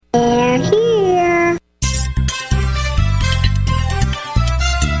They're here.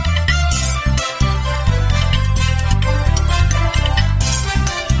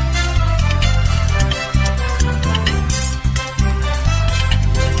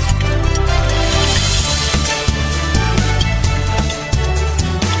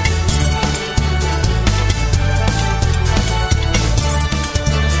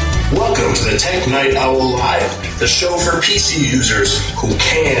 Welcome to the Tech Night Owl Live, the show for PC users who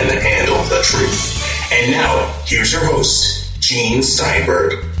can handle the truth. And now, here's your host, Gene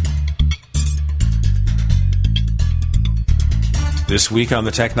Steinberg. This week on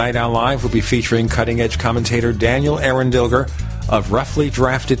the Tech Night Owl Live, we'll be featuring cutting-edge commentator Daniel Arendilger of Roughly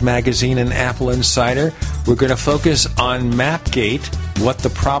Drafted Magazine and Apple Insider. We're going to focus on Mapgate, what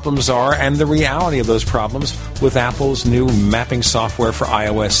the problems are, and the reality of those problems with Apple's new mapping software for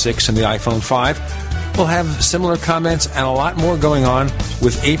iOS 6 and the iPhone 5. We'll have similar comments and a lot more going on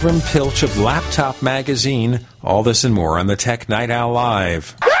with Abram Pilch of Laptop Magazine. All this and more on the Tech Night Owl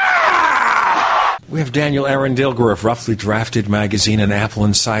Live. We have Daniel Arendilger of Roughly Drafted Magazine and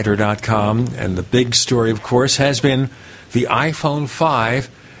AppleInsider.com. And the big story, of course, has been the iPhone 5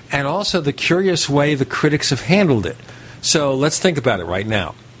 and also the curious way the critics have handled it. So let's think about it right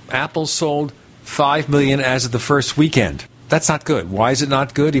now. Apple sold 5 million as of the first weekend. That's not good. Why is it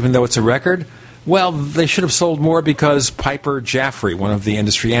not good, even though it's a record? Well, they should have sold more because Piper Jaffray, one of the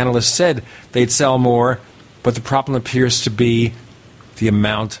industry analysts, said they'd sell more, but the problem appears to be the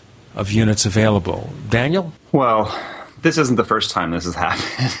amount of units available. Daniel? Well, this isn't the first time this has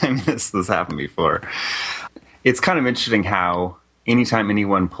happened. I mean, this happened before. It's kind of interesting how anytime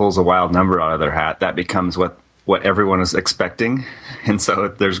anyone pulls a wild number out of their hat, that becomes what everyone is expecting. And so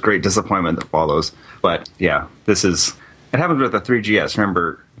there's great disappointment that follows. But yeah, it happened with the 3GS.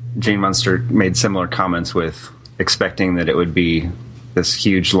 Remember, Gene Munster made similar comments with expecting that it would be this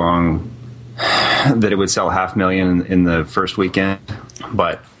huge, long, that it would sell 500,000 in the first weekend.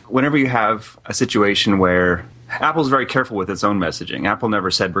 But whenever you have a situation where Apple's very careful with its own messaging. Apple never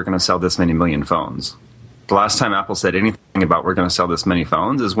said we're going to sell this many million phones. The last time Apple said anything about we're going to sell this many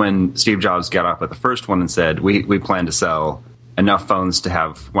phones is when Steve Jobs got up at the first one and said, we plan to sell enough phones to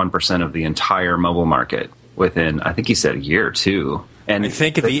have 1% of the entire mobile market within, I think he said, a year or two. And I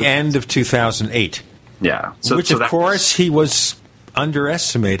think at the end of 2008. Yeah. Which, of course, he was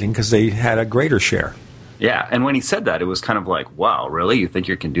underestimating because they had a greater share. Yeah, and when he said that, it was kind of like, wow, really? You think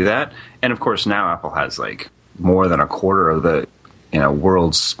you can do that? And, of course, now Apple has, like, more than a quarter of the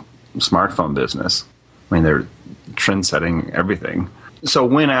world's smartphone business. I mean, they're trend-setting everything. So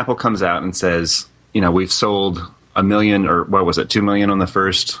when Apple comes out and says, we've sold 1 million, or what was it, 2 million on the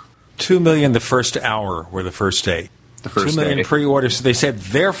first? 2 million the first hour or the first day. The first 2 million day. pre-orders. So they said,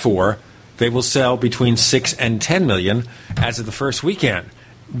 therefore, they will sell between 6 and 10 million as of the first weekend.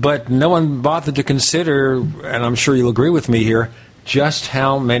 But no one bothered to consider, and I'm sure you'll agree with me here, just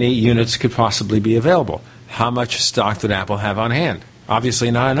how many units could possibly be available. How much stock did Apple have on hand?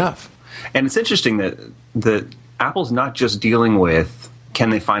 Obviously not enough. And it's interesting that Apple's not just dealing with can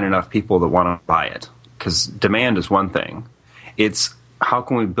they find enough people that want to buy it? Because demand is one thing. It's how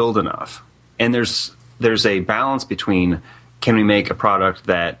can we build enough? And there's a balance between can we make a product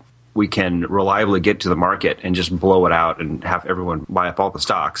that we can reliably get to the market and just blow it out and have everyone buy up all the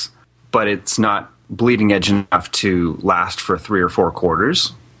stocks, but it's not bleeding edge enough to last for 3 or 4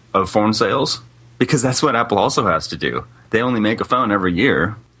 quarters of phone sales, because that's what Apple also has to do. They only make a phone every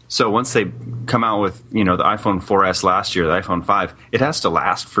year. So once they come out with, the iPhone 4S last year, the iPhone 5, it has to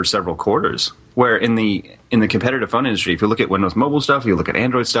last for several quarters. Where in the competitive phone industry, if you look at Windows Mobile stuff, you look at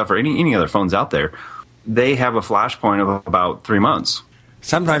Android stuff, or any other phones out there, they have a flashpoint of about 3 months.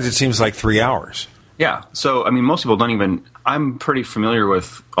 Sometimes it seems like 3 hours. Yeah. So, most people don't even... I'm pretty familiar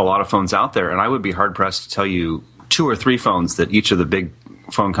with a lot of phones out there, and I would be hard-pressed to tell you 2 or 3 phones that each of the big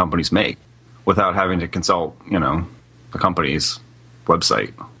phone companies make without having to consult, the company's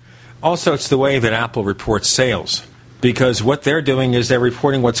website. Also, it's the way that Apple reports sales, because what they're doing is they're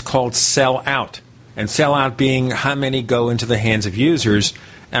reporting what's called sell-out, and sell-out being how many go into the hands of users,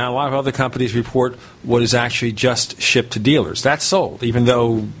 and a lot of other companies report what is actually just shipped to dealers. That's sold, even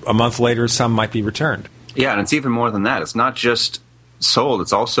though a month later some might be returned. Yeah, and it's even more than that. It's not just sold.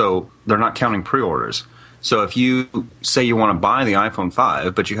 It's also, they're not counting pre-orders. So if you say you want to buy the iPhone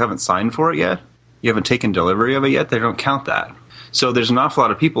 5, but you haven't signed for it yet, you haven't taken delivery of it yet, they don't count that. So there's an awful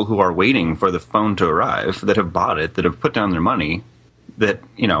lot of people who are waiting for the phone to arrive, that have bought it, that have put down their money, that,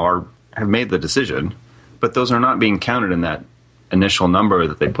 have made the decision, but those are not being counted in that initial number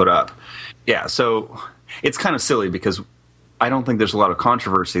that they put up. Yeah, so it's kind of silly because I don't think there's a lot of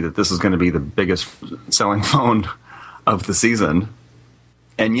controversy that this is going to be the biggest selling phone of the season.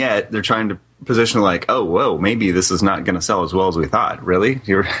 And yet they're trying to position like, oh, whoa, maybe this is not going to sell as well as we thought. Really?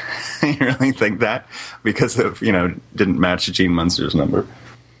 You really think that? Because of, didn't match Gene Munster's number.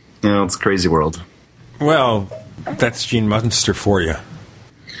 It's a crazy world. Well, that's Gene Munster for you.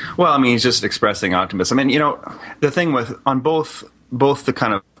 Well, I mean, he's just expressing optimism. And, the thing on both the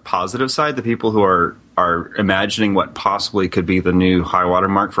kind of positive side, the people who are imagining what possibly could be the new high water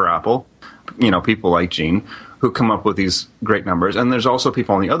mark for Apple, people like Gene, who come up with these great numbers. And there's also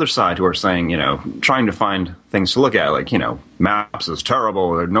people on the other side who are saying, trying to find things to look at, like, Maps is terrible,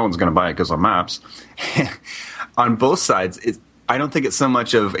 or no one's going to buy it because of Maps. On both sides, I don't think it's so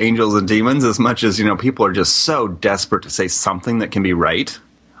much of angels and demons as much as, people are just so desperate to say something that can be right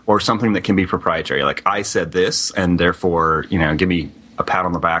or something that can be proprietary. Like, I said this, and therefore, give me a pat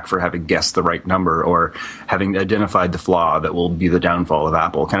on the back for having guessed the right number or having identified the flaw that will be the downfall of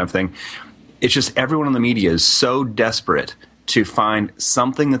Apple, kind of thing. It's just everyone in the media is so desperate to find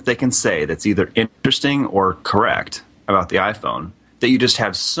something that they can say that's either interesting or correct about the iPhone that you just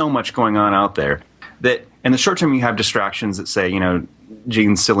have so much going on out there that in the short term you have distractions that say,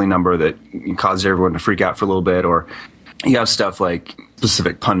 Gene's silly number that causes everyone to freak out for a little bit, or you have stuff like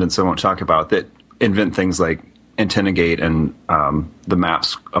specific pundits I won't talk about that invent things like Antenna-Gate and the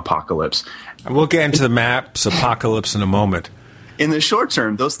Maps apocalypse. We'll get into the Maps apocalypse in a moment. In the short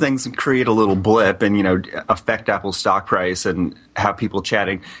term, those things create a little blip and, affect Apple's stock price and have people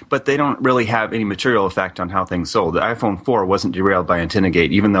chatting, but they don't really have any material effect on how things sold. The iPhone 4 wasn't derailed by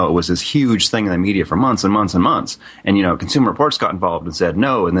Antenna-Gate, even though it was this huge thing in the media for months and months and months. And, Consumer Reports got involved and said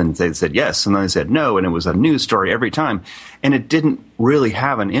no, and then they said yes, and then they said no, and it was a news story every time. And it didn't really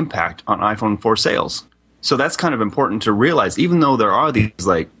have an impact on iPhone 4 sales. So that's kind of important to realize, even though there are these,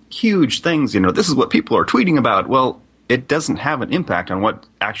 huge things, this is what people are tweeting about. Well, it doesn't have an impact on what's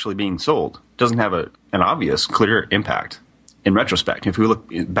actually being sold. It doesn't have an obvious, clear impact in retrospect. If we look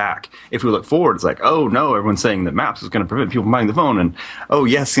back, if we look forward, it's like, oh, no, everyone's saying that Maps is going to prevent people from buying the phone. And, oh,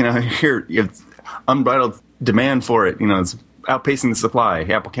 yes, here, you have unbridled demand for it. It's outpacing the supply.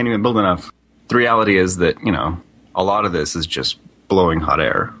 Apple can't even build enough. The reality is that, a lot of this is just blowing hot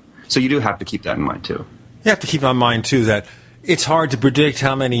air. So you do have to keep that in mind, too. You have to keep in mind, too, that it's hard to predict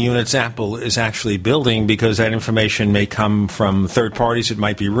how many units Apple is actually building because that information may come from third parties. It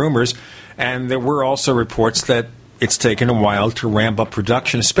might be rumors. And there were also reports that it's taken a while to ramp up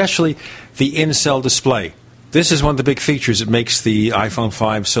production, especially the in-cell display. This is one of the big features that makes the iPhone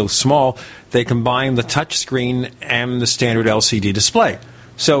 5 so small. They combine the touchscreen and the standard LCD display.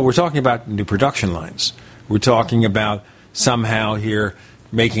 So we're talking about new production lines. We're talking about somehow here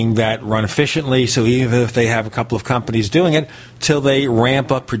making that run efficiently, so even if they have a couple of companies doing it, till they ramp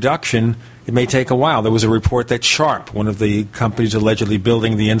up production, it may take a while. There was a report that Sharp, one of the companies allegedly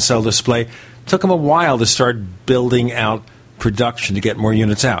building the in-cell display, took them a while to start building out production to get more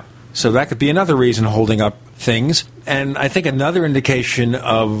units out. So that could be another reason holding up things. And I think another indication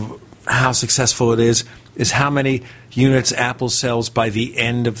of how successful it is how many units Apple sells by the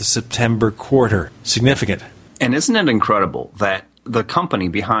end of the September quarter. Significant. And isn't it incredible that the company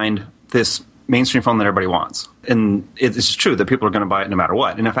behind this mainstream phone that everybody wants, and it's true that people are going to buy it no matter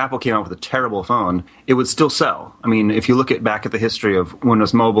what. And if Apple came out with a terrible phone, it would still sell. I mean, if you look back at the history of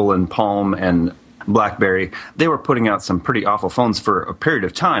Windows Mobile and Palm and BlackBerry, they were putting out some pretty awful phones for a period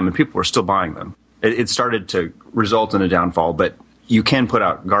of time, and people were still buying them. It started to result in a downfall, but you can put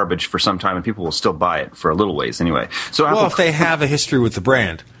out garbage for some time, and people will still buy it for a little ways anyway. So Apple, if they have a history with the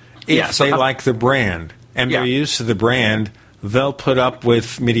brand, if they like the brand and they're used to the brand, they'll put up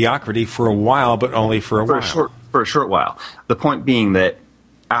with mediocrity for a while, but only for a while. For a short while. The point being that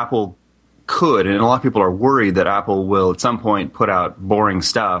Apple could, and a lot of people are worried that Apple will at some point put out boring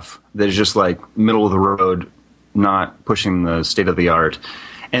stuff that is just like middle of the road, not pushing the state of the art.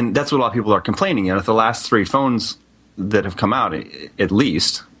 And that's what a lot of people are complaining. The last 3 phones that have come out, at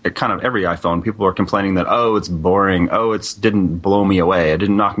least, at kind of every iPhone, people are complaining that, oh, it's boring. Oh, it didn't blow me away. It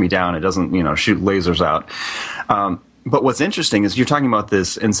didn't knock me down. It doesn't, shoot lasers out. But what's interesting is you're talking about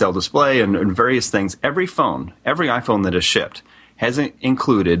this in-cell display and various things. Every iPhone that is shipped has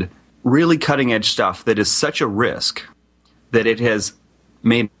included really cutting-edge stuff that is such a risk that it has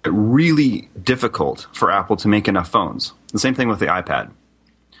made it really difficult for Apple to make enough phones. The same thing with the iPad.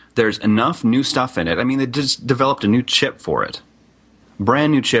 There's enough new stuff in it. I mean, they just developed a new chip for it.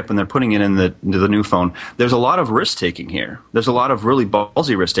 Brand new chip, and they're putting it into the new phone. There's a lot of risk-taking here. There's a lot of really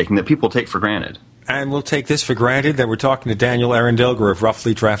ballsy risk-taking that people take for granted. And we'll take this for granted that we're talking to Daniel Arendilger of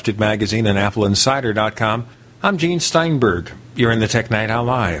Roughly Drafted Magazine and AppleInsider.com. I'm Gene Steinberg. You're in the Tech Night Owl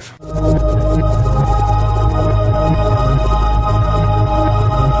Live.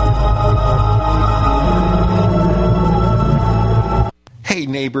 Hey,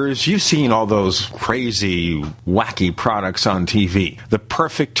 neighbors, you've seen all those crazy, wacky products on TV. The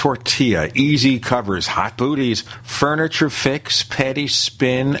perfect tortilla, easy covers, hot booties, furniture fix, petty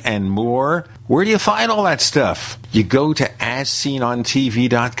spin, and more. Where do you find all that stuff? You go to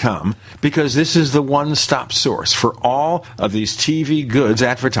AsSeenOnTV.com because this is the one-stop source for all of these TV goods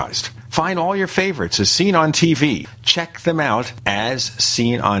advertised. Find all your favorites as seen on TV. Check them out as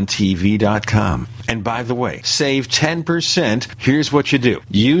SeenOnTV.com. And by the way, save 10%. Here's what you do.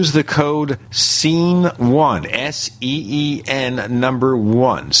 Use the code SEEN1, S-E-E-N number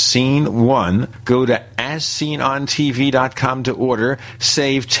 1, SEEN1. Go to AsSeenOnTV.com to order.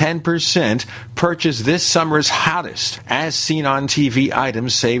 Save 10%. Purchase this summer's hottest As Seen on TV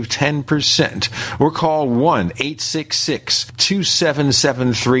items. Save 10%. Or call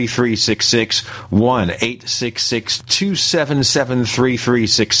 1-866-277-3366.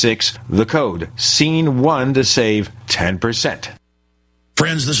 1-866-277-3366. The code SEEN1 to save 10%.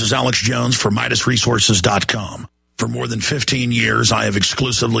 Friends, this is Alex Jones for MidasResources.com. For more than 15 years, I have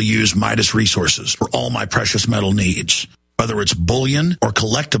exclusively used Midas Resources for all my precious metal needs. Whether it's bullion or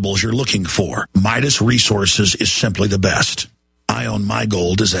collectibles you're looking for, Midas Resources is simply the best. I own my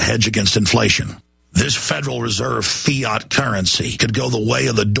gold as a hedge against inflation. This Federal Reserve fiat currency could go the way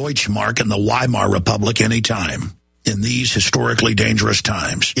of the Deutschmark and the Weimar Republic anytime. In these historically dangerous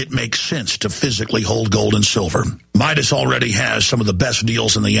times, it makes sense to physically hold gold and silver. Midas already has some of the best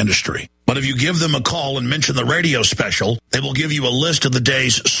deals in the industry. But if you give them a call and mention the radio special, they will give you a list of the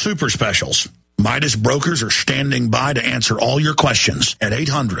day's super specials. Midas brokers are standing by to answer all your questions at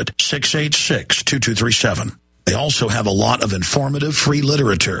 800-686-2237. They also have a lot of informative free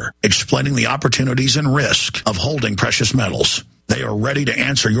literature explaining the opportunities and risk of holding precious metals. They are ready to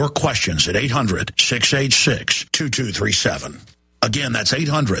answer your questions at 800-686-2237. Again, that's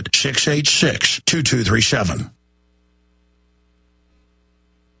 800-686-2237.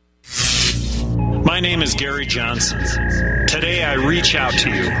 My name is Gary Johnson. Today I reach out to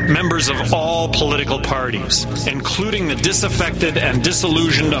you, members of all political parties, including the disaffected and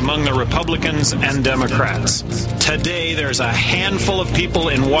disillusioned among the Republicans and Democrats. Today there's a handful of people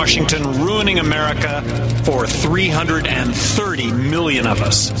in Washington ruining America for 330 million of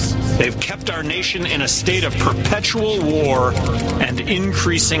us. They've kept our nation in a state of perpetual war and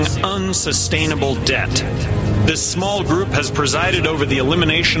increasing unsustainable debt. This small group has presided over the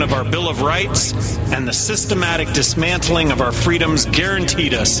elimination of our Bill of Rights and the systematic dismantling of our freedoms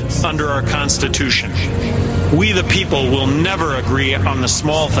guaranteed us under our Constitution. We the people will never agree on the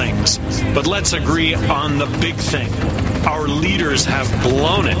small things, but let's agree on the big thing. Our leaders have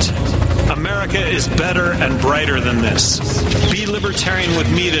blown it. America is better and brighter than this. Be libertarian with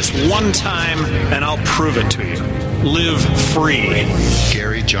me this one time, and I'll prove it to you. Live free.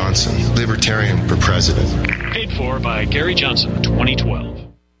 Gary Johnson, Libertarian for President. Paid for by Gary Johnson, 2012.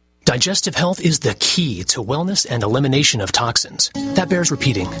 Digestive health is the key to wellness and elimination of toxins. That bears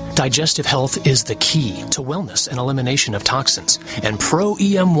repeating. Digestive health is the key to wellness and elimination of toxins. And Pro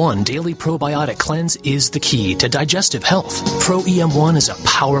EM1 Daily Probiotic Cleanse is the key to digestive health. Pro EM1 is a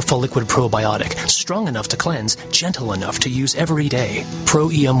powerful liquid probiotic, strong enough to cleanse, gentle enough to use every day. Pro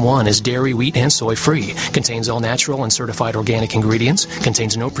EM1 is dairy, wheat, and soy free, contains all natural and certified organic ingredients,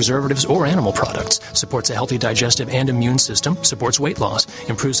 contains no preservatives or animal products, supports a healthy digestive and immune system, supports weight loss,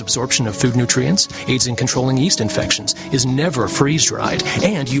 improves absorption of food nutrients, aids in controlling yeast infections, is never freeze-dried,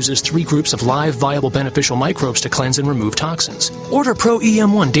 and uses 3 groups of live, viable, beneficial microbes to cleanse and remove toxins. Order Pro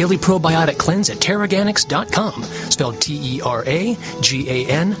EM1 Daily Probiotic Cleanse at Teraganix.com, spelled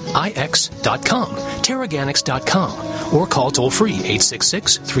Teraganix.com, Teraganix.com, or call toll-free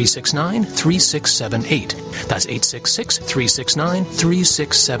 866-369-3678. That's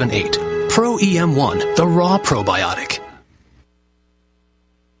 866-369-3678. Pro EM1, the raw probiotic.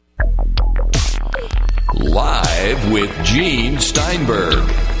 Live with Gene Steinberg.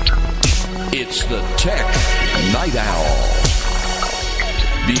 It's the Tech Night Owl.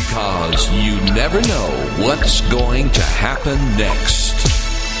 Because you never know what's going to happen next.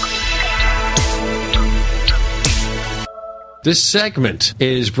 This segment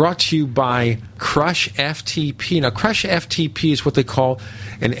is brought to you by Crush FTP. Now, Crush FTP is what they call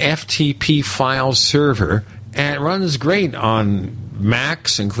an FTP file server, and it runs great on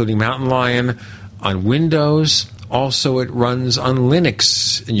Macs, including Mountain Lion, on Windows. Also, it runs on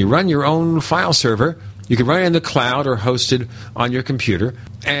Linux. And you run your own file server You can run it in the cloud or hosted on your computer,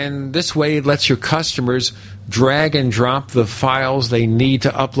 and this way it lets your customers drag and drop the files they need to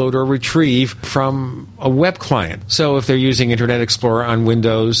upload or retrieve from a web client. So if they're using Internet Explorer on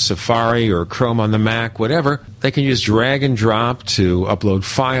Windows, Safari, or Chrome on the Mac, whatever, they can use drag and drop to upload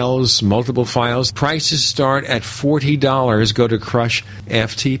files, multiple files. Prices start at $40. Go to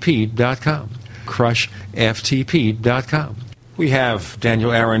crushftp.com. crushftp.com. We have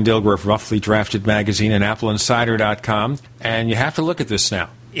Daniel Aaron Dilger of Roughly Drafted Magazine and AppleInsider.com, and you have to look at this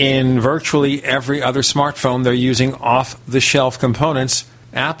now. In virtually every other smartphone, they're using off-the-shelf components.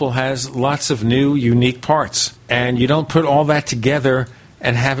 Apple has lots of new, unique parts, and you don't put all that together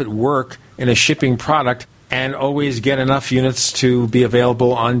and have it work in a shipping product and always get enough units to be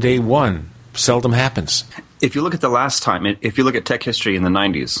available on day one. Seldom happens. If you look at the last time, if you look at tech history in the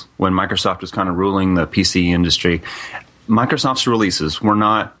 90s, when Microsoft was kind of ruling the PC industry, Microsoft's releases were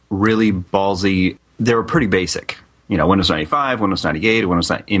not really ballsy. They were pretty basic. You know, Windows 95, Windows 98,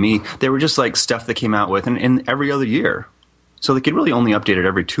 Windows ME. They were just like stuff they came out with in every other year. So they could really only update it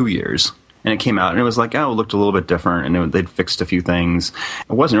every 2 years. And it came out, and it was like, oh, it looked a little bit different, and they'd fixed a few things.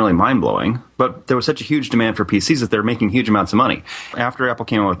 It wasn't really mind-blowing, but there was such a huge demand for PCs that they're making huge amounts of money. After Apple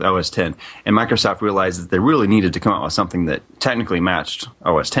came out with OS X, and Microsoft realized that they really needed to come out with something that technically matched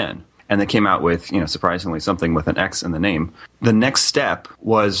OS X, and they came out with, surprisingly, something with an X in the name. The next step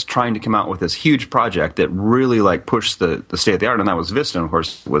was trying to come out with this huge project that really pushed the state of the art, and that was Vista, and of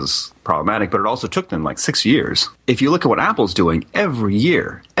course was problematic, but it also took them 6 years. If you look at what Apple's doing every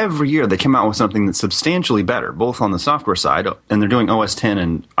year they come out with something that's substantially better, both on the software side, and they're doing OS X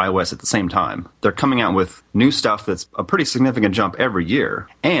and iOS at the same time. They're coming out with new stuff that's a pretty significant jump every year,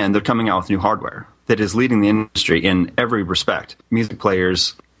 and they're coming out with new hardware that is leading the industry in every respect. Music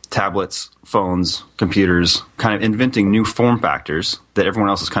players, tablets, phones, computers, kind of inventing new form factors that everyone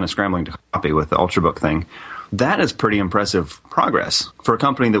else is kind of scrambling to copy with the Ultrabook thing. That is pretty impressive progress for a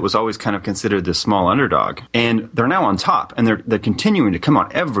company that was always kind of considered this small underdog. And they're now on top, and they're continuing to come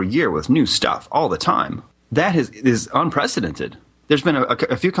out every year with new stuff all the time. That is unprecedented. There's been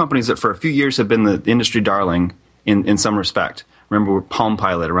a few companies that for a few years have been the industry darling in some respect. Remember Palm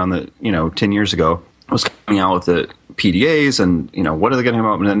Pilot around 10 years ago was coming out with the PDAs, and what are they going to come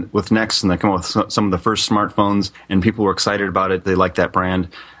out with next? And they come out with some of the first smartphones, and people were excited about it. They liked that brand.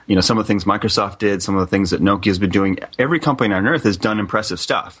 Some of the things Microsoft did, some of the things that Nokia's been doing. Every company on earth has done impressive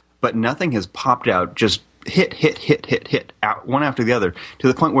stuff, but nothing has popped out just hit out one after the other, to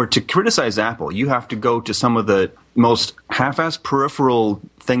the point where to criticize Apple, you have to go to some of the most half-assed peripheral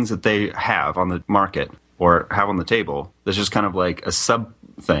things that they have on the market or have on the table. There's just kind of like a sub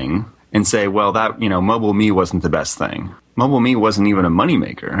thing, and say, well, that, Mobile Me wasn't the best thing. Mobile Me wasn't even a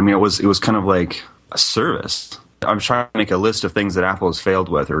moneymaker. I mean, it was kind of like a service. I'm trying to make a list of things that Apple has failed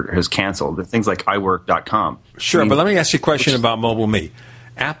with or has canceled. Things like iWork.com. Sure, but let me ask you a question about Mobile Me.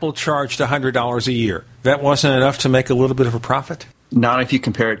 Apple charged $100 a year. That wasn't enough to make a little bit of a profit? Not if you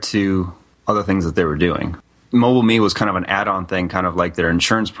compare it to other things that they were doing. Mobile Me was kind of an add-on thing, kind of like their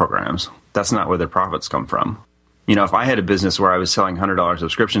insurance programs. That's not where their profits come from. If I had a business where I was selling $100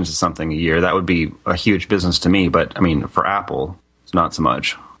 subscriptions to something a year, that would be a huge business to me. But, for Apple, it's not so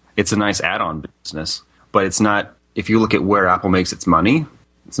much. It's a nice add-on business, but it's not, if you look at where Apple makes its money,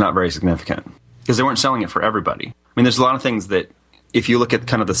 it's not very significant. Because they weren't selling it for everybody. There's a lot of things that, if you look at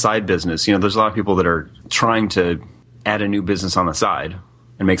kind of the side business, there's a lot of people that are trying to add a new business on the side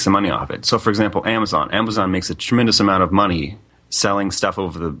and make some money off it. So, for example, Amazon. Amazon makes a tremendous amount of money selling stuff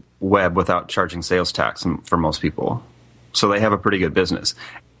over the web without charging sales tax for most people. So they have a pretty good business.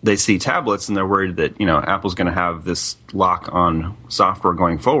 They see tablets and they're worried that, Apple's going to have this lock on software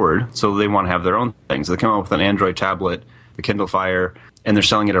going forward, so they want to have their own things. They come out with an Android tablet, the Kindle Fire, and they're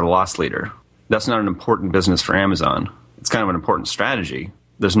selling it at a loss leader. That's not an important business for Amazon. It's kind of an important strategy.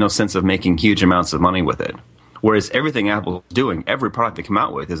 There's no sense of making huge amounts of money with it. Whereas everything Apple's doing, every product they come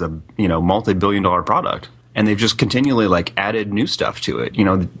out with is a, multi-billion-dollar product. And they've just continually added new stuff to it.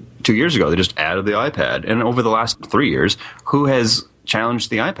 2 years ago, they just added the iPad. And over the last 3 years, who has challenged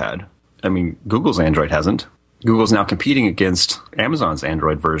the iPad? Google's Android hasn't. Google's now competing against Amazon's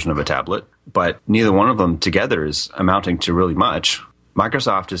Android version of a tablet, but neither one of them together is amounting to really much.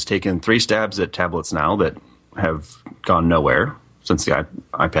 Microsoft has taken 3 stabs at tablets now that have gone nowhere since the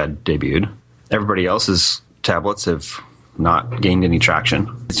iPad debuted. Everybody else's tablets have not gained any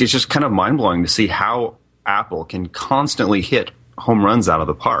traction. It's just kind of mind-blowing to see how Apple can constantly hit home runs out of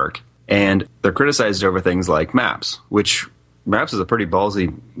the park, and they're criticized over things like Maps, which Maps is a pretty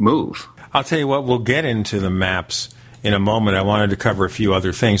ballsy move. I'll tell you what, we'll get into the Maps in a moment. I wanted to cover a few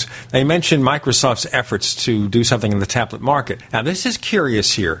other things. They mentioned Microsoft's efforts to do something in the tablet market. Now, this is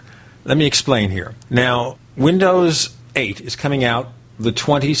curious here. let me explain here. Now, Windows 8 is coming out the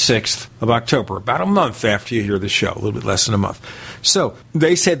 26th of October, about a month after you hear the show, a little bit less than a month. So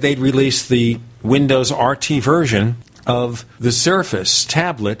they said they'd release the Windows RT version of the Surface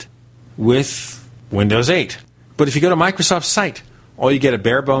tablet with Windows 8. But if you go to Microsoft's site, all you get are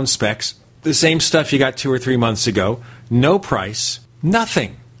bare bones specs, the same stuff you got 2 or 3 months ago, no price,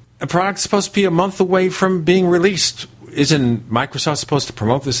 nothing. A product's supposed to be a month away from being released. Isn't Microsoft supposed to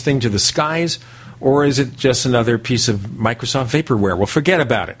promote this thing to the skies? Or is it just another piece of Microsoft vaporware? Well, forget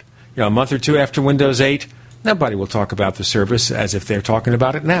about it. A month or two after Windows 8, nobody will talk about the Surface as if they're talking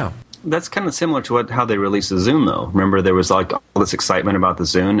about it now. That's kind of similar to how they released the Zune, though. Remember, there was like all this excitement about the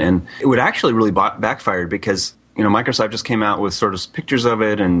Zune, and it would actually really backfired because, Microsoft just came out with sort of pictures of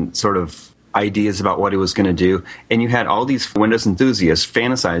it and sort of ideas about what it was going to do, and you had all these Windows enthusiasts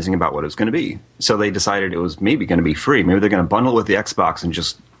fantasizing about what it was going to be. So they decided it was maybe going to be free. Maybe they're going to bundle it with the Xbox and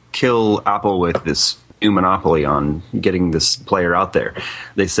just kill Apple with this new monopoly on getting this player out there.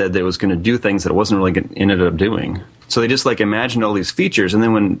 They said that it was going to do things that it wasn't really ended up doing. So they just imagined all these features, and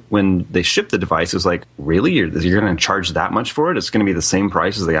then when they shipped the device, it was like, really? You're going to charge that much for it? It's going to be the same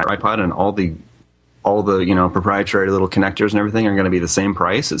price as the iPod, and all the proprietary little connectors and everything are going to be the same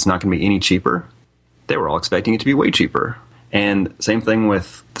price? It's not going to be any cheaper? They were all expecting it to be way cheaper. And same thing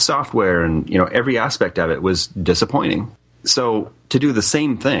with the software, and every aspect of it was disappointing. So to do the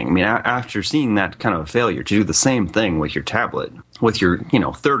same thing, after seeing that kind of failure, to do the same thing with your tablet, with your,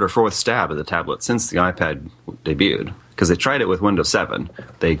 third or fourth stab at the tablet since the iPad debuted, because they tried it with Windows 7.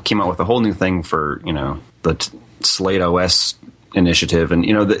 They came out with a whole new thing for, the Slate OS initiative, and,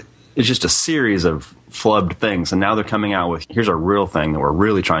 it's just a series of flubbed things. And now they're coming out with, here's a real thing that we're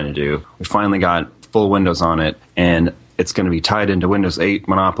really trying to do. We finally got full Windows on it, and it's going to be tied into Windows 8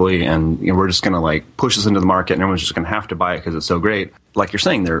 monopoly, and we're just going to push this into the market, and everyone's just going to have to buy it because it's so great. Like you're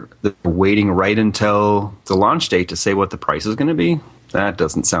saying, they're waiting right until the launch date to say what the price is going to be. That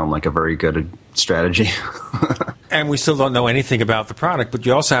doesn't sound like a very good strategy. And we still don't know anything about the product, but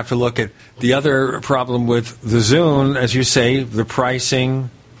you also have to look at the other problem with the Zune, as you say, the pricing,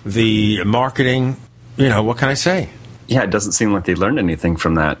 the marketing. What can I say? Yeah, it doesn't seem like they learned anything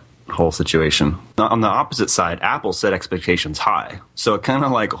from that whole situation. On the opposite side, Apple set expectations high. So it kind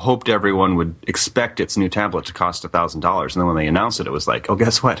of hoped everyone would expect its new tablet to cost $1,000. And then when they announced it, it was like, oh,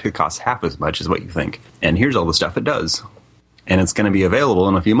 guess what? It costs half as much as what you think. And here's all the stuff it does. And it's going to be available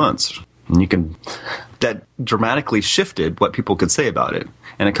in a few months. And that dramatically shifted what people could say about it.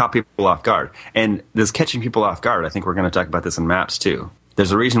 And it caught people off guard. And this catching people off guard, I think we're going to talk about this in Maps too.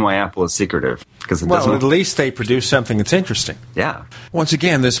 There's a reason why Apple is secretive. Because at least they produce something that's interesting. Yeah. Once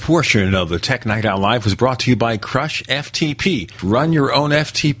again, this portion of the Tech Night Owl Live was brought to you by Crush FTP. Run your own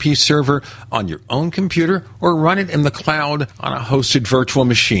FTP server on your own computer or run it in the cloud on a hosted virtual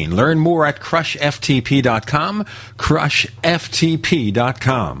machine. Learn more at crushftp.com,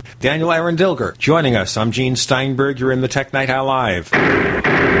 crushftp.com. Daniel Aaron Dilger joining us. I'm Gene Steinberg. You're in the Tech Night Owl Live.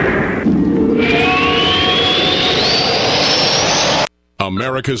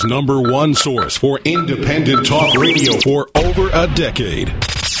 America's #1 source for independent talk radio for over a decade.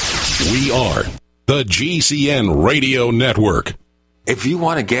 We are the GCN Radio Network. If you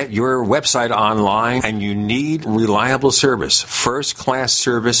want to get your website online and you need reliable service, first-class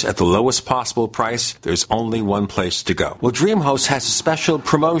service at the lowest possible price, there's only one place to go. Well, DreamHost has a special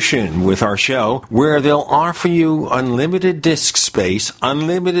promotion with our show where they'll offer you unlimited disk space,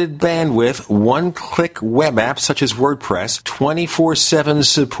 unlimited bandwidth, one-click web apps such as WordPress, 24/7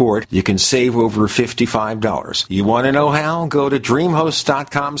 support. You can save over $55. You want to know how? Go to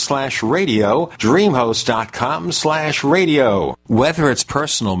dreamhost.com/radio, dreamhost.com/radio. Whether it's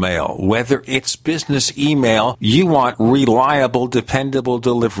personal mail, whether it's business email, you want reliable, dependable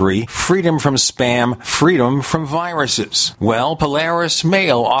delivery, freedom from spam, freedom from viruses. Well, Polaris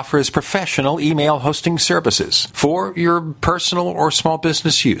Mail offers professional email hosting services for your personal or small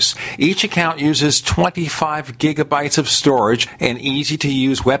business use. Each account uses 25 gigabytes of storage, an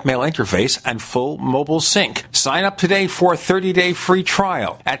easy-to-use webmail interface, and full mobile sync. Sign up today for a 30-day free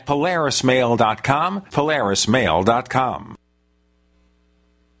trial at polarismail.com, polarismail.com.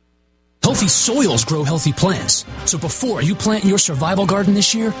 Healthy soils grow healthy plants. So before you plant your survival garden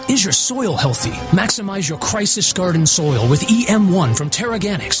this year, is your soil healthy? Maximize your crisis garden soil with EM1 from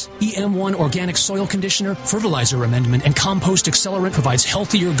Terraganics. EM1 Organic Soil Conditioner, Fertilizer Amendment, and Compost Accelerant provides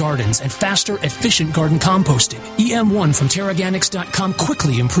healthier gardens and faster, efficient garden composting. EM1 from Terraganics.com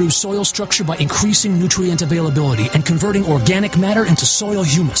quickly improves soil structure by increasing nutrient availability and converting organic matter into soil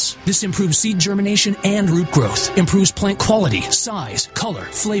humus. This improves seed germination and root growth, improves plant quality, size, color,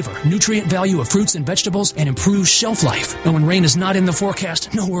 flavor, nutrient nutrient value of fruits and vegetables and improves shelf life. And when rain is not in the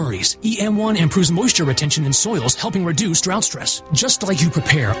forecast, no worries. EM1 improves moisture retention in soils, helping reduce drought stress. Just like you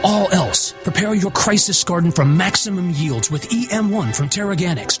prepare all else, prepare your crisis garden for maximum yields with EM1 from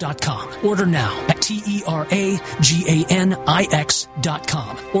Terraganics.com. Order now at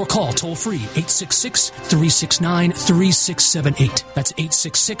TERAGANIX.com or call toll-free 866-369-3678. That's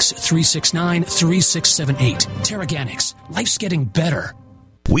 866-369-3678. Terraganics. Life's getting better.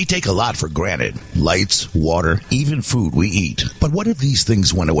 We take a lot for granted. Lights, water, even food we eat. But what if these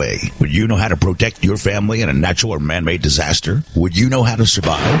things went away? Would you know how to protect your family in a natural or man-made disaster? Would you know how to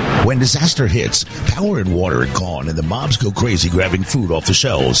survive? When disaster hits, power and water are gone and the mobs go crazy grabbing food off the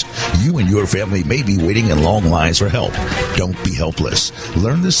shelves. You and your family may be waiting in long lines for help. Don't be helpless.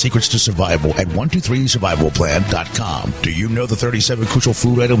 Learn the secrets to survival at 123survivalplan.com. Do you know the 37 crucial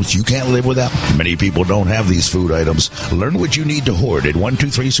food items you can't live without? Many people don't have these food items. Learn what you need to hoard at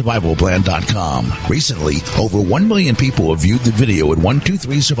 123survivalplan.com. Recently, over 1 million people have viewed the video at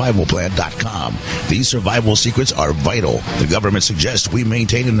 123survivalplan.com. These survival secrets are vital. The government suggests we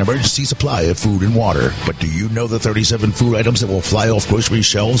maintain an emergency supply of food and water. But do you know the 37 food items that will fly off grocery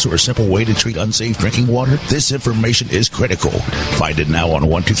shelves or a simple way to treat unsafe drinking water? This information is critical. Find it now on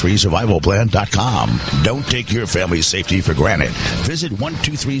 123survivalplan.com. Don't take your family's safety for granted. Visit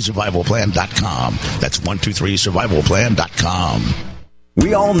 123survivalplan.com. That's 123survivalplan.com.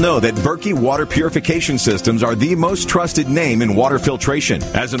 We all know that Berkey Water Purification Systems are the most trusted name in water filtration.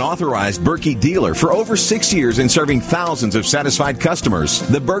 As an authorized Berkey dealer for over 6 years and serving thousands of satisfied customers,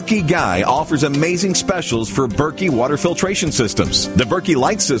 the Berkey Guy offers amazing specials for Berkey Water Filtration Systems. The Berkey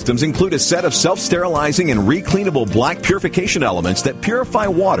Light Systems include a set of self-sterilizing and recleanable black purification elements that purify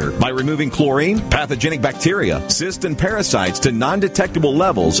water by removing chlorine, pathogenic bacteria, cysts, and parasites to non-detectable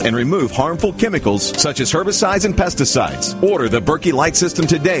levels and remove harmful chemicals such as herbicides and pesticides. Order the Berkey Light System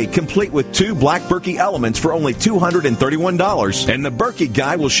today, complete with 2 black Berkey elements for only $231, and the Berkey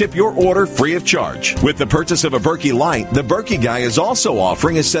Guy will ship your order free of charge. With the purchase of a Berkey Light, the Berkey Guy is also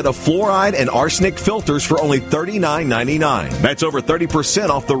offering a set of fluoride and arsenic filters for only $39.99. That's over 30%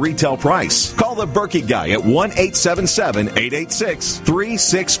 off the retail price. Call the Berkey Guy at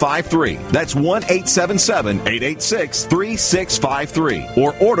 1-877-886-3653. That's 1-877-886-3653.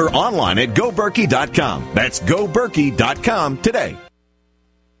 Or order online at GoBerkey.com. That's GoBerkey.com today.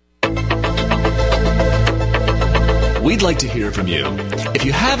 We'd like to hear from you. If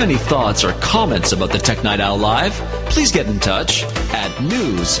you have any thoughts or comments about the Tech Night Owl Live, please get in touch at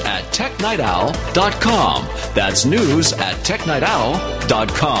news@technightowl.com. That's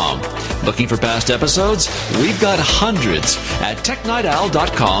news@technightowl.com. Looking for past episodes? We've got hundreds at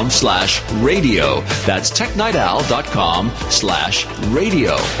technightowl.com/radio. That's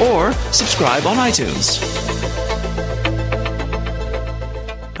technightowl.com/radio. Or subscribe on iTunes.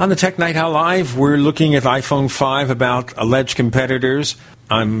 On the Tech Night Owl Live, we're looking at iPhone 5 about alleged competitors.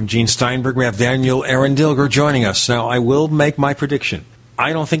 I'm Gene Steinberg. We have Daniel Arendilger joining us. Now, I will make my prediction.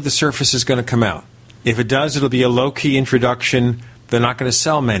 I don't think the Surface is going to come out. If it does, it'll be a low-key introduction. They're not going to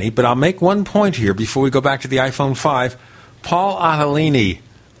sell many. But I'll make one point here before we go back to the iPhone 5. Paul Otellini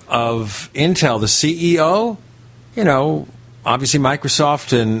of Intel, the CEO, obviously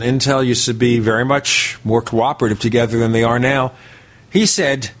Microsoft and Intel used to be very much more cooperative together than they are now. He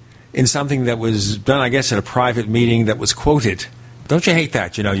said in something that was done, I guess, at a private meeting that was quoted. Don't you hate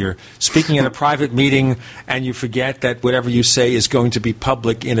that? You're speaking in a private meeting and you forget that whatever you say is going to be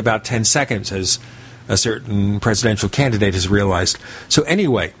public in about 10 seconds, as a certain presidential candidate has realized. So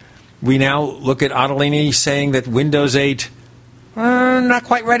anyway, we now look at Otellini saying that Windows 8, not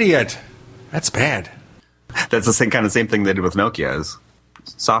quite ready yet. That's bad. That's the same thing they did with Nokia.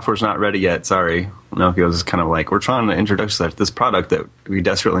 Software's not ready yet, sorry. Nokia was kind of like, we're trying to introduce this product that we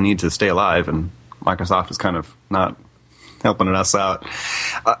desperately need to stay alive, and Microsoft is kind of not helping us out.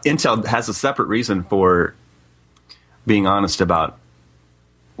 Intel has a separate reason for being honest about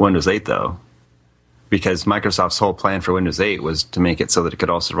Windows 8, though, because Microsoft's whole plan for Windows 8 was to make it so that it could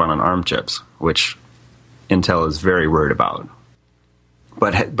also run on ARM chips, which Intel is very worried about.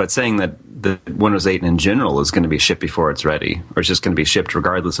 But saying that the Windows 8 in general is going to be shipped before it's ready, or it's just going to be shipped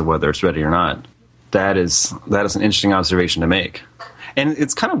regardless of whether it's ready or not, that is an interesting observation to make. And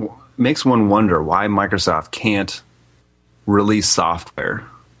it's kind of makes one wonder why Microsoft can't release software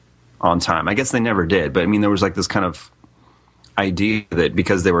on time. I guess they never did, but I mean, there was like this kind of idea that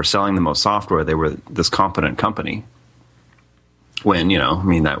because they were selling the most software, they were this competent company. When,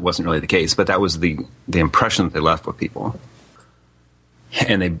 that wasn't really the case, but that was the impression that they left with people.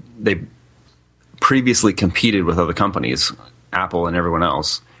 And they previously competed with other companies, Apple and everyone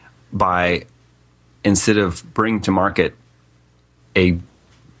else, by, instead of bringing to market a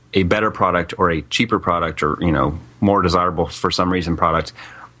a better product or a cheaper product or, more desirable for some reason product,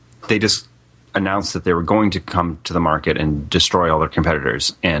 they just announced that they were going to come to the market and destroy all their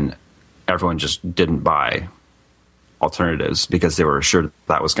competitors, and everyone just didn't buy alternatives because they were assured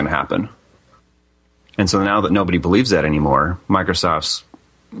that was going to happen. And so now that nobody believes that anymore, Microsoft's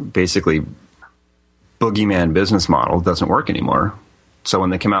basically boogeyman business model doesn't work anymore. So when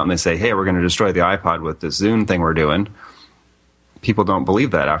they come out and they say, hey, we're going to destroy the iPod with this Zune thing we're doing, people don't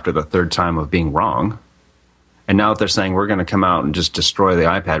believe that after the third time of being wrong. And now that they're saying we're going to come out and just destroy the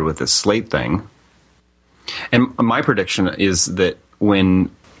iPad with this Slate thing. And my prediction is that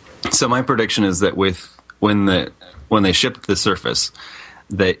when they ship the Surface,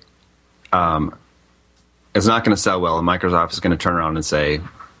 that it's not going to sell well, and Microsoft is going to turn around and say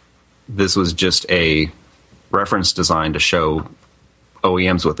this was just a reference design to show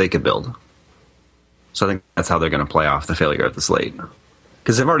OEMs what they could build. So I think that's how they're going to play off the failure of the Slate.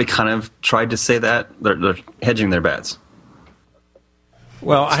 Because they've already kind of tried to say that. They're hedging their bets.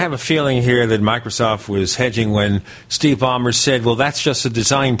 Well, I have a feeling here that Microsoft was hedging when Steve Ballmer said, well, that's just a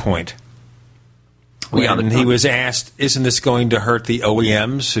design point. When he was asked, isn't this going to hurt the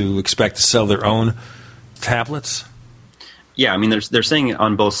OEMs who expect to sell their own tablets? Yeah, I mean, they're saying it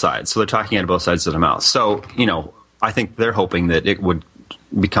on both sides. So they're talking out of both sides of the mouth. So, I think they're hoping that it would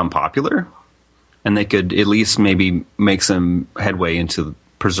become popular and they could at least maybe make some headway into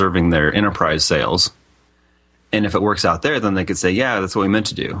preserving their enterprise sales. And if it works out there, then they could say, yeah, that's what we meant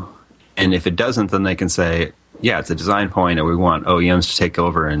to do. And if it doesn't, then they can say, yeah, it's a design point and we want OEMs to take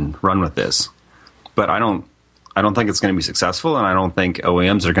over and run with this. But I don't think it's going to be successful, and I don't think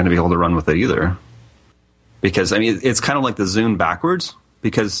OEMs are going to be able to run with it either. Because, I mean, it's kind of like the Zune backwards,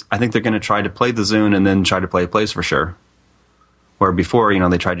 because I think they're going to try to play the Zune and then try to play Plays for Sure. Where before,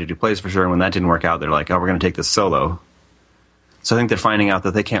 they tried to do Plays for Sure, and when that didn't work out, they're like, oh, we're going to take this solo. So I think they're finding out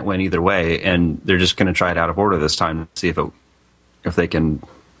that they can't win either way, and they're just going to try it out of order this time to see if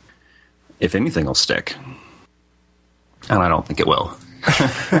anything will stick. And I don't think it will.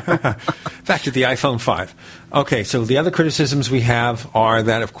 Back to the iPhone 5. Okay, so the other criticisms we have are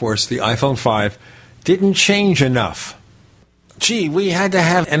that, of course, the iPhone 5 didn't change enough. Gee, we had to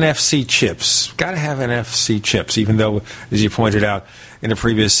have NFC chips. Got to have NFC chips, even though, as you pointed out in a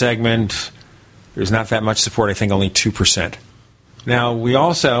previous segment, there's not that much support. I think only 2%. Now, we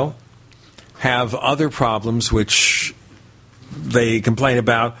also have other problems which they complain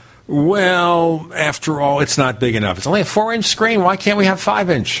about. Well, after all, it's not big enough. It's only a 4-inch screen. Why can't we have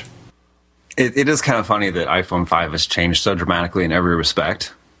 5-inch? It is kind of funny that iPhone 5 has changed so dramatically in every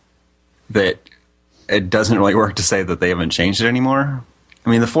respect that it doesn't really work to say that they haven't changed it anymore. I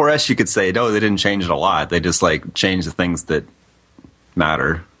mean, the 4S, you could say, no, they didn't change it a lot. They just, changed the things that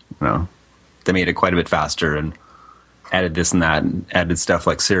matter. They made it quite a bit faster and added this and that and added stuff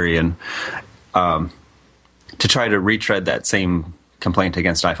like Siri. And to try to retread that same complaint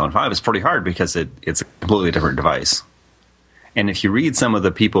against iPhone 5 is pretty hard because it's a completely different device. And if you read some of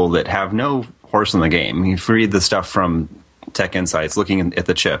the people that have no horse in the game, if you read the stuff from Tech Insights looking at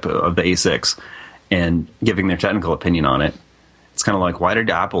the chip of the A6 and giving their technical opinion on it, it's kind of like, why did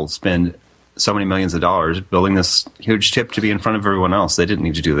Apple spend so many millions of dollars building this huge chip to be in front of everyone else? They didn't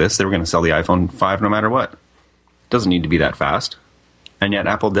need to do this. They were going to sell the iPhone 5 no matter what. It doesn't need to be that fast. And yet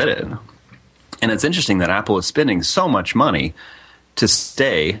Apple did it. And it's interesting that Apple is spending so much money to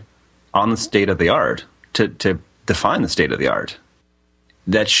stay on the state of the art, to define the state of the art.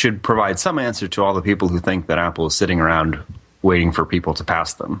 That should provide some answer to all the people who think that Apple is sitting around waiting for people to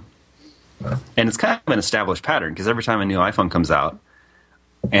pass them. And it's kind of an established pattern, because every time a new iPhone comes out,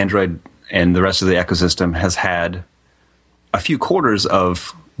 Android and the rest of the ecosystem has had a few quarters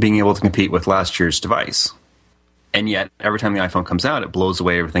of being able to compete with last year's device. And yet, every time the iPhone comes out, it blows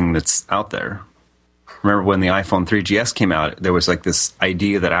away everything that's out there. Remember when the iPhone 3GS came out, there was this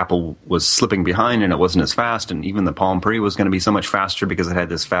idea that Apple was slipping behind and it wasn't as fast, and even the Palm Pre was going to be so much faster because it had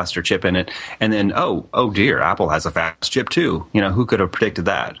this faster chip in it. And then, oh dear, Apple has a fast chip too. Who could have predicted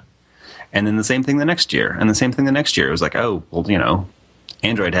that? And then the same thing the next year, and the same thing the next year. It was like, oh, well,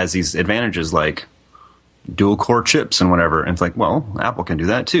 Android has these advantages like dual-core chips and whatever. And it's like, well, Apple can do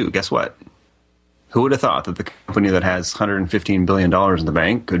that too. Guess what? Who would have thought that the company that has $115 billion in the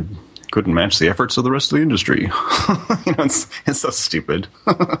bank couldn't match the efforts of the rest of the industry? It's so stupid.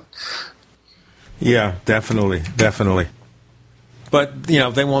 Yeah, definitely. But,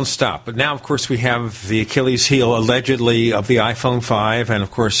 they won't stop. But now, of course, we have the Achilles heel, allegedly, of the iPhone 5 and,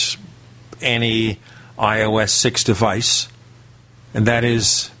 of course, any iOS 6 device, and that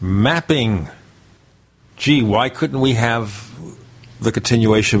is mapping. Gee, why couldn't we have the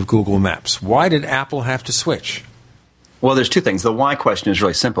continuation of Google Maps? Why did Apple have to switch? Well, there's two things. The why question is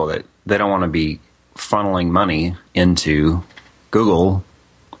really simple, that they don't want to be funneling money into Google.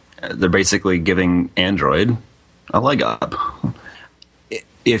 They're basically giving Android a leg up.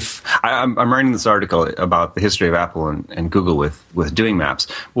 If I'm writing this article about the history of Apple and Google with doing maps.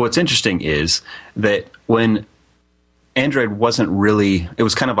 What's interesting is that when Android wasn't really, it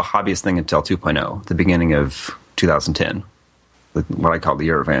was kind of a hobbyist thing until 2.0, the beginning of 2010, what I call the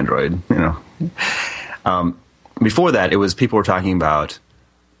year of Android. Before that, it was people were talking about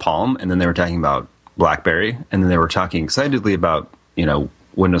Palm, and then they were talking about BlackBerry, and then they were talking excitedly about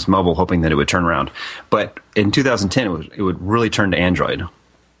Windows Mobile, hoping that it would turn around. But in 2010, it would really turn to Android.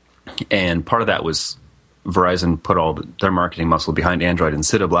 And part of that was Verizon put all their marketing muscle behind Android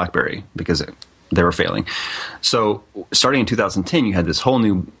instead of BlackBerry because they were failing. So starting in 2010, you had this whole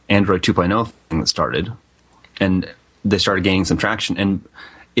new Android 2.0 thing that started, and they started gaining some traction. And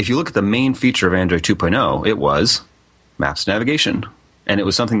if you look at the main feature of Android 2.0, it was Maps navigation. And it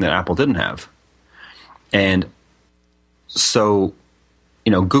was something that Apple didn't have. And so,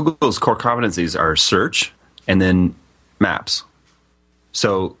 Google's core competencies are search and then maps.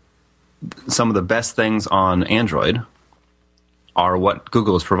 So some of the best things on Android are what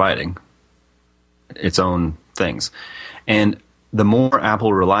Google is providing, its own things. And the more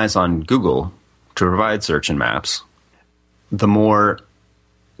Apple relies on Google to provide search and maps, the more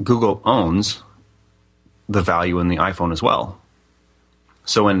Google owns the value in the iPhone as well.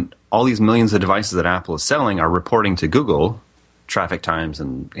 So when all these millions of devices that Apple is selling are reporting to Google traffic times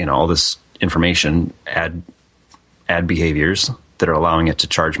and all this information, ad behaviors that are allowing it to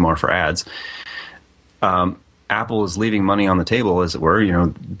charge more for ads, Apple is leaving money on the table, as it were,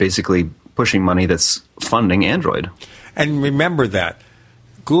 basically pushing money that's funding Android. And remember that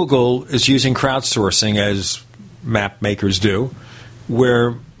Google is using crowdsourcing, as map makers do,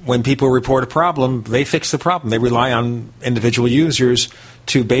 where when people report a problem, they fix the problem. They rely on individual users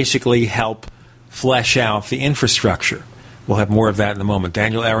to basically help flesh out the infrastructure. We'll have more of that in a moment.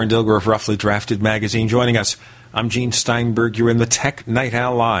 Daniel Arendilger of Roughly Drafted Magazine joining us. I'm Gene Steinberg. You're in the Tech Night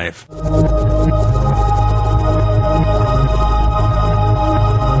Owl Live.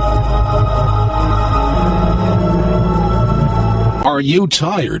 Are you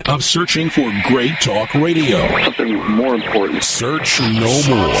tired of searching for great talk radio? Something more important. Search no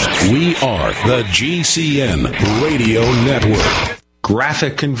more. We are the GCN Radio Network.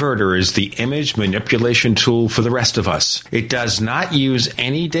 Graphic Converter is the image manipulation tool for the rest of us. It does not use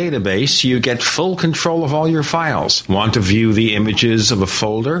any database. You get full control of all your files. Want to view the images of a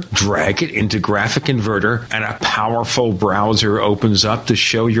folder? Drag it into Graphic Converter, and a powerful browser opens up to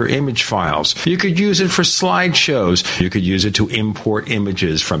show your image files. You could use it for slideshows. You could use it to import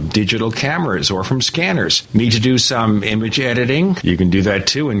images from digital cameras or from scanners. Need to do some image editing? You can do that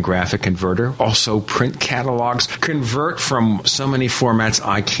too in Graphic Converter. Also print catalogs. Convert from so many formats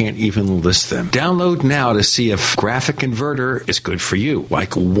I can't even list them. Download now to see if Graphic Converter is good for you, like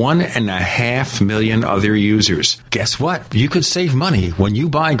 1.5 million other users. Guess what? You could save money when you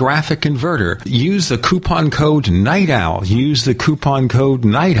buy Graphic Converter. Use the coupon code Night Owl. Use the coupon code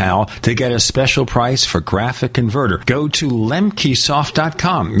Night Owl to get a special price for Graphic Converter. Go to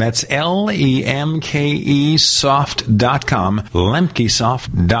lemkesoft.com. That's LEMKE soft.com.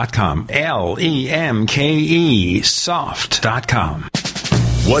 lemkesoft.com. LEMKE soft.com.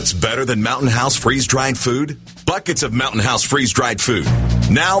 What's better than Mountain House freeze-dried food? Buckets of Mountain House freeze-dried food.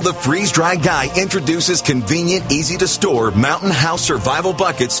 Now the freeze-dried guy introduces convenient, easy-to-store Mountain House survival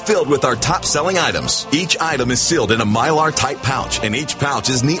buckets filled with our top-selling items. Each item is sealed in a Mylar-type pouch, and each pouch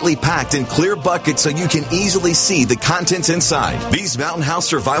is neatly packed in clear buckets so you can easily see the contents inside. These Mountain House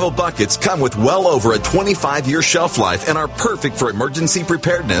survival buckets come with well over a 25-year shelf life and are perfect for emergency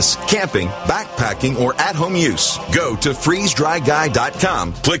preparedness, camping, backpacking, or at-home use. Go to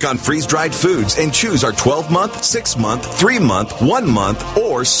freezedryguy.com, click on freeze-dried foods, and choose our 12-month, 6-month, 3-month, 1-month,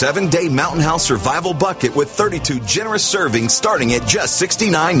 or 7-day Mountain House survival bucket with 32 generous servings starting at just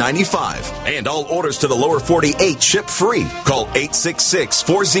 $69.95. And all orders to the lower 48 ship free. Call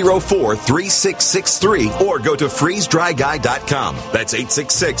 866-404-3663 or go to freezedryguy.com. That's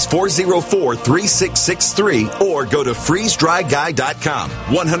 866-404-3663 or go to freezedryguy.com.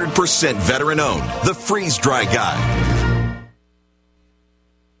 100% veteran owned. The Freeze Dry Guy.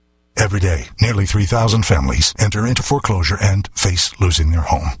 Every day, nearly 3,000 families enter into foreclosure and face losing their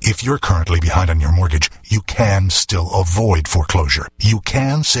home. If you're currently behind on your mortgage, you can still avoid foreclosure. You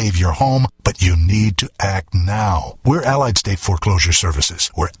can save your home But you need to act now. We're Allied State Foreclosure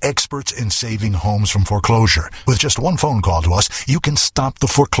Services. We're experts in saving homes from foreclosure. With just one phone call to us, you can stop the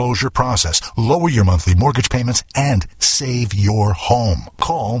foreclosure process, lower your monthly mortgage payments, and save your home.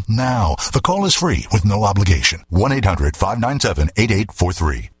 Call now. The call is free with no obligation.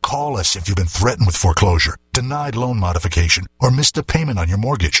 1-800-597-8843. Call us if you've been threatened with foreclosure, denied loan modification, or missed a payment on your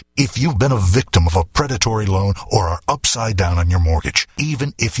mortgage. If you've been a victim of a predatory loan or are upside down on your mortgage,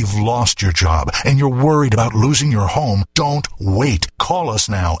 even if you've lost your job and you're worried about losing your home, don't wait. Call us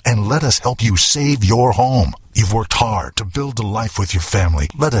now and let us help you save your home. You've worked hard to build a life with your family.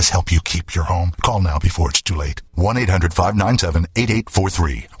 Let us help you keep your home. Call now before it's too late.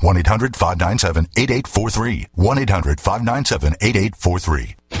 1-800-597-8843. 1-800-597-8843.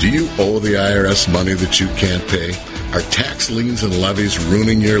 1-800-597-8843. Do you owe the IRS money that you can't pay? Are tax liens and levies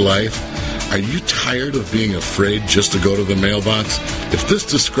ruining your life? Are you tired of being afraid just to go to the mailbox? If this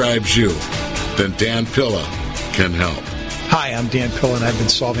describes you, then Dan Pilla can help. Hi, I'm Dan Pilla, and I've been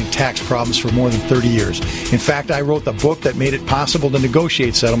solving tax problems for more than 30 years. In fact, I wrote the book that made it possible to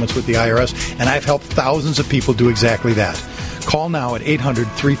negotiate settlements with the IRS, and I've helped thousands of people do exactly that. Call now at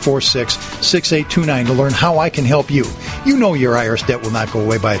 800-346-6829 to learn how I can help you. You know your IRS debt will not go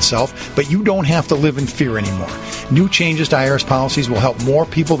away by itself, but you don't have to live in fear anymore. New changes to IRS policies will help more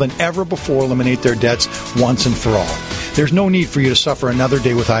people than ever before eliminate their debts once and for all. There's no need for you to suffer another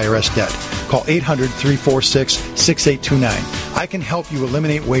day with IRS debt. Call 800-346-6829. I can help you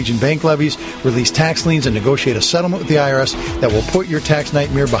eliminate wage and bank levies, release tax liens, and negotiate a settlement with the IRS that will put your tax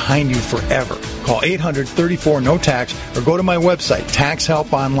nightmare behind you forever. Call 800-34-NO-TAX or go to my website,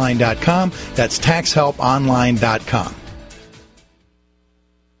 taxhelponline.com. That's taxhelponline.com.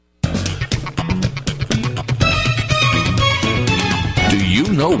 Do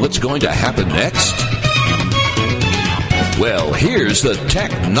you know what's going to happen next? Well, here's the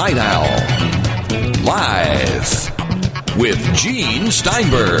Tech Night Owl. Live with Gene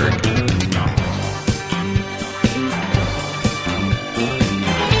Steinberg.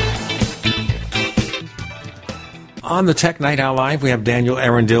 On the Tech Night Owl Live, we have Daniel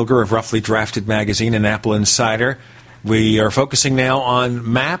Arundilger of Roughly Drafted Magazine and Apple Insider. We are focusing now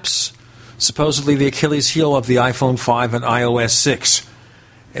on Maps, supposedly the Achilles heel of the iPhone 5 and iOS 6.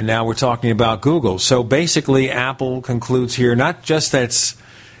 And now we're talking about Google. So basically, Apple concludes here not just that it's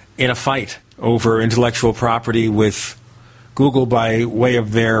in a fight over intellectual property with Google by way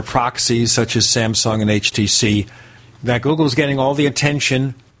of their proxies such as Samsung and HTC, that Google's getting all the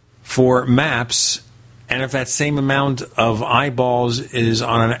attention for Maps, and if that same amount of eyeballs is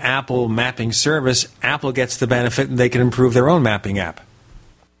on an Apple mapping service, Apple gets the benefit and they can improve their own mapping app.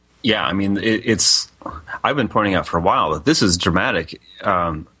 Yeah, I mean, I've been pointing out for a while that this is dramatic.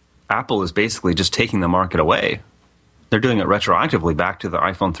 Apple is basically just taking the market away. They're doing it retroactively back to the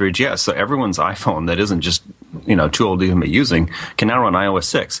iPhone 3GS. So everyone's iPhone that isn't just, too old to even be using can now run iOS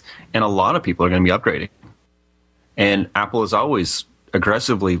 6. And a lot of people are going to be upgrading. And Apple has always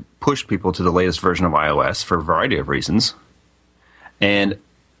aggressively pushed people to the latest version of iOS for a variety of reasons. And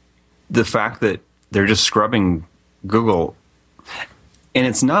the fact that they're just scrubbing Google, and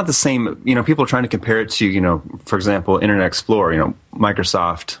it's not the same, people are trying to compare it to, for example, Internet Explorer,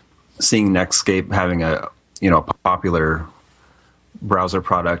 Microsoft seeing Netscape having a popular browser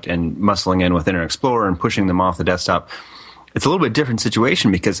product and muscling in with Internet Explorer and pushing them off the desktop. It's a little bit different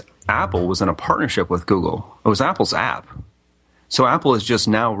situation because Apple was in a partnership with Google. It was Apple's app. So Apple is just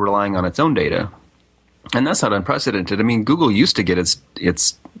now relying on its own data. And that's not unprecedented. I mean, Google used to get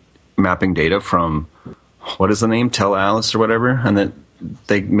its mapping data from, what is the name, TeleAlice or whatever, and that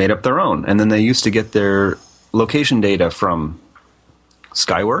they made up their own. And then they used to get their location data from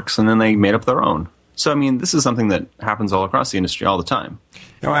Skyworks, and then they made up their own. So, I mean, this is something that happens all across the industry all the time.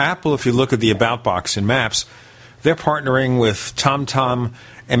 Now, Apple, if you look at the About box in Maps, they're partnering with TomTom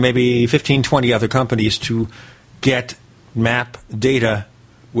and maybe 15, 20 other companies to get map data,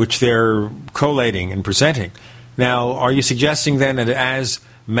 which they're collating and presenting. Now, are you suggesting then that as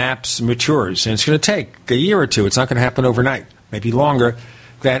Maps matures, and it's going to take a year or two, it's not going to happen overnight, maybe longer,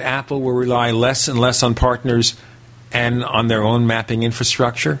 that Apple will rely less and less on partners and on their own mapping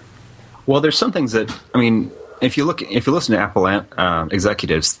infrastructure? Well, there's some things that, I mean, if you listen to Apple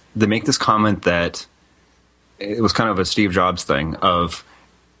executives, they make this comment that it was kind of a Steve Jobs thing of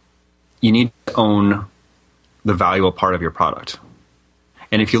you need to own the valuable part of your product.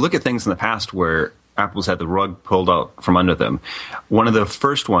 And if you look at things in the past where Apple's had the rug pulled out from under them, one of the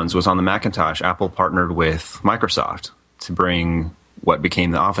first ones was on the Macintosh. Apple partnered with Microsoft to bring what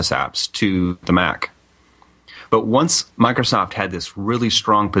became the Office apps to the Mac. But once Microsoft had this really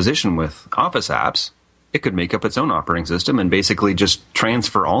strong position with Office apps, it could make up its own operating system and basically just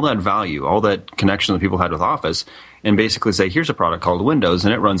transfer all that value, all that connection that people had with Office, and basically say, here's a product called Windows,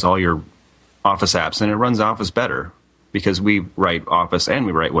 and it runs all your Office apps, and it runs Office better because we write Office and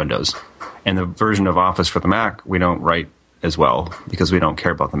we write Windows. And the version of Office for the Mac, we don't write as well because we don't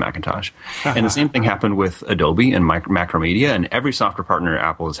care about the Macintosh. And the same thing happened with Adobe and Macromedia and every software partner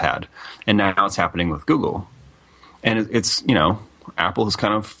Apple has had. And now it's happening with Google. And it's, Apple has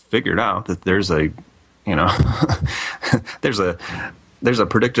kind of figured out that there's a, there's a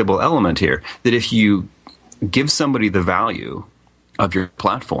predictable element here that if you give somebody the value of your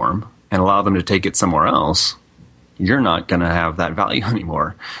platform and allow them to take it somewhere else, you're not going to have that value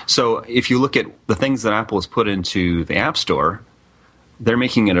anymore. So if you look at the things that Apple has put into the App Store, they're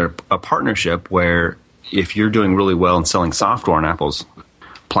making it a partnership where if you're doing really well in selling software on Apple's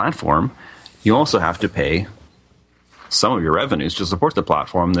platform, you also have to pay some of your revenues to support the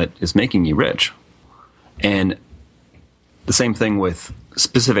platform that is making you rich. And the same thing with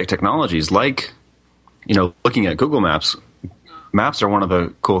specific technologies like, looking at Google Maps. Maps are one of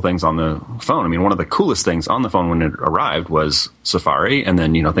the cool things on the phone. I mean, one of the coolest things on the phone when it arrived was Safari, and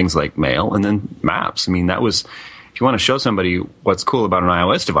then, things like Mail, and then Maps. I mean, that was, if you want to show somebody what's cool about an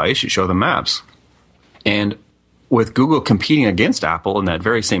iOS device, you show them Maps. And with Google competing against Apple in that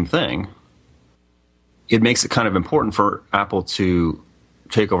very same thing, it makes it kind of important for Apple to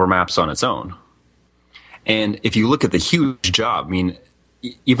take over Maps on its own. And if you look at the huge job, I mean,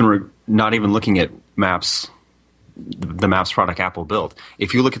 not even looking at Maps, the Maps product Apple built,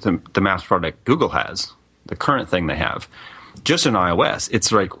 if you look at the Maps product Google has, the current thing they have, just in iOS,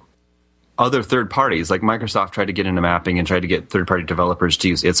 it's like other third parties, like Microsoft tried to get into mapping and tried to get third-party developers to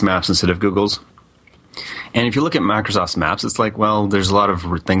use its maps instead of Google's. And if you look at Microsoft's maps, it's like, well, there's a lot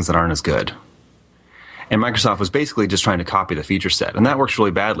of things that aren't as good. And Microsoft was basically just trying to copy the feature set. And that works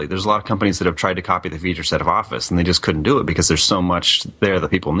really badly. There's a lot of companies that have tried to copy the feature set of Office, and they just couldn't do it because there's so much there that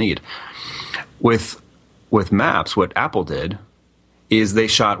people need. With Maps, what Apple did is they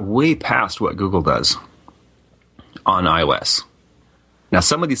shot way past what Google does on iOS. Now,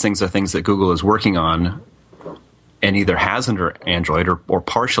 some of these things are things that Google is working on and either has under Android or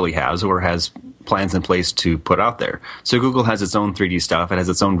partially has or has plans in place to put out there. So Google has its own 3D stuff. It has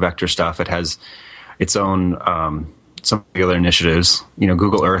its own vector stuff. It has its own some other initiatives.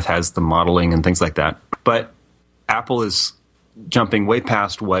 Google Earth has the modeling and things like that. But Apple is jumping way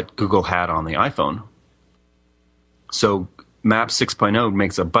past what Google had on the iPhone. So Maps 6.0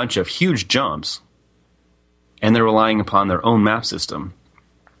 makes a bunch of huge jumps, and they're relying upon their own map system.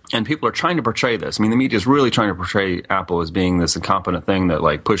 And people are trying to portray this. I mean, the media is really trying to portray Apple as being this incompetent thing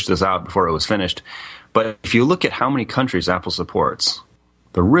that pushed this out before it was finished. But if you look at how many countries Apple supports,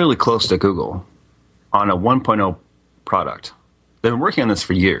 they're really close to Google on a 1.0 product. They've been working on this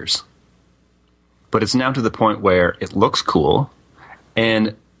for years. But it's now to the point where it looks cool,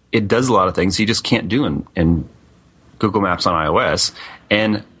 and it does a lot of things you just can't do in Google Maps on iOS.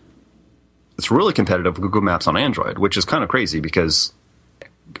 And it's really competitive with Google Maps on Android, which is kind of crazy because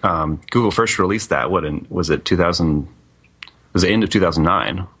Google first released that, was it the end of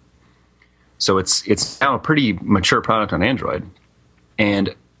 2009. So it's now a pretty mature product on Android.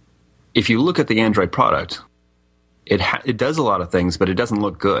 And if you look at the Android product, it does a lot of things, but it doesn't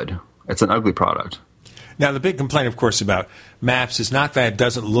look good. It's an ugly product. Now, the big complaint, of course, about Maps is not that it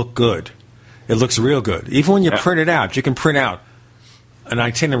doesn't look good. It looks real good. Even when you print it out, you can print out an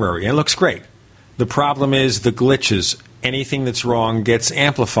itinerary, and it looks great. The problem is the glitches. Anything that's wrong gets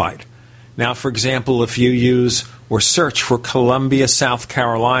amplified. Now, for example, if you use or search for Columbia, South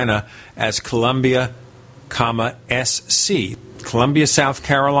Carolina as Columbia, SC, Columbia, South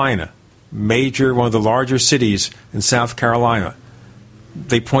Carolina, one of the larger cities in South Carolina,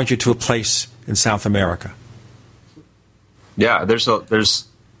 they point you to a place in South America. Yeah, there's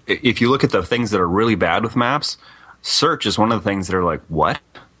if you look at the things that are really bad with Maps, search is one of the things that are like, what?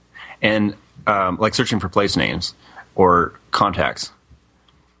 And like searching for place names or contacts.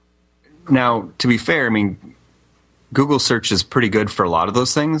 Now, to be fair, I mean, Google search is pretty good for a lot of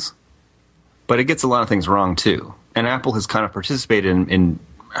those things, but it gets a lot of things wrong too. And Apple has kind of participated in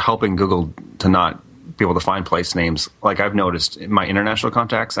helping Google to not be able to find place names. Like I've noticed in my international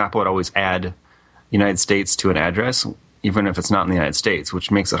contacts, Apple would always add United States to an address, even if it's not in the United States,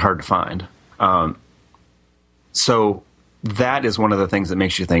 which makes it hard to find. So that is one of the things that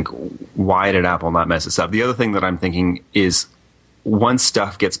makes you think, why did Apple not mess this up? The other thing that I'm thinking is once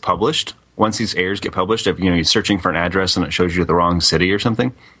stuff gets published, once these errors get published, if you're searching for an address and it shows you the wrong city or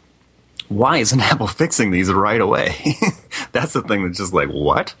something, why isn't Apple fixing these right away? That's the thing that's just like,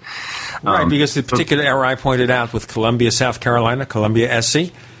 what? Right, because the particular error I pointed out with Columbia, South Carolina, Columbia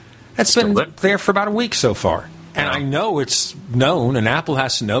SC, That's been there for about a week so far. And I know it's known, and Apple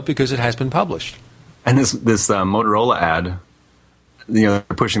has to know because it has been published. And this Motorola ad, they're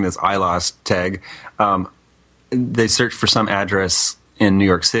pushing this iLost tag. They search for some address in New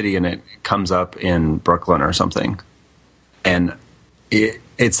York City, and it comes up in Brooklyn or something. And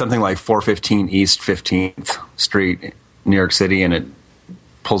it's something like 415 East 15th Street, New York City, and it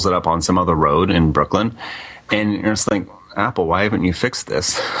pulls it up on some other road in Brooklyn. And you're just like, Apple, why haven't you fixed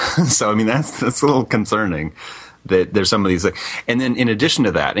this? So, I mean, that's a little concerning that there's some of these. And then in addition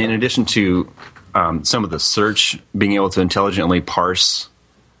to that, in addition to some of the search, being able to intelligently parse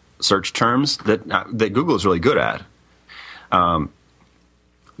search terms that Google is really good at,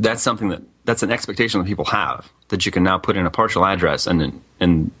 that's something that's an expectation that people have, that you can now put in a partial address and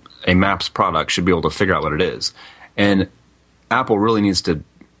a Maps product should be able to figure out what it is. And Apple really needs to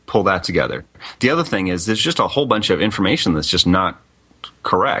pull that together. The other thing is there's just a whole bunch of information that's just not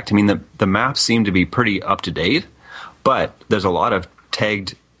correct. I mean, the maps seem to be pretty up to date, but there's a lot of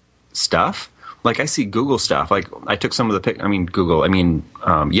tagged stuff. Like I see Google stuff. Like I took some of the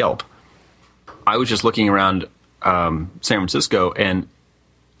Yelp. I was just looking around San Francisco, and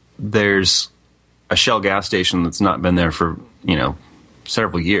there's a Shell gas station that's not been there for,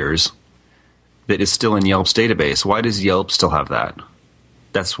 several years that is still in Yelp's database. Why does Yelp still have that?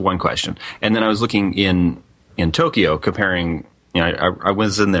 That's one question. And then I was looking in Tokyo, comparing, I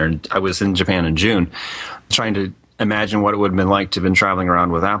was in there, I was in Japan in June, trying to imagine what it would have been like to have been traveling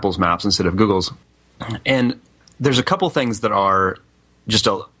around with Apple's maps instead of Google's. And there's a couple things that are just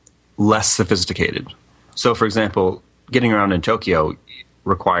less sophisticated. So, for example, getting around in Tokyo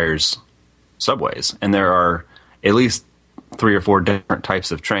requires subways, and there are at least 3 or 4 different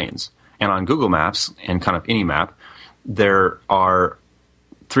types of trains. And on Google Maps and kind of any map, there are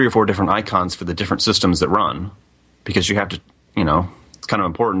 3 or 4 different icons for the different systems that run, because you have to, it's kind of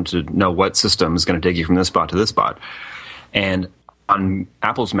important to know what system is going to take you from this spot to this spot. And on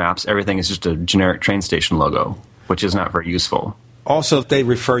Apple's maps, everything is just a generic train station logo, which is not very useful. Also, they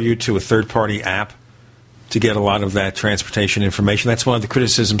refer you to a third-party app to get a lot of that transportation information. That's one of the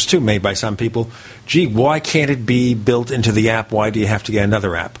criticisms, too, made by some people. Gee, why can't it be built into the app? Why do you have to get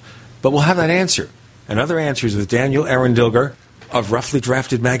another app? But we'll have that answer. And other answers with Daniel Arendilger of Roughly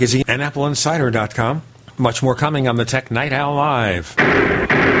Drafted Magazine and AppleInsider.com. Much more coming on the Tech Night Owl Live.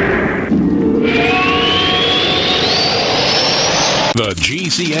 The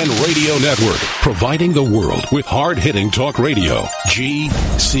GCN Radio Network, providing the world with hard-hitting talk radio.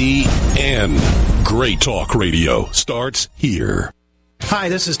 GCN. Great talk radio starts here. Hi,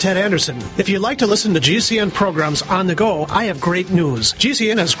 this is Ted Anderson. If you'd like to listen to GCN programs on the go, I have great news.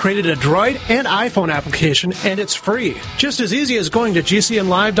 GCN has created a Droid and iPhone application, and it's free. Just as easy as going to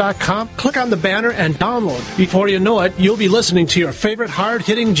GCNlive.com, click on the banner, and download. Before you know it, you'll be listening to your favorite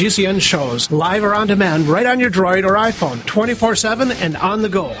hard-hitting GCN shows, live or on demand, right on your Droid or iPhone, 24/7 and on the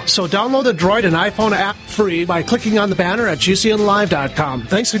go. So download the Droid and iPhone app free by clicking on the banner at GCNlive.com.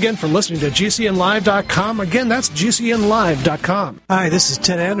 Thanks again for listening to GCNlive.com. Again, that's GCNlive.com. Hi, this is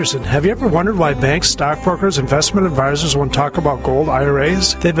Ted Anderson. Have you ever wondered why banks, stockbrokers, investment advisors won't talk about gold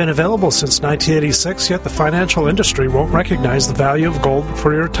IRAs? They've been available since 1986, yet the financial industry won't recognize the value of gold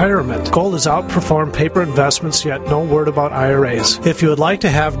for your retirement. Gold has outperformed paper investments, yet no word about IRAs. If you would like to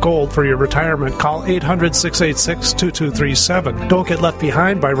have gold for your retirement, call 800-686-2237. Don't get left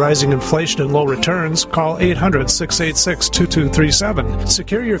behind by rising inflation and low returns. Call 800-686-2237.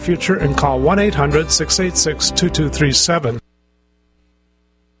 Secure your future and call 1-800-686-2237.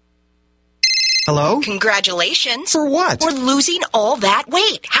 Hello? Congratulations. For what? For losing all that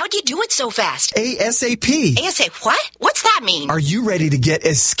weight. How'd you do it so fast? ASAP. What? What's that mean? Are you ready to get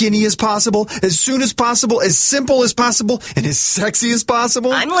as skinny as possible, as soon as possible, as simple as possible, and as sexy as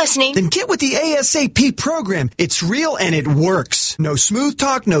possible? I'm listening. Then get with the ASAP program. It's real and it works. No smooth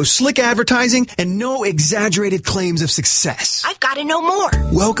talk, no slick advertising, and no exaggerated claims of success. I've got to know more.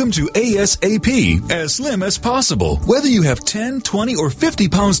 Welcome to ASAP, as slim as possible. Whether you have 10, 20, or 50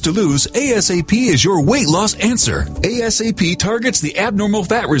 pounds to lose, ASAP is your weight loss answer. ASAP targets the abnormal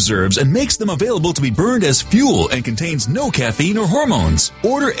fat reserves and makes them available to be burned as fuel and contains no caffeine or hormones.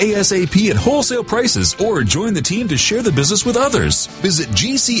 Order ASAP at wholesale prices or join the team to share the business with others. Visit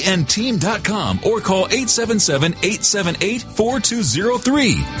GCNteam.com or call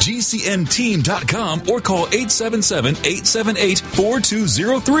 877-878-4203. GCNteam.com or call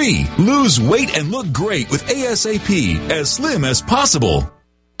 877-878-4203. Lose weight and look great with ASAP, as slim as possible.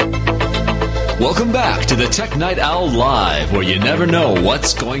 Welcome back to the Tech Night Owl Live, where you never know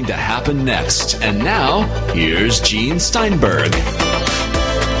what's going to happen next. And now, here's Gene Steinberg.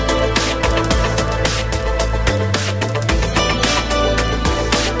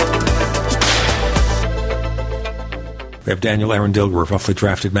 We have Daniel Aaron Dilger of Roughly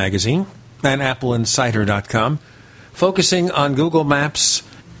Drafted Magazine and AppleInsider.com, focusing on Google Maps.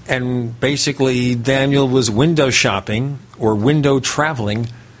 And basically, Daniel was window shopping or window traveling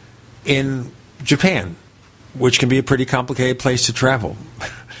in Japan, which can be a pretty complicated place to travel.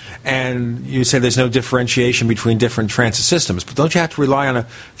 And you say there's no differentiation between different transit systems, but don't you have to rely on a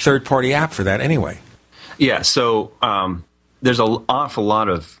third-party app for that anyway? Yeah, so there's an awful lot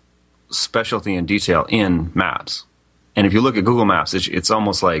of specialty and detail in Maps. And if you look at Google Maps, it's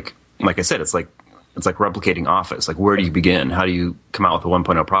almost like I said, it's like replicating Office. Like, where do you begin? How do you come out with a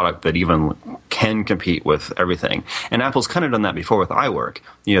 1.0 product that even can compete with everything? And Apple's kind of done that before with iWork.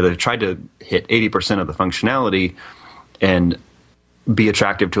 They've tried to hit 80% of the functionality and be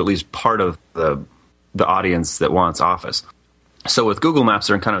attractive to at least part of the audience that wants Office. So with Google Maps,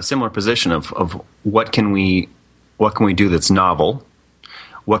 they're in kind of a similar position of what can we do that's novel?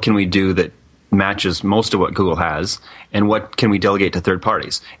 What can we do that matches most of what Google has? And what can we delegate to third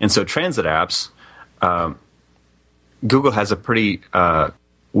parties? And so transit apps, Google has a pretty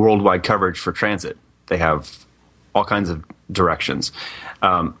worldwide coverage for transit. They have all kinds of directions.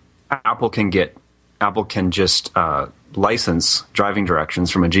 Apple can just license driving directions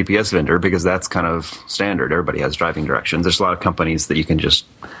from a GPS vendor because that's kind of standard. Everybody has driving directions. There's a lot of companies that you can just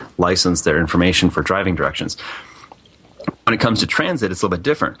license their information for driving directions. When it comes to transit, it's a little bit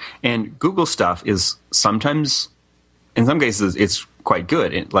different. And Google stuff is sometimes, in some cases, it's quite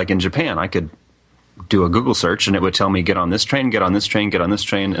good. Like in Japan, I could do a Google search and it would tell me, get on this train, get on this train, get on this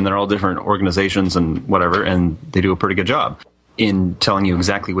train, and they're all different organizations and whatever, and they do a pretty good job in telling you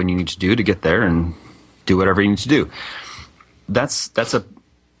exactly what you need to do to get there and do whatever you need to do. That's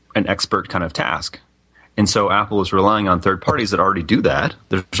an expert kind of task. And so Apple is relying on third parties that already do that.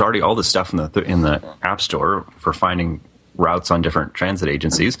 There's already all this stuff in the App Store for finding routes on different transit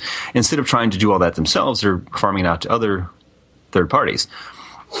agencies. Instead of trying to do all that themselves, they're farming it out to other third parties,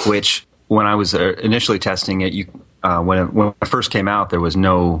 which when I was initially testing it, when it first came out, there was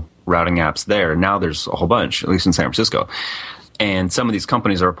no routing apps there. Now there's a whole bunch, at least in San Francisco. And some of these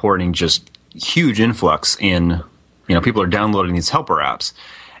companies are reporting just huge influx in, people are downloading these helper apps.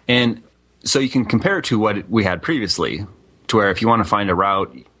 And so you can compare it to what we had previously, to where if you want to find a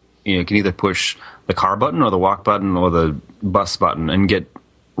route, you can either push the car button or the walk button or the bus button and get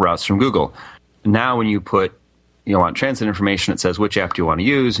routes from Google. Now when you want transit information, it says which app do you want to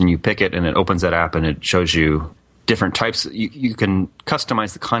use, and you pick it, and it opens that app, and it shows you different types. You can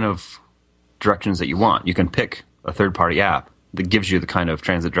customize the kind of directions that you want. You can pick a third-party app that gives you the kind of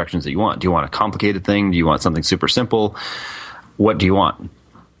transit directions that you want. Do you want a complicated thing? Do you want something super simple? What do you want?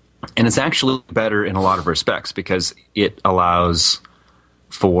 And it's actually better in a lot of respects because it allows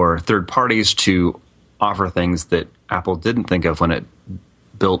for third parties to offer things that Apple didn't think of when it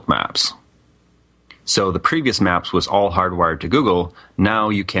built Maps. So the previous Maps was all hardwired to Google. Now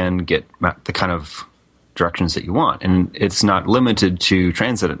you can get the kind of directions that you want. And it's not limited to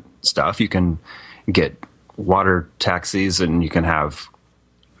transit stuff. You can get water taxis, and you can have,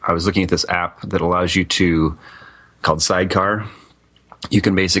 I was looking at this app that allows you to, called Sidecar. You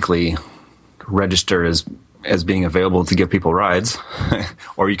can basically register as being available to give people rides,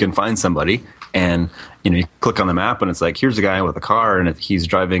 or you can find somebody and you click on the map and it's like, here's a guy with a car and he's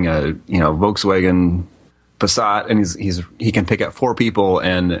driving a Volkswagen Passat, and he can pick up 4 people,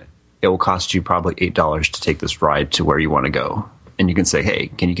 and it will cost you probably $8 to take this ride to where you want to go. And you can say, hey,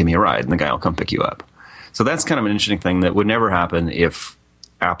 can you give me a ride? And the guy will come pick you up. So that's kind of an interesting thing that would never happen if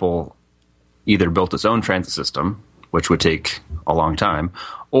Apple either built its own transit system, which would take a long time,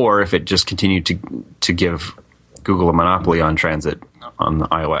 or if it just continued to give Google a monopoly on transit on the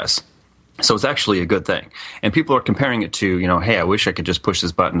iOS. So it's actually a good thing. And people are comparing it to, hey, I wish I could just push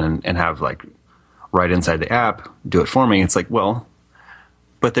this button and have like right inside the app do it for me. It's like, well,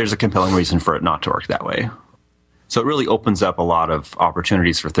 but there's a compelling reason for it not to work that way. So it really opens up a lot of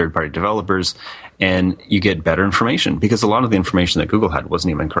opportunities for third-party developers, and you get better information because a lot of the information that Google had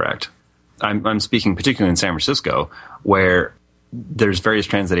wasn't even correct. I'm speaking particularly in San Francisco, where there's various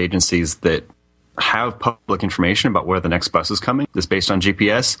transit agencies that have public information about where the next bus is coming that's based on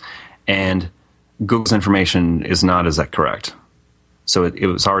GPS, and Google's information is not as that correct. So it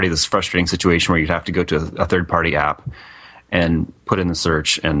was already this frustrating situation where you'd have to go to a third-party app and put in the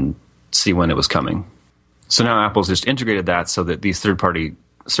search and see when it was coming. So now Apple's just integrated that so that these third-party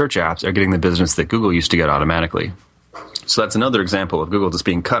search apps are getting the business that Google used to get automatically. So that's another example of Google just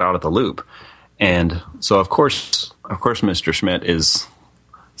being cut out of the loop. And so, of course, Mr. Schmidt is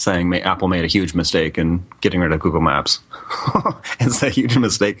saying Apple made a huge mistake in getting rid of Google Maps. It's a huge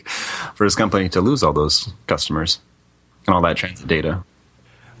mistake for his company to lose all those customers and all that transit data.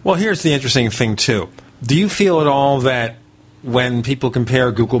 Well, here's the interesting thing, too. Do you feel at all that when people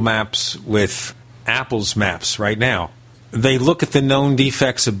compare Google Maps with Apple's maps right now, they look at the known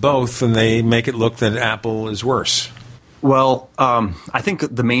defects of both and they make it look that Apple is worse. Well, I think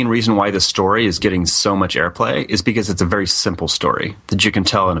the main reason why this story is getting so much airplay is because it's a very simple story that you can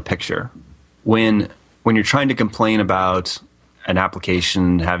tell in a picture. When you're trying to complain about an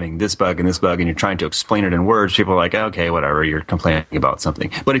application having this bug and you're trying to explain it in words, people are like, okay, whatever, you're complaining about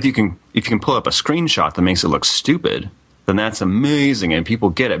something. But if you can pull up a screenshot that makes it look stupid, then that's amazing, and people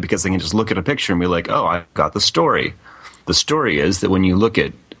get it because they can just look at a picture and be like, oh, I got the story. The story is that when you look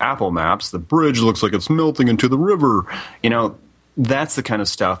at Apple Maps, the bridge looks like it's melting into the river. That's the kind of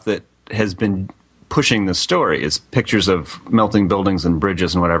stuff that has been pushing the story, is pictures of melting buildings and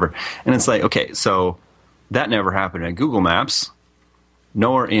bridges and whatever. And it's like, okay, so that never happened in Google Maps,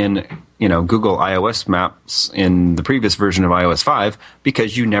 nor in Google iOS Maps in the previous version of iOS 5,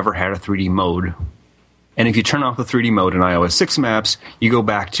 because you never had a 3D mode. And if you turn off the 3D mode in iOS 6 Maps, you go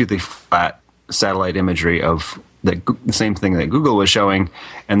back to the flat satellite imagery of the same thing that Google was showing,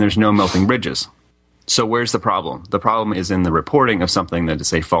 and there's no melting bridges. So where's the problem? The problem is in the reporting of something that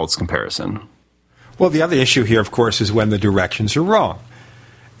is a false comparison. Well, the other issue here, of course, is when the directions are wrong.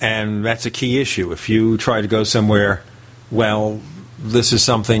 And that's a key issue. If you try to go somewhere, well, this is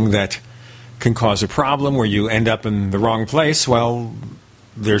something that can cause a problem where you end up in the wrong place, well,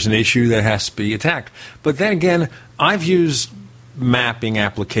 there's an issue that has to be attacked. But then again, I've used mapping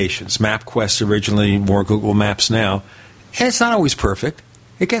applications, MapQuest originally, more Google Maps now, and it's not always perfect.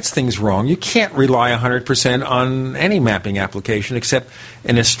 It gets things wrong. You can't rely 100% on any mapping application except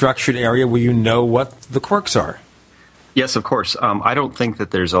in a structured area where you know what the quirks are. Yes, of course. I don't think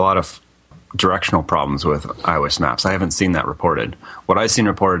that there's a lot of directional problems with iOS Maps. I haven't seen that reported. What I've seen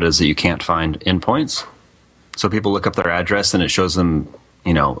reported is that you can't find endpoints. So people look up their address and it shows them,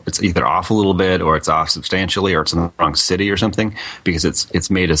 it's either off a little bit or it's off substantially or it's in the wrong city or something, because it's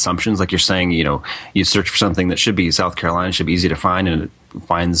made assumptions. Like you're saying, you search for something that should be South Carolina, should be easy to find, and it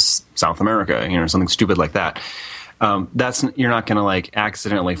finds South America, something stupid like that. You're not going to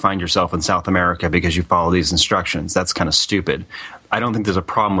accidentally find yourself in South America because you follow these instructions. That's kind of stupid. I don't think there's a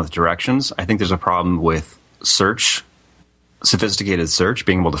problem with directions. I think there's a problem with search, sophisticated search,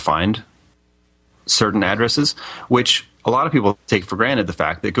 being able to find certain addresses, which a lot of people take for granted the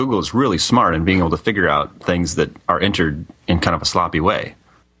fact that Google is really smart in being able to figure out things that are entered in kind of a sloppy way.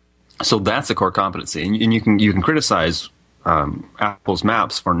 So that's a core competency. And you can criticize Apple's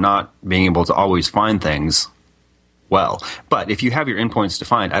Maps for not being able to always find things well. But if you have your endpoints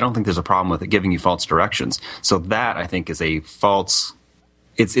defined, I don't think there's a problem with it giving you false directions. So that, I think, is a false...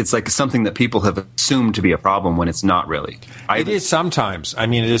 It's like something that people have assumed to be a problem when it's not really. It is sometimes.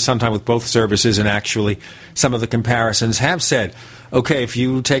 It is sometimes with both services, and actually some of the comparisons have said, okay, if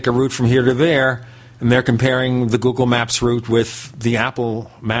you take a route from here to there, and they're comparing the Google Maps route with the Apple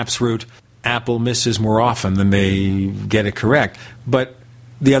Maps route, Apple misses more often than they get it correct. But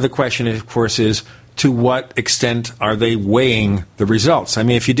the other question, of course, is to what extent are they weighing the results?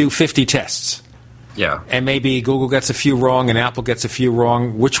 If you do 50 tests... Yeah. And maybe Google gets a few wrong and Apple gets a few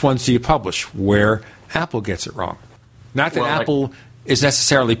wrong. Which ones do you publish where Apple gets it wrong? Not that Apple is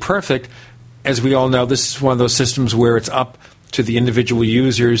necessarily perfect. As we all know, this is one of those systems where it's up to the individual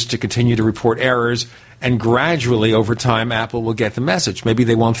users to continue to report errors, and gradually over time Apple will get the message. Maybe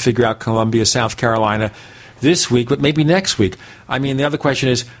they won't figure out Columbia, South Carolina this week, but maybe next week. The other question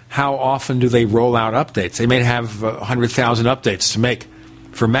is, how often do they roll out updates? They may have 100,000 updates to make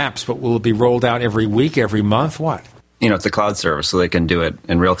for Maps, but will it be rolled out every week, every month? What? It's a cloud service, so they can do it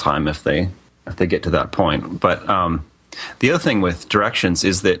in real time if they get to that point. But the other thing with directions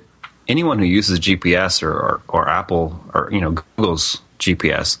is that anyone who uses GPS or Apple or Google's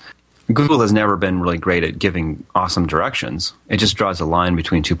GPS, Google has never been really great at giving awesome directions. It just draws a line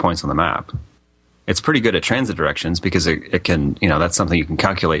between 2 points on the map. It's pretty good at transit directions because it can, that's something you can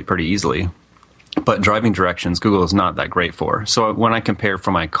calculate pretty easily. But driving directions, Google is not that great for. So when I compare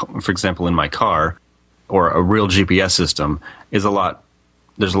for example, in my car, or a real GPS system, there's a lot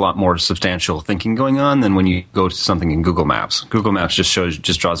more substantial thinking going on than when you go to something in Google Maps. Google Maps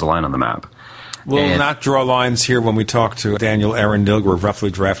just draws a line on the map. We'll not draw lines here when we talk to Daniel Arendilger of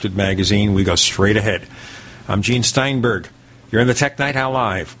Roughly Drafted Magazine. We go straight ahead. I'm Gene Steinberg. You're in the Tech Night Owl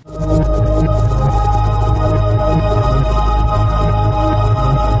Live.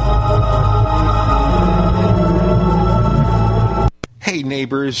 Hey, neighbor.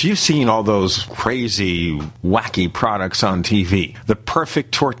 neighbors, you've seen all those crazy, wacky products on TV. The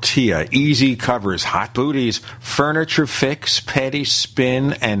perfect tortilla, easy covers, hot booties, furniture fix, petty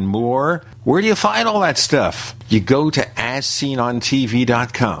spin, and more. Where do you find all that stuff? You go to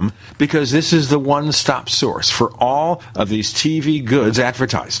AsSeenOnTV.com because this is the one-stop source for all of these TV goods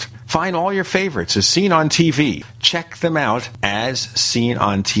advertised. Find all your favorites as seen on TV. Check them out as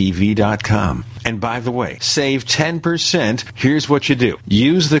SeenOnTV.com. And by the way, save 10%. Here's what you do.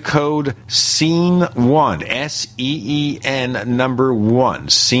 Use the code SEEN1, S-E-E-N number 1,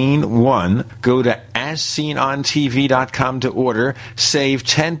 SEEN1. Go to AsSeenOnTV.com to order. Save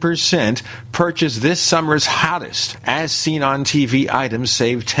 10%. Purchase this summer's hottest As Seen on TV items.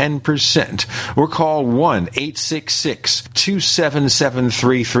 Save 10%. Or call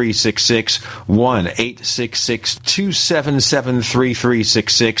 1-866-277-3366.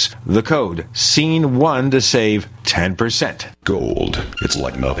 1-866-277-3366. The code SEEN1 to save 10%. Gold. It's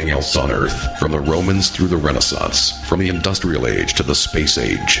like nothing else on Earth. From the Romans through the Renaissance, from the Industrial Age to the Space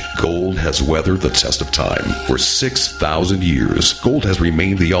Age, gold has weathered the test of time. For 6,000 years, gold has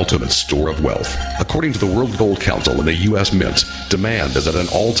remained the ultimate store of wealth. According to the World Gold Council and the U.S. Mint, demand is at an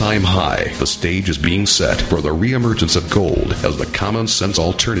all-time high. The stage is being set for the reemergence of gold as the common-sense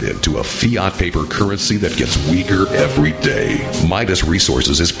alternative to a fiat paper currency that gets weaker every day. Midas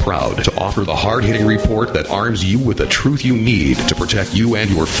Resources is proud to offer the hard-hitting report that arms you with the truth you need to protect you and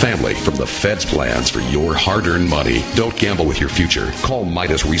your family from the Fed's plans for your hard-earned money. Don't gamble with your future. Call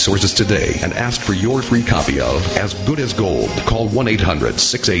Midas Resources today and ask for your free copy of As Good as Gold. Call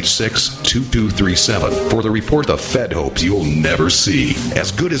 1-800-686-2237 for the report the Fed hopes you'll never see.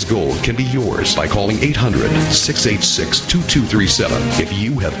 As Good as Gold can be yours by calling 800-686-2237. If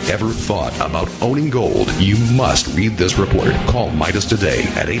you have ever thought about owning gold, you must read this report. Call Midas today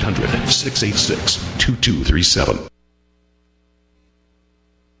at 800-686-2237.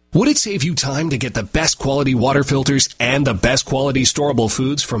 Would it save you time to get the best quality water filters and the best quality storable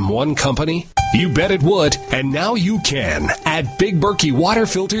foods from one company? You bet it would, and now you can at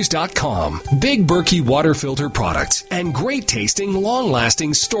BigBerkeyWaterFilters.com. Big Berkey water filter products and great tasting,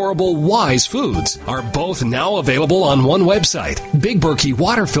 long-lasting, storable Wise foods are both now available on one website,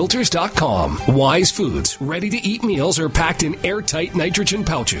 BigBerkeyWaterFilters.com. Wise foods, ready-to-eat meals are packed in airtight nitrogen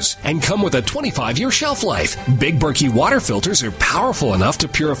pouches and come with a 25-year shelf life. Big Berkey water filters are powerful enough to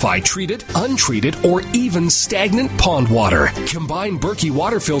purify treated, untreated, or even stagnant pond water. Combine Berkey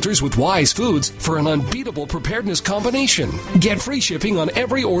water filters with Wise foods for an unbeatable preparedness combination. Get free shipping on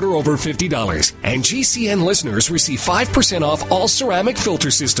every order over $50. And GCN listeners receive 5% off all ceramic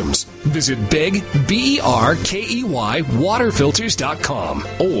filter systems. Visit Big, BERKEY, waterfilters.com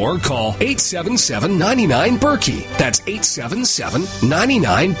or call 877-99-BERKEY. That's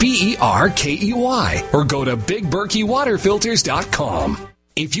 877-99-BERKEY. Or go to BigBerkeyWaterFilters.com.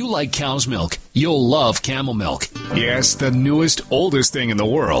 If you like cow's milk, you'll love Camel Milk. Yes, the newest, oldest thing in the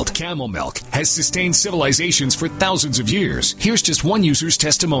world, Camel Milk, has sustained civilizations for thousands of years. Here's just one user's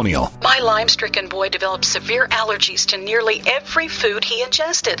testimonial. My Lyme-stricken boy developed severe allergies to nearly every food he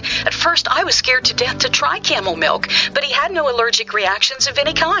ingested. At first, I was scared to death to try Camel Milk, but he had no allergic reactions of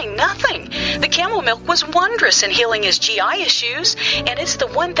any kind, nothing. The Camel Milk was wondrous in healing his GI issues, and it's the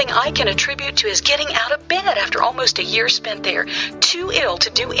one thing I can attribute to his getting out of bed after almost a year spent there, too ill to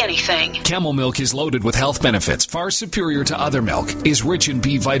do anything. Camel Milk is loaded with health benefits far superior to other milk, is rich in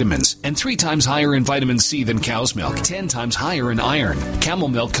B vitamins, and 3 times higher in vitamin C than cow's milk, 10 times higher in iron. Camel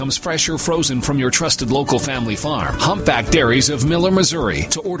Milk comes fresh or frozen from your trusted local family farm. Humpback Dairies of Miller, Missouri.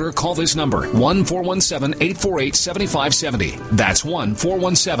 To order, call this number, 1-417-848-7570. That's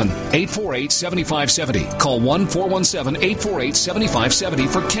 1-417-848-7570. Call 1-417-848-7570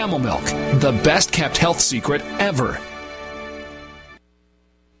 for Camel Milk, the best kept health secret ever.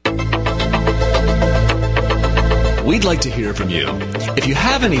 We'd like to hear from you. If you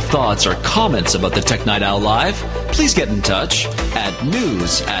have any thoughts or comments about the Tech Night Owl Live, please get in touch at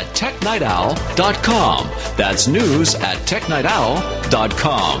news@technightowl.com. That's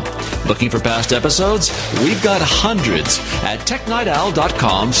news@technightowl.com. Looking for past episodes? We've got hundreds at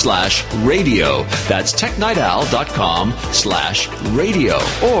technightowl.com/radio. That's technightowl.com/radio.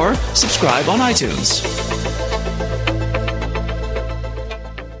 Or subscribe on iTunes.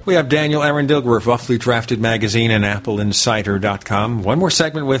 We have Daniel Arendilger of Roughly Drafted Magazine and AppleInsider.com. One more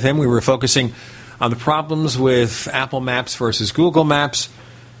segment with him. We were focusing on the problems with Apple Maps versus Google Maps.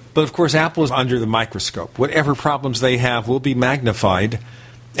 But, of course, Apple is under the microscope. Whatever problems they have will be magnified.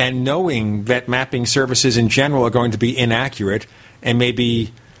 And knowing that mapping services in general are going to be inaccurate and may be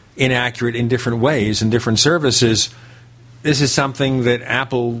inaccurate in different ways in different services, this is something that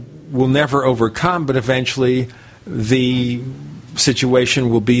Apple will never overcome, but eventually the situation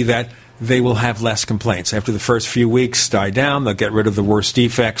will be that they will have less complaints. After the first few weeks die down, they'll get rid of the worst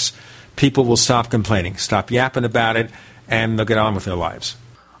defects. People will stop complaining, stop yapping about it, and they'll get on with their lives.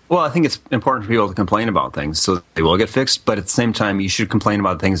 Well, I think it's important for people to complain about things so that they will get fixed, but at the same time, you should complain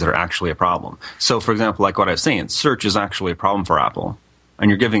about things that are actually a problem. So, for example, like what I was saying, search is actually a problem for Apple. And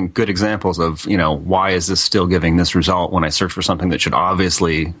you're giving good examples of, why is this still giving this result when I search for something that should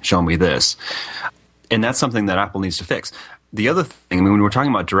obviously show me this? And that's something that Apple needs to fix. The other thing, when we're talking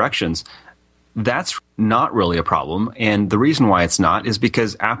about directions, that's not really a problem. And the reason why it's not is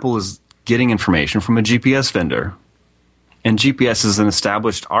because Apple is getting information from a GPS vendor. And GPS is an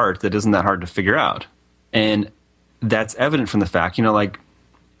established art that isn't that hard to figure out. And that's evident from the fact,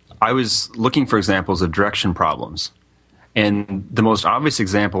 I was looking for examples of direction problems. And the most obvious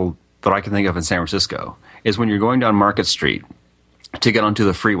example that I can think of in San Francisco is when you're going down Market Street to get onto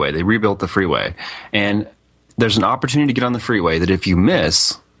the freeway. They rebuilt the freeway. And there's an opportunity to get on the freeway that if you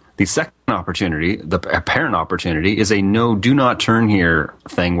miss, the second opportunity, the apparent opportunity, is a do not turn here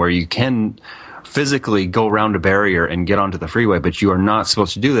thing where you can physically go around a barrier and get onto the freeway, but you are not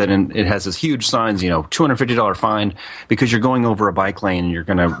supposed to do that. And it has this huge signs, $250 fine because you're going over a bike lane and you're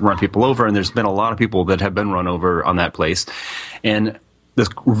going to run people over. And there's been a lot of people that have been run over on that place. And this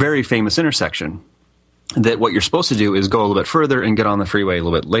very famous intersection that what you're supposed to do is go a little bit further and get on the freeway a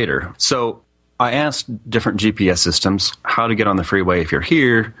little bit later. So I asked different GPS systems how to get on the freeway if you're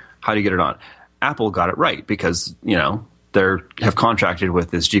here, how do you get it on? Apple got it right because, they have contracted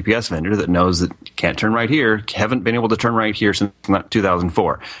with this GPS vendor that knows that you can't turn right here, haven't been able to turn right here since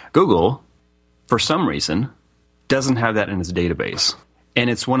 2004. Google, for some reason, doesn't have that in its database. And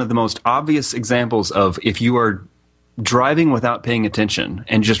it's one of the most obvious examples of if you are driving without paying attention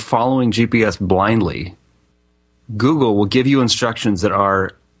and just following GPS blindly, Google will give you instructions that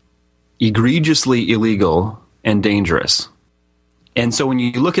are egregiously illegal and dangerous. And so when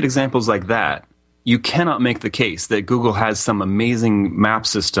you look at examples like that, you cannot make the case that Google has some amazing map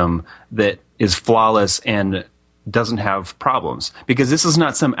system that is flawless and doesn't have problems. Because this is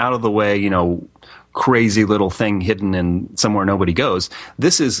not some out-of-the-way, crazy little thing hidden in somewhere nobody goes.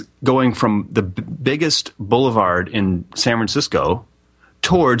 This is going from the biggest boulevard in San Francisco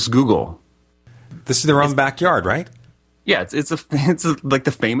towards Google. This is their own backyard, right? Yeah, it's like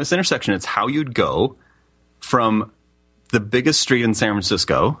the famous intersection. It's how you'd go from the biggest street in San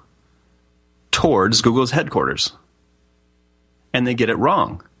Francisco towards Google's headquarters. And they get it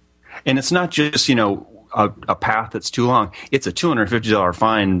wrong. And it's not just, a path that's too long. It's a $250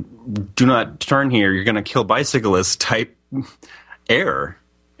 fine. Do not turn here. You're going to kill bicyclists type error.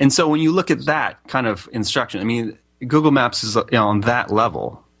 And so when you look at that kind of instruction, Google Maps is on that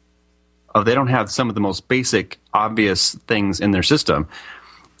level of they don't have some of the most basic, obvious things in their system.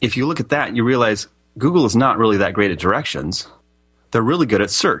 If you look at that, you realize Google is not really that great at directions. They're really good at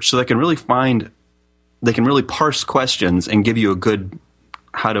search. So they can really parse questions and give you a good,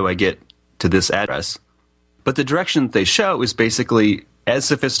 how do I get to this address? But the direction that they show is basically as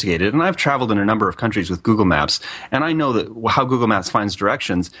sophisticated. And I've traveled in a number of countries with Google Maps, and I know that how Google Maps finds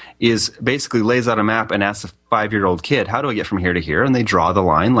directions is basically lays out a map and asks a 5-year-old kid, how do I get from here to here? And they draw the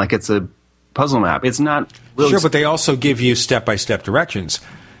line like it's a puzzle map. It's not really... Sure, but they also give you step-by-step directions.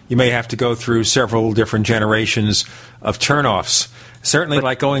 You may have to go through several different generations of turnoffs. Certainly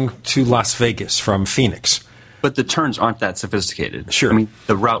like going to Las Vegas from Phoenix. But the turns aren't that sophisticated. Sure.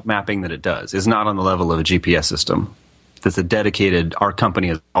 The route mapping that it does is not on the level of a GPS system. That's a dedicated, our company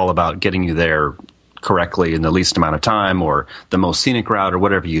is all about getting you there correctly in the least amount of time or the most scenic route or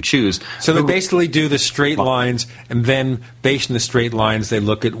whatever you choose. So they basically do the straight lines, and then based on the straight lines, they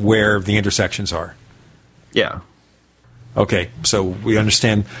look at where the intersections are. Yeah. Okay, so we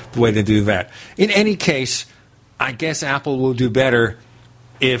understand the way they do that. In any case, I guess Apple will do better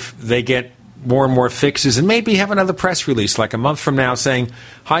if they get more and more fixes and maybe have another press release like a month from now saying,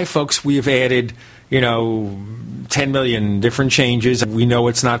 hi, folks, we've added, 10 million different changes. We know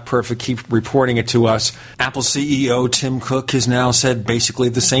it's not perfect. Keep reporting it to us. Apple CEO Tim Cook has now said basically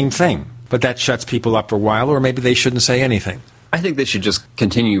the same thing. But that shuts people up for a while, or maybe they shouldn't say anything. I think they should just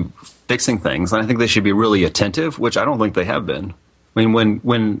continue fixing things, and I think they should be really attentive, which I don't think they have been.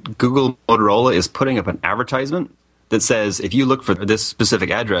 When Google Motorola is putting up an advertisement that says, if you look for this specific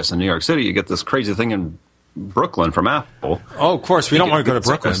address in New York City, you get this crazy thing in Brooklyn from Apple. Oh, of course. We don't want to go to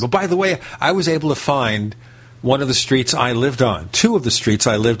Brooklyn. But by the way, I was able to find one of the streets I lived on, 2 of the streets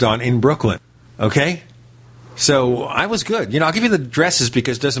I lived on in Brooklyn. Okay? So I was good. I'll give you the addresses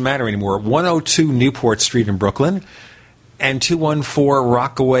because it doesn't matter anymore. 102 Newport Street in Brooklyn and 214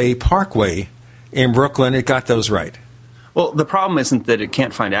 Rockaway Parkway in Brooklyn. It got those right. Well, the problem isn't that it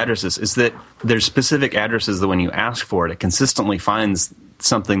can't find addresses, is that there's specific addresses that when you ask for it, it consistently finds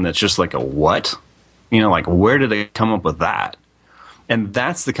something that's just like a what? Like where did they come up with that? And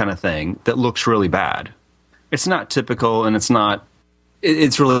that's the kind of thing that looks really bad. It's not typical, and it's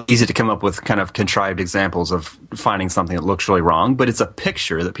really easy to come up with kind of contrived examples of finding something that looks really wrong, but it's a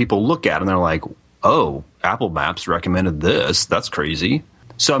picture that people look at and they're like, oh, Apple Maps recommended this. That's crazy.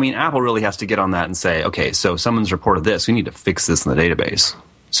 So, Apple really has to get on that and say, okay, so someone's reported this. We need to fix this in the database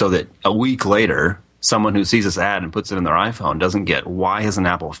so that a week later, someone who sees this ad and puts it in their iPhone doesn't get, why hasn't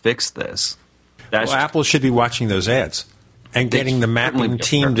Apple fixed this? Apple should be watching those ads and getting the mapping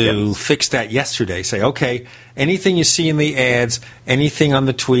team to fix that yesterday. Say, okay, anything you see in the ads, anything on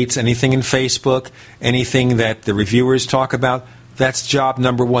the tweets, anything in Facebook, anything that the reviewers talk about, that's job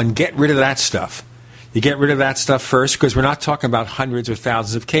number one. Get rid of that stuff. You get rid of that stuff first, because we're not talking about hundreds or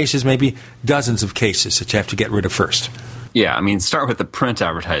thousands of cases, maybe dozens of cases that you have to get rid of first. Yeah, start with the print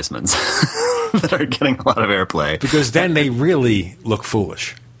advertisements that are getting a lot of airplay. Because then they really look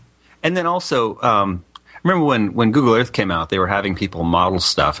foolish. And then also, remember when Google Earth came out, they were having people model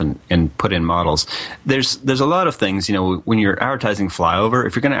stuff and put in models. There's a lot of things, when you're advertising flyover,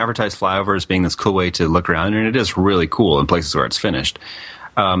 if you're going to advertise flyover as being this cool way to look around, and it is really cool in places where it's finished,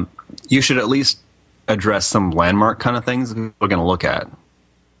 you should at least address some landmark kind of things that we're going to look at.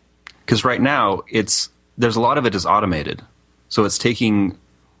 Because right now, there's a lot of it is automated. So it's taking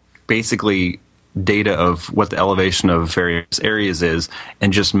basically data of what the elevation of various areas is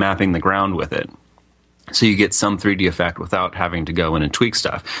and just mapping the ground with it. So you get some 3D effect without having to go in and tweak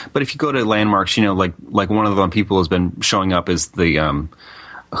stuff. But if you go to landmarks, like one of the people has been showing up is the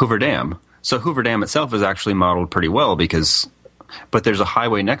Hoover Dam. So Hoover Dam itself is actually modeled pretty well but there's a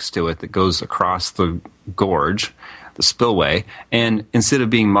highway next to it that goes across the gorge, the spillway, and instead of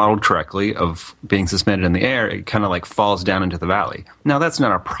being modeled correctly, of being suspended in the air, it kind of falls down into the valley. Now, that's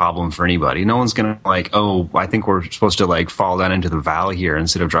not a problem for anybody. No one's going to I think we're supposed to fall down into the valley here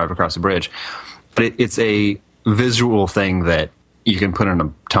instead of drive across the bridge. But it's a visual thing that you can put in a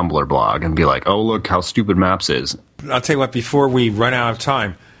Tumblr blog and be like, oh, look how stupid Maps is. I'll tell you what, before we run out of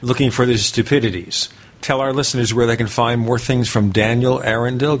time looking for the stupidities, tell our listeners where they can find more things from Daniel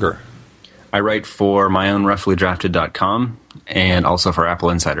Aaron Dilger. I write for myownroughlydrafted.com and also for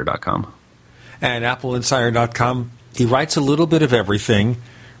appleinsider.com. And appleinsider.com, he writes a little bit of everything,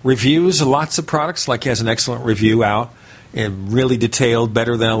 reviews lots of products, like he has an excellent review out, and really detailed,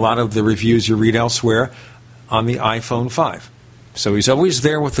 better than a lot of the reviews you read elsewhere, on the iPhone 5. So he's always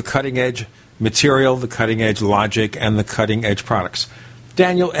there with the cutting-edge material, the cutting-edge logic, and the cutting-edge products.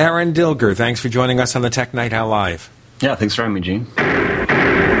 Daniel Aaron Dilger, thanks for joining us on the Tech Night Owl Live. Yeah, thanks for having me, Gene.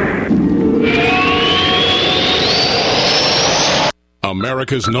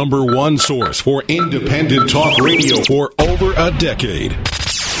 America's #1 source for independent talk radio for over a decade.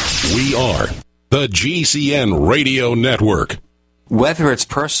 We are the GCN Radio Network. Whether it's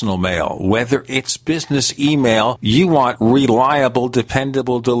personal mail, whether it's business email, you want reliable,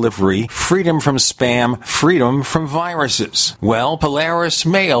 dependable delivery, freedom from spam, freedom from viruses. Well, Polaris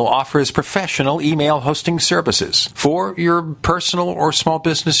Mail offers professional email hosting services for your personal or small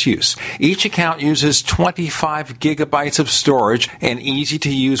business use. Each account uses 25 gigabytes of storage, an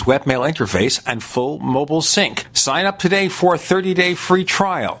easy-to-use webmail interface, and full mobile sync. Sign up today for a 30-day free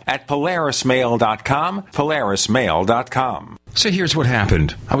trial at polarismail.com, polarismail.com. So here's what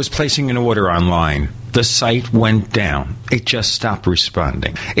happened. I was placing an order online. The site went down. It just stopped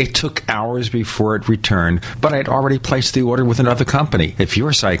responding. It took hours before it returned, but I'd already placed the order with another company. If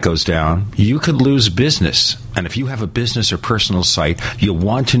your site goes down, you could lose business. And if you have a business or personal site, you'll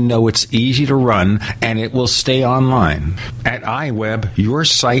want to know it's easy to run and it will stay online. At iWeb, your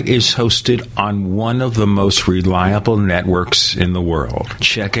site is hosted on one of the most reliable networks in the world.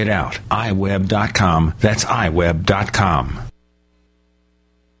 Check it out. iWeb.com. That's iWeb.com.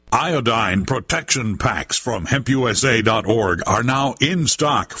 Iodine protection packs from HempUSA.org are now in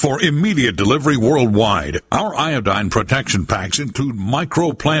stock for immediate delivery worldwide. Our iodine protection packs include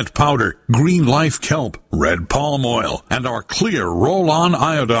microplant powder, green life kelp, red palm oil, and our clear roll-on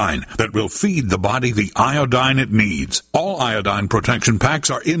iodine that will feed the body the iodine it needs. All iodine protection packs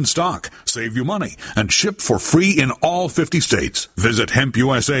are in stock, save you money, and ship for free in all 50 states. Visit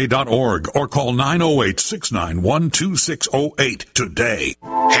HempUSA.org or call 908-691-2608 today.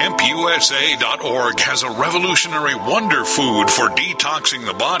 HempUSA.org has a revolutionary wonder food for detoxing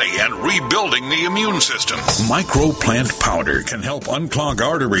the body and rebuilding the immune system. Microplant powder can help unclog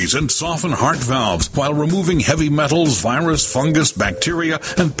arteries and soften heart valves while removing heavy metals, virus, fungus, bacteria,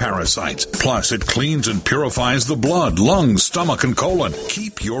 and parasites. Plus, it cleans and purifies the blood, lungs, stomach, and colon.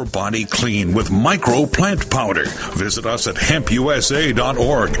 Keep your body clean with Microplant powder. Visit us at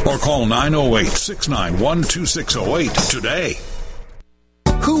HempUSA.org or call 908-691-2608 today.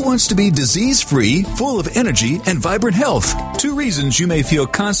 Who wants to be disease-free, full of energy, and vibrant health? 2 reasons you may feel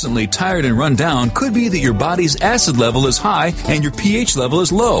constantly tired and run down could be that your body's acid level is high and your pH level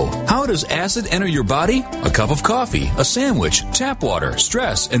is low. How does acid enter your body? A cup of coffee, a sandwich, tap water,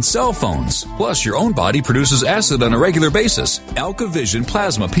 stress, and cell phones. Plus, your own body produces acid on a regular basis. AlkaVision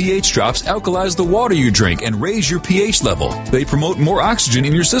Plasma pH drops alkalize the water you drink and raise your pH level. They promote more oxygen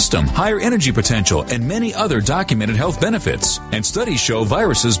in your system, higher energy potential, and many other documented health benefits. And studies show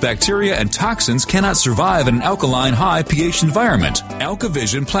viruses, bacteria, and toxins cannot survive in an alkaline high pH environment.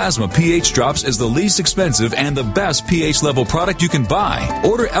 AlkaVision Plasma pH Drops is the least expensive and the best pH level product you can buy.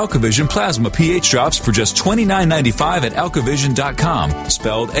 Order AlkaVision Plasma pH Drops for just $29.95 at alkavision.com,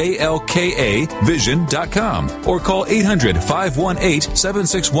 spelled ALKA vision.com, or call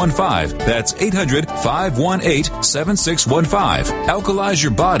 800-518-7615. That's 800-518-7615. Alkalize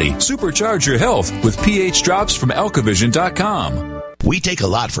your body, supercharge your health with pH Drops from alkavision.com. We take a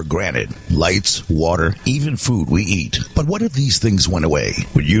lot for granted. Lights, water, even food we eat. But what if these things went away?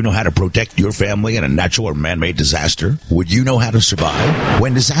 Would you know how to protect your family in a natural or man-made disaster? Would you know how to survive?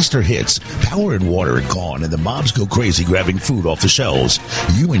 When disaster hits, power and water are gone and the mobs go crazy grabbing food off the shelves.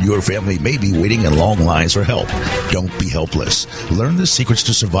 You and your family may be waiting in long lines for help. Don't be helpless. Learn the secrets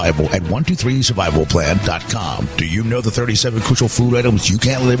to survival at 123survivalplan.com. Do you know the 37 crucial food items you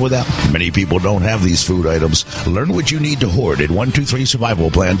can't live without? Many people don't have these food items. Learn what you need to hoard at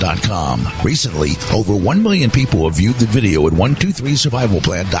 123survivalplan.com. Recently, over 1 million people have viewed the video at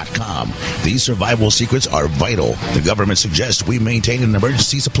 123survivalplan.com. These survival secrets are vital. The government suggests we maintain an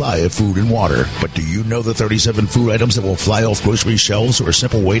emergency supply of food and water. But do you know the 37 food items that will fly off grocery shelves or a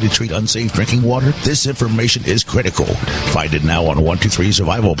simple way to treat unsafe drinking water? This information is critical. Find it now on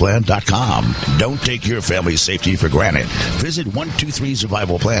 123survivalplan.com. Don't take your family's safety for granted. Visit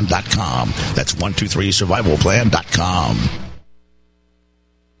 123survivalplan.com. That's 123survivalplan.com.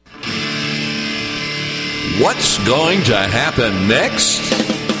 What's going to happen next?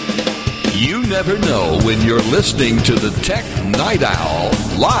 You never know when you're listening to the Tech Night Owl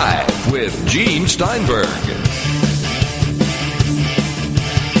live with Gene Steinberg.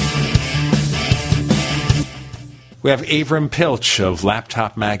 We have Avram Pilch of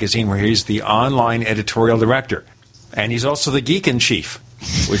Laptop Magazine, where he's the online editorial director. And he's also the geek in chief,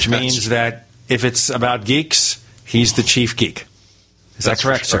 which means that if it's about geeks, he's the chief geek. Is that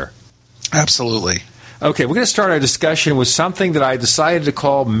correct, sir? Absolutely. Okay, we're going to start our discussion with something that I decided to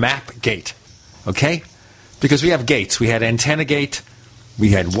call Mapgate. Okay? Because we have gates. We had AntennaGate, we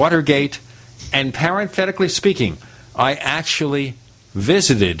had Watergate, and parenthetically speaking, I actually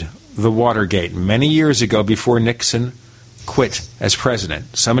visited the Watergate many years ago before Nixon quit as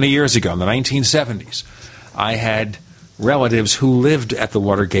president. So many years ago, in the 1970s. I had relatives who lived at the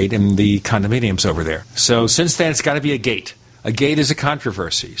Watergate in the condominiums over there. So since then, it's got to be a gate. A gate is a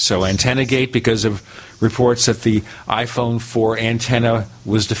controversy. So AntennaGate, because of reports that the iPhone 4 antenna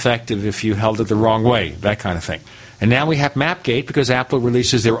was defective if you held it the wrong way, that kind of thing. And now we have Mapgate because Apple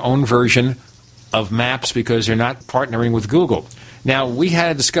releases their own version of Maps because they're not partnering with Google. Now, we had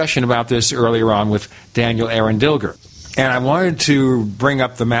a discussion about this earlier on with Daniel Aaron Dilger. And I wanted to bring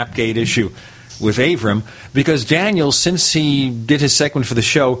up the Mapgate issue with Avram because Daniel, since he did his segment for the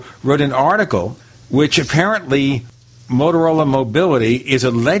show, wrote an article which apparently Motorola Mobility is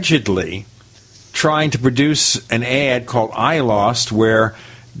allegedly trying to produce an ad called iLost where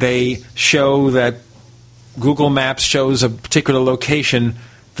they show that Google Maps shows a particular location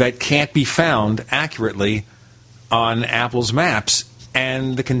that can't be found accurately on Apple's maps.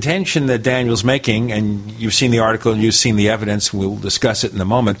 And the contention that Daniel's making, and you've seen the article and you've seen the evidence, we'll discuss it in a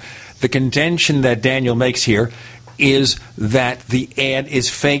moment, the contention that Daniel makes here is that the ad is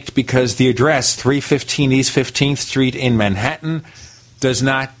faked because the address, 315 East 15th Street in Manhattan, does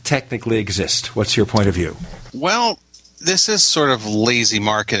not technically exist. What's your point of view? Well, this is sort of lazy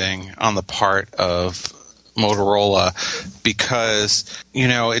marketing on the part of Motorola because, you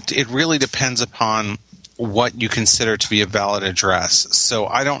know, it really depends upon what you consider to be a valid address. So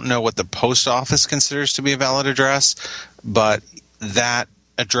I don't know what the post office considers to be a valid address, but that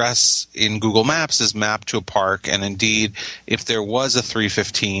address in Google Maps is mapped to a park, and indeed, if there was a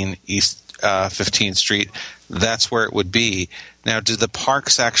 315 East 15th Street, that's where it would be. Now, do the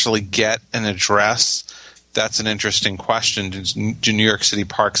parks actually get an address? That's an interesting question. Do New York City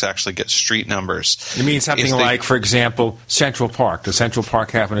parks actually get street numbers? You mean something like, for example, Central Park? Does Central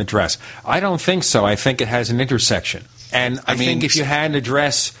Park have an address? I don't think so. I think it has an intersection. And I think if you had an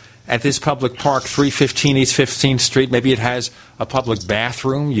address at this public park, 315 East 15th Street, maybe it has a public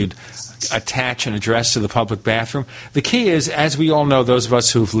bathroom. You'd attach an address to the public bathroom. The key is, as we all know, those of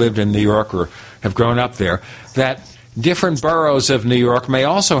us who've lived in New York or have grown up there, that different boroughs of New York may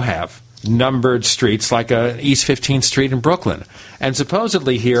also have numbered streets like East 15th Street in Brooklyn. And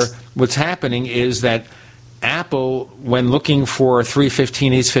supposedly here, what's happening is that Apple, when looking for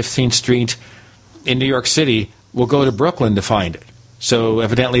 315 East 15th Street in New York City, will go to Brooklyn to find it. So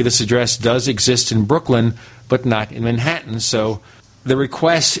evidently this address does exist in Brooklyn, but not in Manhattan. So the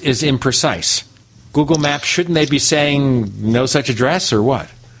request is imprecise. Google Maps, shouldn't they be saying no such address or what?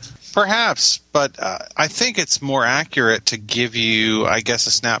 Perhaps, but I think it's more accurate to give you, I guess,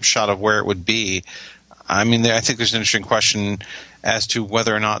 a snapshot of where it would be. I mean, I think there's an interesting question as to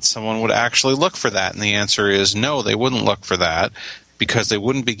whether or not someone would actually look for that, and the answer is no, they wouldn't look for that because they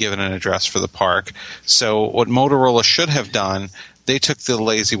wouldn't be given an address for the park. So what Motorola should have done, they took the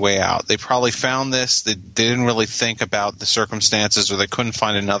lazy way out. They probably found this. They didn't really think about the circumstances, or they couldn't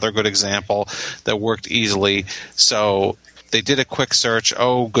find another good example that worked easily. So they did a quick search.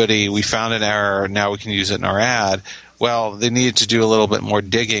 Oh, goody, we found an error. Now we can use it in our ad. Well, they needed to do a little bit more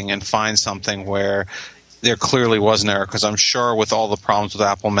digging and find something where there clearly was an error, because I'm sure with all the problems with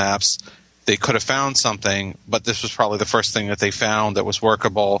Apple Maps, they could have found something, but this was probably the first thing that they found that was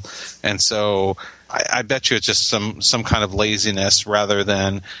workable. And so I bet you it's just some kind of laziness rather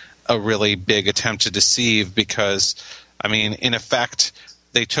than a really big attempt to deceive, because, I mean, in effect,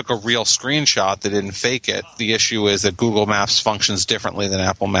 they took a real screenshot. They didn't fake it. The issue is that Google Maps functions differently than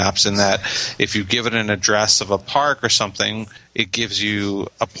Apple Maps, in that if you give it an address of a park or something, it gives you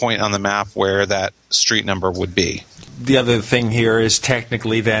a point on the map where that street number would be. The other thing here is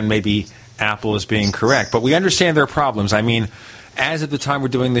technically then maybe Apple is being correct, but we understand their problems. I mean, as of the time we're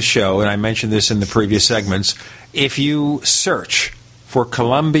doing this show, and I mentioned this in the previous segments, if you search for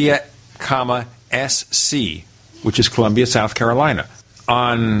Columbia, SC, which is Columbia, South Carolina,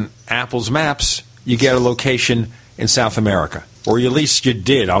 on Apple's maps, you get a location in South America. Or at least you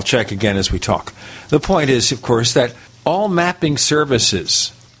did. I'll check again as we talk. The point is, of course, that all mapping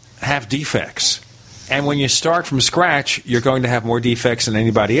services have defects. And when you start from scratch, you're going to have more defects than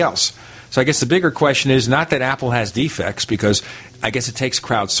anybody else. So I guess the bigger question is not that Apple has defects, because I guess it takes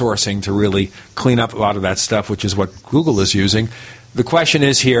crowdsourcing to really clean up a lot of that stuff, which is what Google is using. The question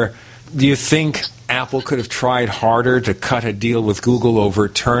is here, do you think Apple could have tried harder to cut a deal with Google over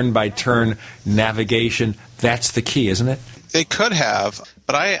turn-by-turn navigation? That's the key, isn't it? They could have,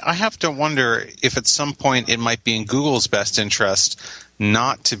 but I have to wonder if at some point it might be in Google's best interest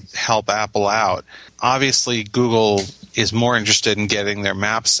not to help Apple out. Obviously, Google is more interested in getting their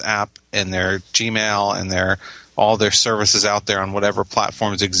Maps app and their Gmail and all their services out there on whatever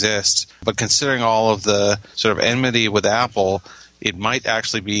platforms exist. But considering all of the sort of enmity with Apple, it might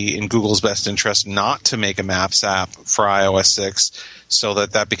actually be in Google's best interest not to make a Maps app for iOS 6 so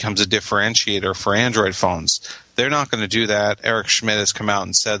that becomes a differentiator for Android phones. They're not going to do that. Eric Schmidt has come out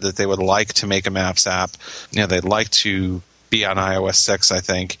and said that they would like to make a Maps app. They'd like to be on iOS 6, I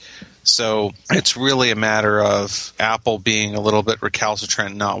think. So it's really a matter of Apple being a little bit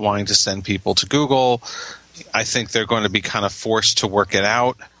recalcitrant, not wanting to send people to Google. I think they're going to be kind of forced to work it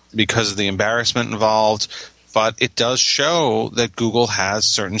out because of the embarrassment involved. But it does show that Google has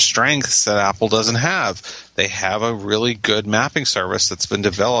certain strengths that Apple doesn't have. They have a really good mapping service that's been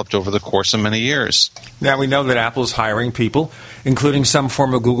developed over the course of many years. Now, we know that Apple's hiring people, including some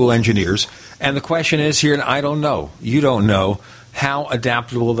former Google engineers. And the question is here, and I don't know, you don't know, how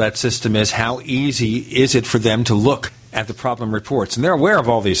adaptable that system is. How easy is it for them to look at the problem reports? And they're aware of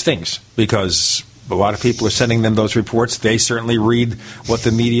all these things because a lot of people are sending them those reports. They certainly read what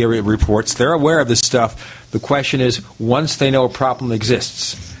the media reports. They're aware of this stuff. The question is, once they know a problem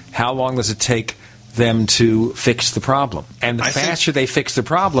exists, how long does it take them to fix the problem? And the faster they fix the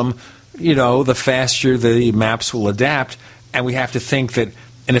problem, the faster the maps will adapt. And we have to think that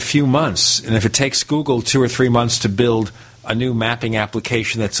in a few months, and if it takes Google 2 or 3 months to build a new mapping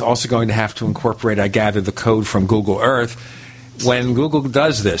application that's also going to have to incorporate, I gather, the code from Google Earth, when Google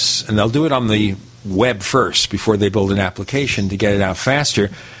does this, and they'll do it on the web first before they build an application to get it out faster,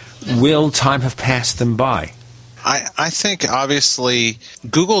 will time have passed them by? I think, obviously,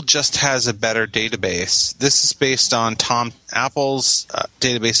 Google just has a better database. This is based on Apple's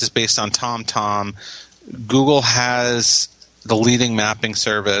database is based on TomTom. Google has the leading mapping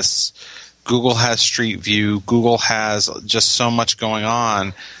service. Google has Street View. Google has just so much going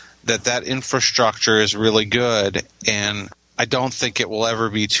on that infrastructure is really good. And I don't think it will ever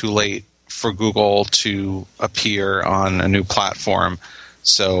be too late for Google to appear on a new platform.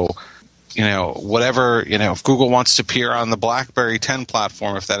 So, if Google wants to appear on the BlackBerry 10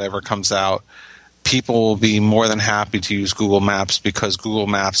 platform, if that ever comes out, people will be more than happy to use Google Maps, because Google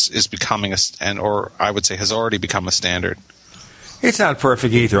Maps is becoming or I would say has already become a standard. It's not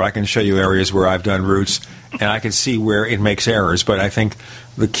perfect either. I can show you areas where I've done routes, and I can see where it makes errors. But I think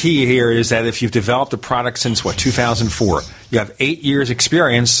the key here is that if you've developed a product since, 2004, you have 8 years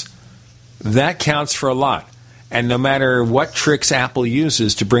experience, that counts for a lot. And no matter what tricks Apple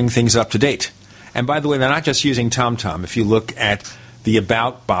uses to bring things up to date. And by the way, they're not just using TomTom. If you look at the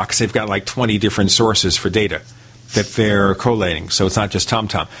About box, they've got like 20 different sources for data that they're collating. So it's not just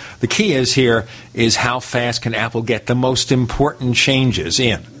TomTom. The key is how fast can Apple get the most important changes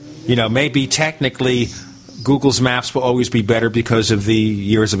in. Maybe technically Google's Maps will always be better because of the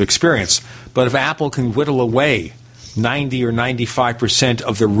years of experience. But if Apple can whittle away 90 or 95%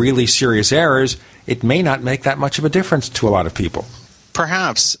 of the really serious errors, it may not make that much of a difference to a lot of people.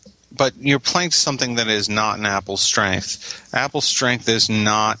 Perhaps, but you're playing to something that is not in Apple's strength. Apple's strength is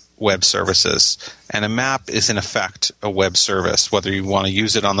not web services, and a map is in effect a web service, whether you want to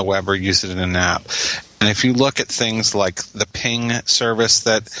use it on the web or use it in an app. And if you look at things like the Ping service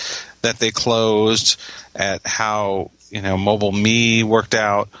that they closed, at how Mobile Me worked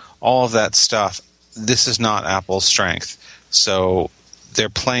out, all of that stuff, this is not Apple's strength. So they're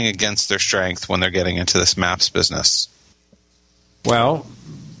playing against their strength when they're getting into this maps business. Well,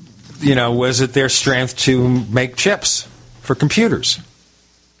 was it their strength to make chips for computers?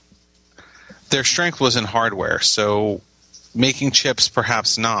 Their strength was in hardware, so making chips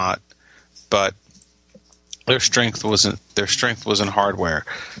perhaps not, but their strength was in hardware.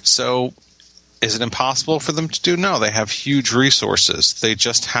 So is it impossible for them to do? No, they have huge resources. They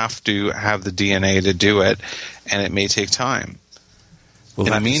just have to have the DNA to do it, and it may take time.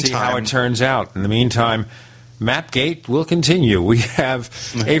 We'll have to see how it turns out. In the meantime, Mapgate will continue. We have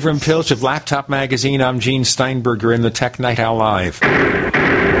Avram Pilch of Laptop Magazine. I'm Gene Steinberger in the Tech Night Owl Live.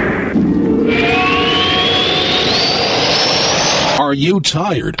 Are you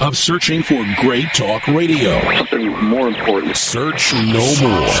tired of searching for great talk radio? Something more important. Search no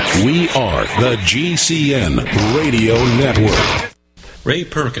more. We are the GCN Radio Network. Ray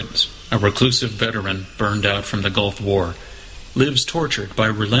Perkins, a reclusive veteran burned out from the Gulf War, lives tortured by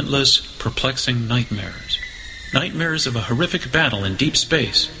relentless, perplexing nightmares. Nightmares of a horrific battle in deep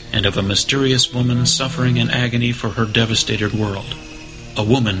space and of a mysterious woman suffering in agony for her devastated world. A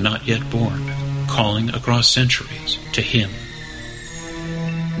woman not yet born, calling across centuries to him.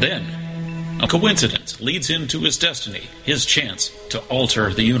 Then, a coincidence leads him to his destiny, his chance to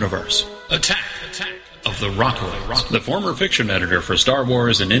alter the universe. Attack of the Rockoids. The former fiction editor for Star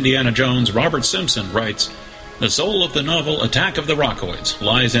Wars and Indiana Jones, Robert Simpson, writes, "The soul of the novel Attack of the Rockoids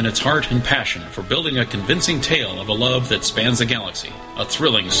lies in its heart and passion for building a convincing tale of a love that spans the galaxy. A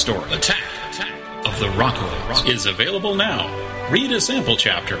thrilling story. Attack of the Rockoids is available now. Read a sample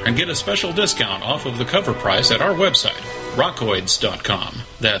chapter and get a special discount off of the cover price at our website, rockoids.com.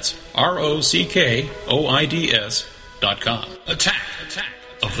 That's ROCKOIDS.com. Attack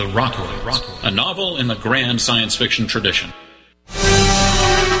of the Rockoids, a novel in the grand science fiction tradition.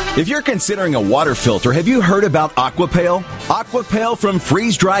 If you're considering a water filter, have you heard about Aquapail? Aquapail from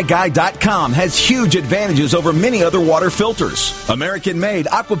FreezeDryGuy.com has huge advantages over many other water filters. American-made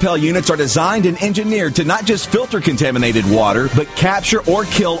Aquapail units are designed and engineered to not just filter contaminated water, but capture or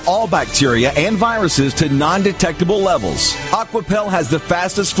kill all bacteria and viruses to non-detectable levels. Aquapail has the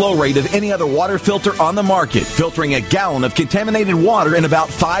fastest flow rate of any other water filter on the market, filtering a gallon of contaminated water in about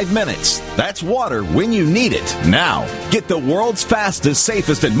 5 minutes. That's water when you need it. Now, get the world's fastest,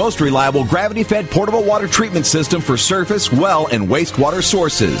 safest, and most reliable gravity-fed portable water treatment system for surface, well, and wastewater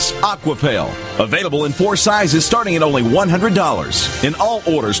sources. Aquapail. Available in 4 sizes starting at only $100. And all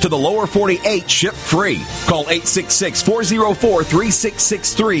orders to the lower 48 ship free. Call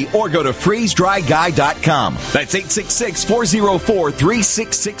 866-404-3663 or go to freezedryguy.com. That's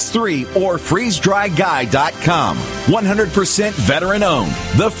 866-404-3663 or freezedryguy.com. 100% veteran owned.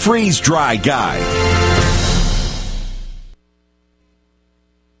 The Freeze Dry Guy.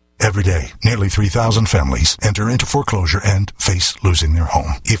 Every day, nearly 3,000 families enter into foreclosure and face losing their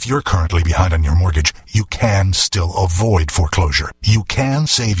home. If you're currently behind on your mortgage, you can still avoid foreclosure. You can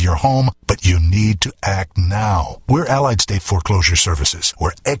save your home, but You need to act now. We're Allied State Foreclosure Services.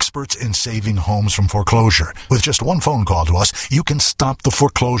 We're experts in saving homes from foreclosure. With just one phone call to us, you can stop the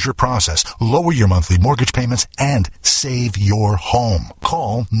foreclosure process, lower your monthly mortgage payments, and save your home.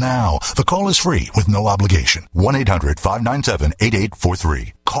 Call now. The call is free with no obligation.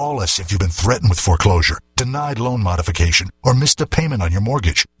 1-800-597-8843. Call us if you've been threatened with foreclosure, denied loan modification, or missed a payment on your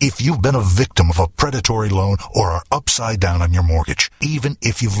mortgage. If you've been a victim of a predatory loan or are upside down on your mortgage, even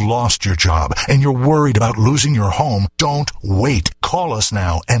if you've lost your job and you're worried about losing your home, don't wait. Call us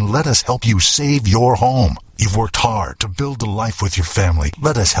now and let us help you save your home. You've worked hard to build a life with your family.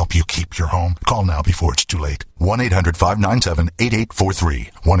 Let us help you keep your home. Call now before it's too late.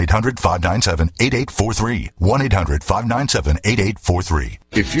 1-800-597-8843. 1-800-597-8843. 1-800-597-8843.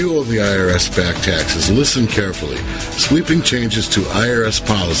 If you owe the IRS back taxes, listen carefully. Sweeping changes to IRS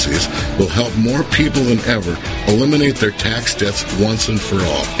policies will help more people than ever eliminate their tax debts once and for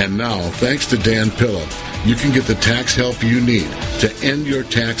all. And now, thanks to Dan Pilla, you can get the tax help you need to end your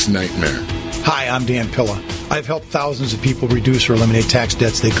tax nightmare. Hi, I'm Dan Pilla. I've helped thousands of people reduce or eliminate tax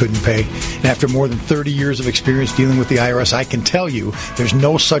debts they couldn't pay. And after more than 30 years of experience dealing with the IRS, I can tell you there's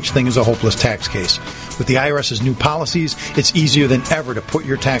no such thing as a hopeless tax case. With the IRS's new policies, it's easier than ever to put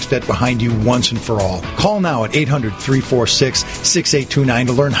your tax debt behind you once and for all. Call now at 800-346-6829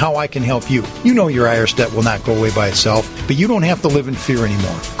 to learn how I can help you. You know your IRS debt will not go away by itself, but you don't have to live in fear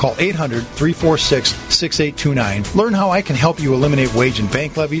anymore. Call 800-346-6829. Learn how I can help you eliminate wage and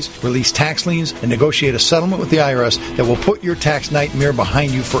bank levies, release tax liens, and negotiate a settlement with the IRS that will put your tax nightmare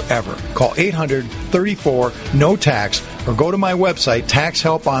behind you forever. Call 800-34-NO-TAX or go to my website,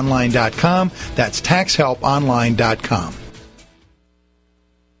 taxhelponline.com. That's taxhelponline.com.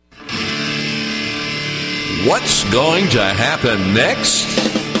 What's going to happen next?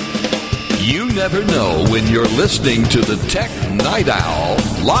 You never know when you're listening to the Tech Night Owl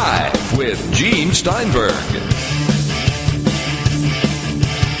live with Gene Steinberg.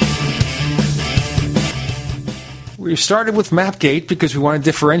 We started with Mapgate because we want to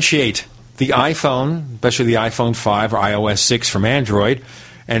differentiate the iPhone, especially the iPhone 5 or iOS 6 from Android,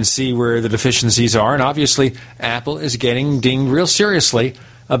 and see where the deficiencies are. And obviously, Apple is getting dinged real seriously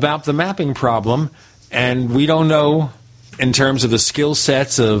about the mapping problem, and we don't know in terms of the skill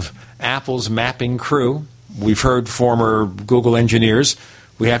sets of Apple's mapping crew. We've heard former Google engineers.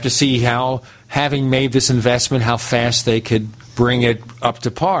 We have to see how, having made this investment, how fast they could bring it up to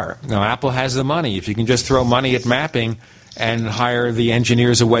par. Now, Apple has the money. If you can just throw money at mapping and hire the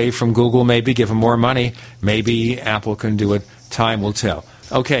engineers away from Google, maybe give them more money, maybe Apple can do it. Time will tell.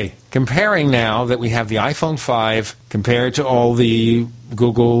 Okay, comparing now that we have the iPhone 5 compared to all the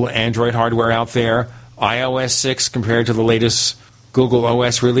Google Android hardware out there, iOS 6 compared to the latest Google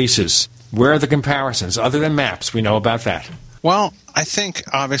OS releases. Where are the comparisons? Other than maps, we know about that. Well, I think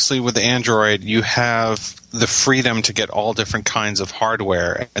obviously with Android, you have the freedom to get all different kinds of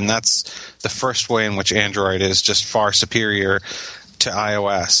hardware, and that's the first way in which Android is just far superior to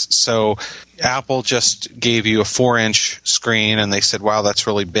iOS. So Apple just gave you a 4-inch screen, and they said, wow, that's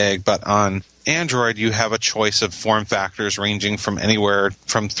really big. But on Android, you have a choice of form factors ranging from anywhere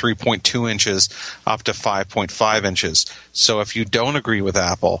from 3.2 inches up to 5.5 inches. So if you don't agree with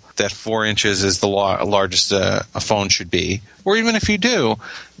Apple that 4 inches is the largest a phone should be, or even if you do,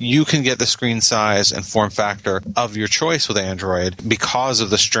 you can get the screen size and form factor of your choice with Android because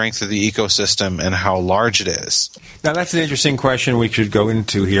of the strength of the ecosystem and how large it is. Now, that's an interesting question we should go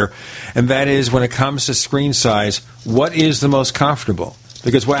into here, and that is when it comes to screen size, what is the most comfortable?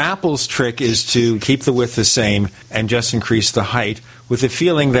 Because what Apple's trick is to keep the width the same and just increase the height with the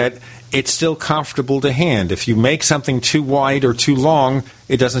feeling that it's still comfortable to hand. If you make something too wide or too long,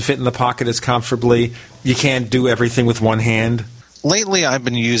 it doesn't fit in the pocket as comfortably. You can't do everything with one hand. Lately, I've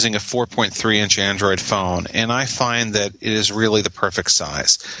been using a 4.3-inch Android phone, and I find that it is really the perfect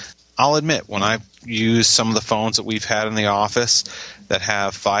size. I'll admit, when I've used some of the phones that we've had in the office that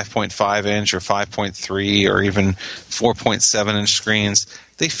have 5.5-inch or 5.3 or even 4.7-inch screens,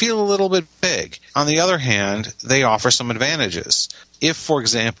 they feel a little bit big. On the other hand, they offer some advantages. If, for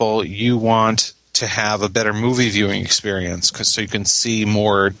example, you want to have a better movie viewing experience so you can see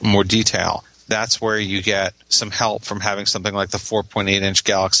more detail, that's where you get some help from having something like the 4.8-inch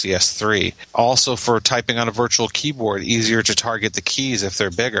Galaxy S3. Also, for typing on a virtual keyboard, easier to target the keys if they're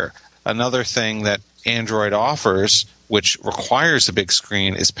bigger. Another thing that Android offers, which requires a big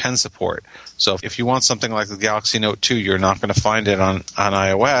screen, is pen support. So if you want something like the Galaxy Note 2, you're not going to find it on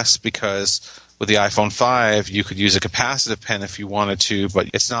iOS because with the iPhone 5, you could use a capacitive pen if you wanted to, but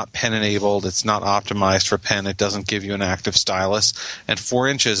it's not pen-enabled. It's not optimized for pen. It doesn't give you an active stylus. And 4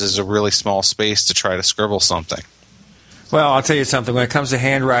 inches is a really small space to try to scribble something. Well, I'll tell you something. When it comes to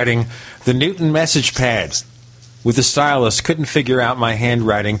handwriting, the Newton message pad with the stylus couldn't figure out my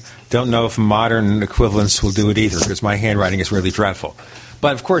handwriting. Don't know if modern equivalents will do it either, because my handwriting is really dreadful.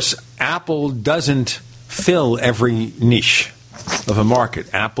 But, of course, Apple doesn't fill every niche of a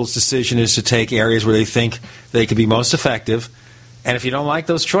market. Apple's decision is to take areas where they think they could be most effective, and if you don't like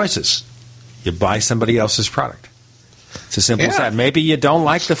those choices, you buy somebody else's product. It's as simple as that. Maybe you don't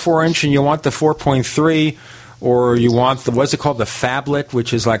like the 4-inch and you want the 4.3, or you want the, what's it called, the phablet,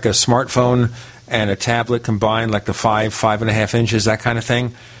 which is like a smartphone and a tablet combined, like the 5.5 inches, that kind of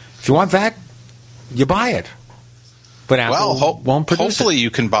thing. If you want that, you buy it. But Apple won't produce hopefully you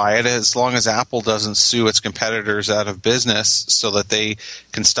can buy it as long as Apple doesn't sue its competitors out of business so that they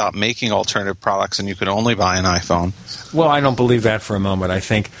can stop making alternative products and you can only buy an iPhone. Well, I don't believe that for a moment. I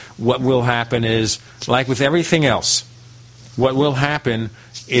think what will happen is, like with everything else, what will happen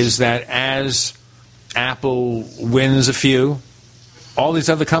is that as Apple wins a few, all these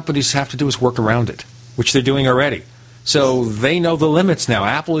other companies have to do is work around it, which they're doing already. So they know the limits now.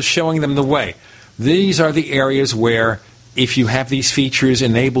 Apple is showing them the way. These are the areas where, if you have these features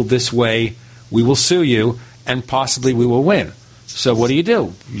enabled this way, we will sue you, and possibly we will win. So what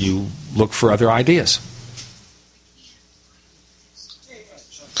do? You look for other ideas.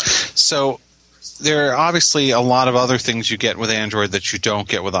 So there are obviously a lot of other things you get with Android that you don't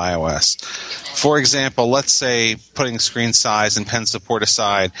get with iOS. For example, let's say, putting screen size and pen support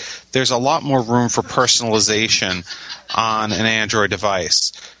aside, there's a lot more room for personalization on an Android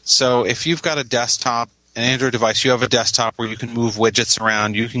device. So if you've got an Android device, you have a desktop where you can move widgets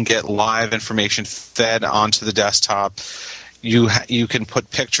around, you can get live information fed onto the desktop, you can put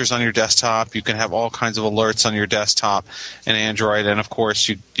pictures on your desktop, you can have all kinds of alerts on your desktop in Android, and of course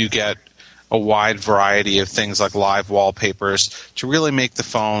you get a wide variety of things like live wallpapers to really make the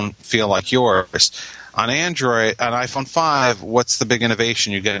phone feel like yours. On Android, on iPhone 5, what's the big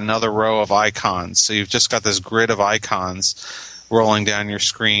innovation? You get another row of icons. So you've just got this grid of icons rolling down your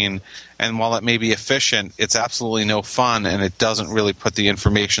screen. And while it may be efficient, it's absolutely no fun, and it doesn't really put the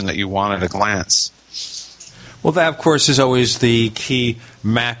information that you want at a glance. Well, that, of course, is always the key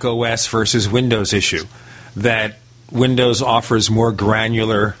Mac OS versus Windows issue, that Windows offers more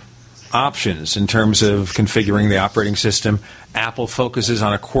granular options in terms of configuring the operating system. Apple focuses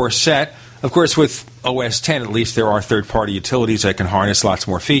on a core set. Of course, with OS X, at least there are third-party utilities that can harness lots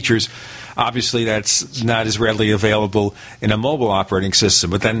more features. Obviously, that's not as readily available in a mobile operating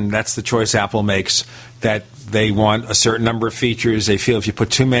system, but then that's the choice Apple makes, that they want a certain number of features. They feel if you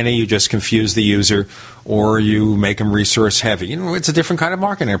put too many, you just confuse the user, or you make them resource-heavy. You know, it's a different kind of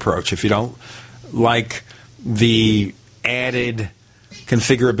marketing approach. If you don't like the added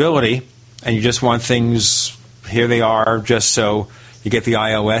configurability and you just want things, here they are, just so you get the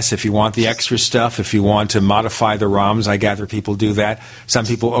iOS. If you want the extra stuff, if you want to modify the ROMs, I gather people do that. Some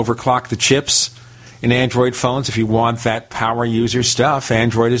people overclock the chips in Android phones. If you want that power user stuff,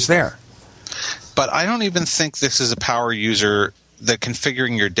 Android is there. But I don't even think this is a power user, that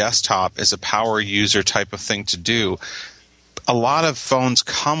configuring your desktop is a power user type of thing to do. A lot of phones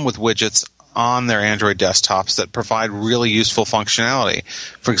come with widgets on their Android desktops that provide really useful functionality.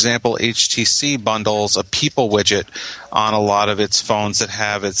 For example, HTC bundles a People widget on a lot of its phones that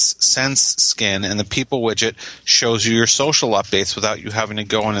have its Sense skin, and the People widget shows you your social updates without you having to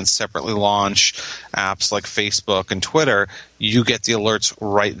go in and separately launch apps like Facebook and Twitter. You get the alerts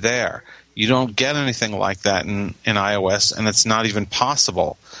right there. You don't get anything like that in iOS, and it's not even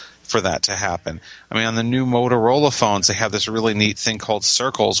possible for that to happen. I mean, on the new Motorola phones, they have this really neat thing called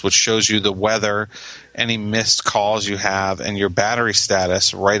Circles, which shows you the weather, any missed calls you have, and your battery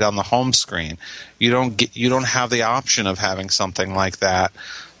status right on the home screen. You don't have the option of having something like that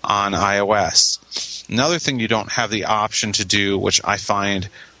on iOS. Another thing you don't have the option to do, which I find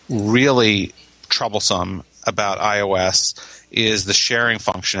really troublesome about iOS, is the sharing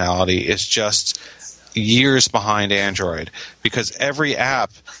functionality is just years behind Android, because every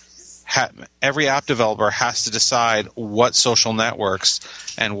app developer has to decide what social networks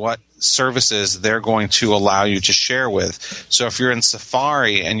and what services they're going to allow you to share with. So if you're in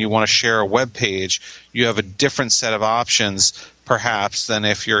Safari and you want to share a web page, you have a different set of options perhaps than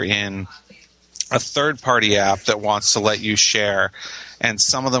if you're in a third-party app that wants to let you share. And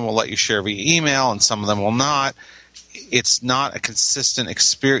some of them will let you share via email and some of them will not. It's not a consistent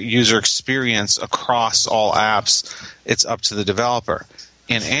user experience across all apps. It's up to the developer.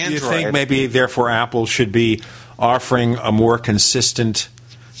 In Android, do you think maybe, therefore, Apple should be offering a more consistent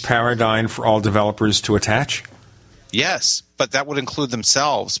paradigm for all developers to attach? Yes, but that would include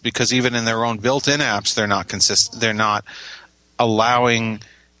themselves, because even in their own built-in apps, they're not consistent. They're not allowing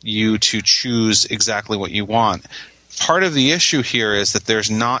you to choose exactly what you want. part of the issue here is that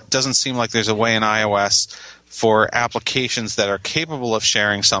doesn't seem like there's a way in iOS for applications that are capable of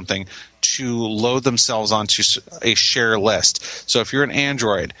sharing something to load themselves onto a share list. So if you're an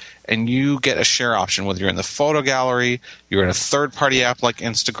Android and you get a share option, whether you're in the photo gallery, you're in a third-party app like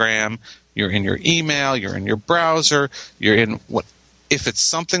Instagram, you're in your email, you're in your browser, you're in what. If it's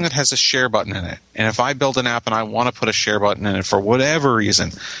something that has a share button in it, and if I build an app and I want to put a share button in it for whatever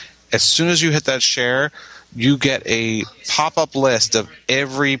reason, as soon as you hit that share, you get a pop-up list of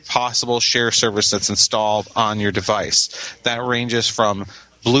every possible share service that's installed on your device. That ranges from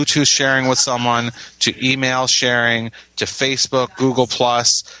Bluetooth sharing with someone to email sharing to Facebook, Google+.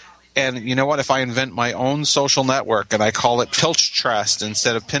 And you know what? If I invent my own social network and I call it Pilchtrust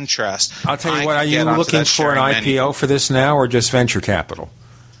instead of Pinterest, I'll tell you what, are you looking for an IPO for this now or just venture capital?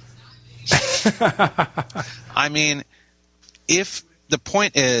 I mean, if the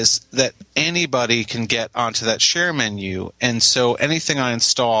point is that anybody can get onto that share menu, and so anything I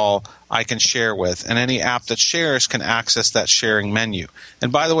install I can share with, and any app that shares can access that sharing menu.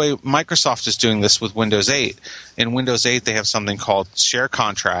 And by the way, Microsoft is doing this with Windows 8. In Windows 8, they have something called share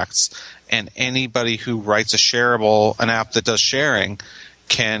contracts, and anybody who writes an app that does sharing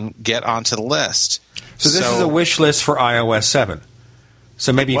can get onto the list. So this is a wish list for iOS 7.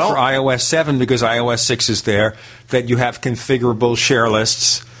 So maybe for iOS 7, because iOS 6 is there, that you have configurable share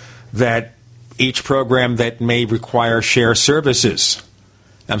lists that each program that may require share services.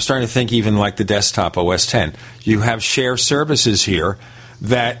 I'm starting to think even like the desktop OS 10. You have share services here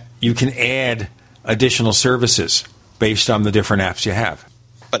that you can add additional services based on the different apps you have.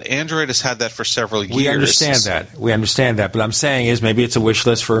 But Android has had that for several years. We understand that. But I'm saying is maybe it's a wish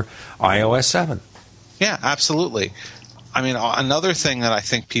list for iOS 7. Yeah, absolutely. I mean, another thing that I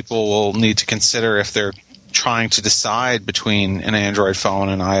think people will need to consider if they're trying to decide between an Android phone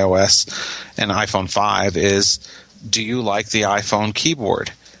and iOS and iPhone 5 is, do you like the iPhone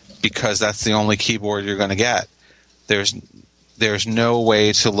keyboard? Because that's the only keyboard you're going to get. There's no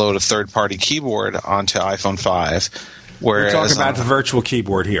way to load a third-party keyboard onto iPhone 5. We're talking about the virtual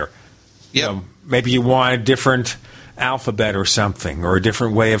keyboard here. Yeah. Maybe you want a different alphabet or something, or a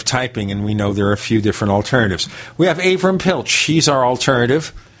different way of typing, and we know there are a few different alternatives. We have Avram Pilch. He's our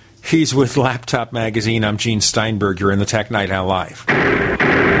alternative. He's with Laptop Magazine. I'm Gene Steinberg. You're in the Tech Night Owl Live.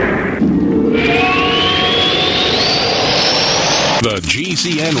 The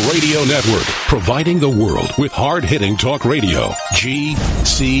GCN Radio Network, providing the world with hard-hitting talk radio.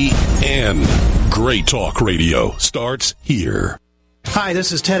 GCN. Great talk radio starts here. Hi,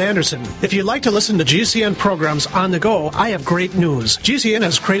 this is Ted Anderson. If you'd like to listen to GCN programs on the go, I have great news. GCN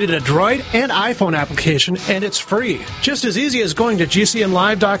has created a Droid and iPhone application, and it's free. Just as easy as going to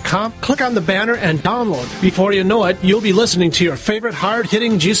GCNlive.com, click on the banner, and download. Before you know it, you'll be listening to your favorite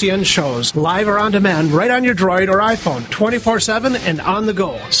hard-hitting GCN shows, live or on demand, right on your Droid or iPhone, 24/7 and on the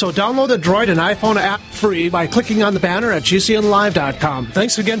go. So download the Droid and iPhone app free by clicking on the banner at GCNlive.com.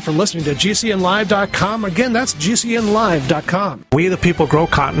 Thanks again for listening to GCNlive.com. Again, that's GCNlive.com. We the people grow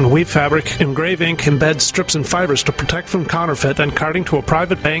cotton, weave fabric, engrave ink, embed strips and fibers to protect from counterfeit and carting to a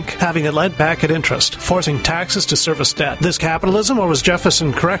private bank, having it lent back at interest, forcing taxes to service debt. This capitalism, or was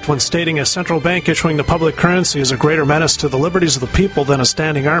Jefferson correct when stating a central bank issuing the public currency is a greater menace to the liberties of the people than a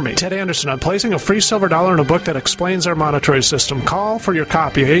standing army? Ted Anderson, I'm placing a free silver dollar in a book that explains our monetary system. Call for your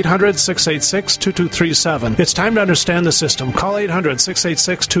copy, 800-686-2237. It's time to understand the system. Call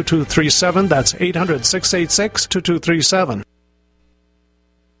 800-686-2237. That's 800-686-2237.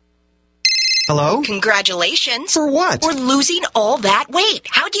 Hello? Congratulations. For what? For losing all that weight.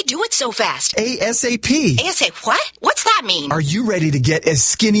 How'd you do it so fast? ASAP. ASAP what? What's that mean? Are you ready to get as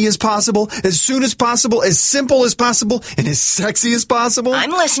skinny as possible, as soon as possible, as simple as possible, and as sexy as possible?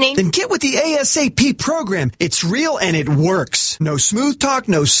 I'm listening. Then get with the ASAP program. It's real and it works. No smooth talk,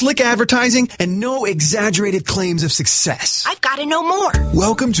 no slick advertising, and no exaggerated claims of success. I've got to know more.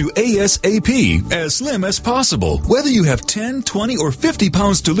 Welcome to ASAP, as slim as possible. Whether you have 10, 20, or 50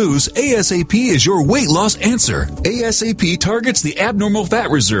 pounds to lose, ASAP is your weight loss answer. ASAP targets the abnormal fat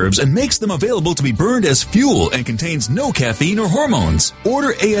reserves and makes them available to be burned as fuel and contains no caffeine or hormones.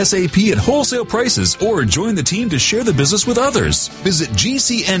 Order ASAP at wholesale prices or join the team to share the business with others. Visit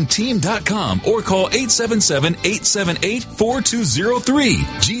GCNteam.com or call 877-878-4203.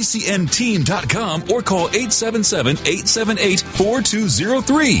 GCNteam.com or call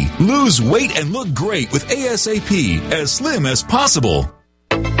 877-878-4203. Lose weight and look great with ASAP, as slim as possible.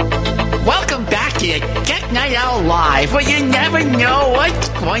 Welcome back to the Tech Night Owl Live, where you never know what's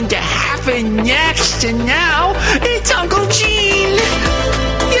going to happen next. And now, it's Uncle Gene.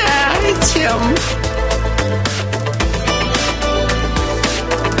 Yeah, it's him.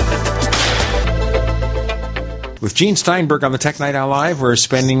 With Gene Steinberg on the Tech Night Owl Live, we're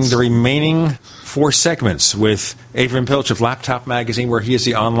spending the remaining 4 segments with Avram Pilch of Laptop Magazine, where he is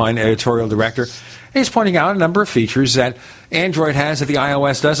the online editorial director. And he's pointing out a number of features that Android has that the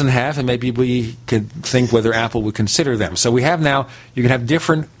iOS doesn't have, and maybe we could think whether Apple would consider them. So we have now, you can have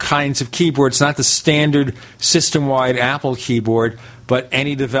different kinds of keyboards, not the standard system-wide Apple keyboard, but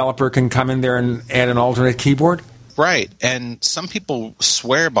any developer can come in there and add an alternate keyboard? Right, and some people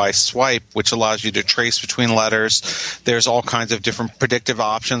swear by Swipe, which allows you to trace between letters. There's all kinds of different predictive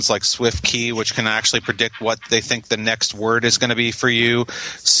options like SwiftKey, which can actually predict what they think the next word is going to be for you.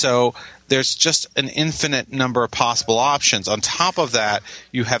 So there's just an infinite number of possible options. On top of that,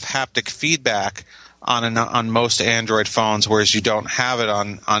 you have haptic feedback on most Android phones, whereas you don't have it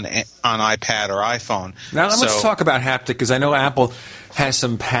on iPad or iPhone. Now let's talk about haptic, because I know Apple has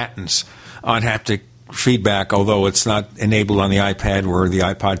some patents on haptic feedback, although it's not enabled on the iPad or the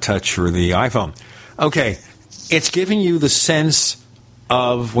iPod Touch or the iPhone. Okay, it's giving you the sense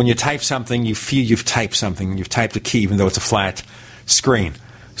of when you type something, you feel you've typed something, you've typed a key, even though it's a flat screen.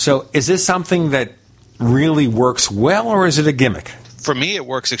 So is this something that really works well, or is it a gimmick? For me, it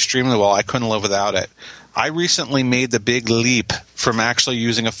works extremely well. I couldn't live without it. I recently made the big leap from actually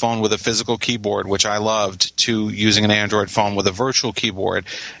using a phone with a physical keyboard, which I loved, to using an Android phone with a virtual keyboard.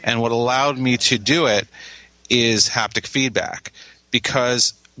 And what allowed me to do it is haptic feedback.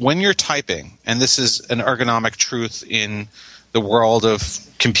 Because when you're typing, and this is an ergonomic truth in the world of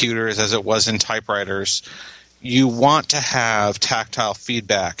computers as it was in typewriters, you want to have tactile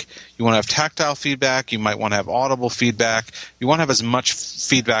feedback. You want to have tactile feedback. You might want to have audible feedback. You want to have as much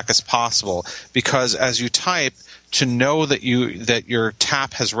feedback as possible, because as you type, to know that your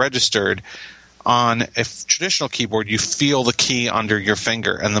tap has registered on a traditional keyboard, you feel the key under your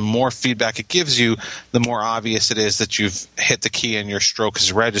finger, and the more feedback it gives you, the more obvious it is that you've hit the key and your stroke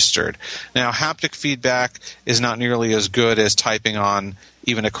is registered. Now, haptic feedback is not nearly as good as typing on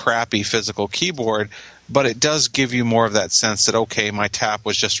even a crappy physical keyboard, but it does give you more of that sense that, okay, my tap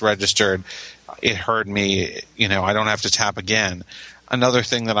was just registered, it heard me, I don't have to tap again. Another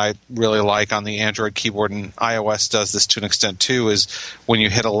thing that I really like on the Android keyboard, and iOS does this to an extent too, is when you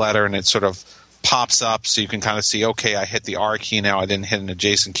hit a letter and it sort of pops up so you can kind of see, okay, I hit the R key now, I didn't hit an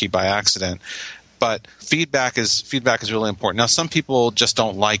adjacent key by accident. But feedback is really important. Now, some people just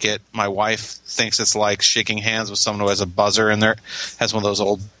don't like it. My wife thinks it's like shaking hands with someone who has a buzzer in there, has one of those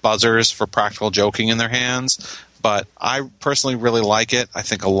old buzzers for practical joking in their hands. But I personally really like it. I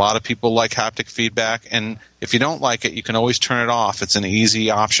think a lot of people like haptic feedback. And if you don't like it, you can always turn it off. It's an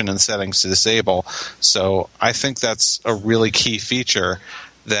easy option in settings to disable. So I think that's a really key feature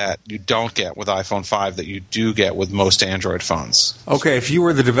that you don't get with iPhone 5 that you do get with most Android phones. Okay, if you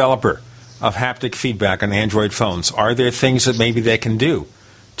were the developer of haptic feedback on Android phones, are there things that maybe they can do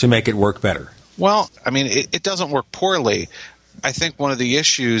to make it work better? Well, I mean, it doesn't work poorly. I think one of the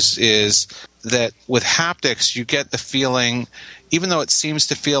issues is that with haptics, you get the feeling, even though it seems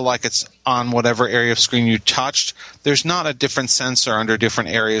to feel like it's on whatever area of screen you touched, there's not a different sensor under different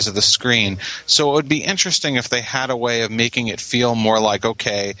areas of the screen. So it would be interesting if they had a way of making it feel more like,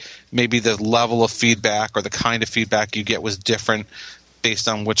 okay, maybe the level of feedback or the kind of feedback you get was different based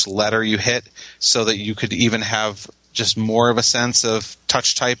on which letter you hit, so that you could even have just more of a sense of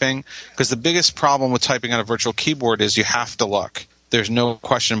touch typing. Because the biggest problem with typing on a virtual keyboard is you have to look. There's no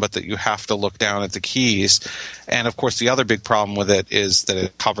question but that you have to look down at the keys. And, of course, the other big problem with it is that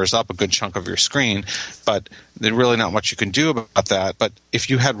it covers up a good chunk of your screen. But there's really not much you can do about that. But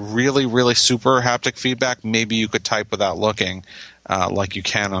if you had really, really super haptic feedback, maybe you could type without looking like you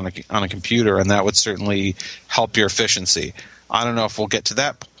can on a computer, and that would certainly help your efficiency. I don't know if we'll get to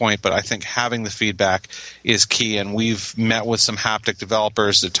that point, but I think having the feedback is key. And we've met with some haptic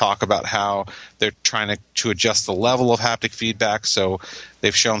developers that talk about how they're trying to adjust the level of haptic feedback. So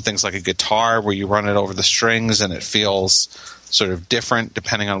they've shown things like a guitar where you run it over the strings and it feels sort of different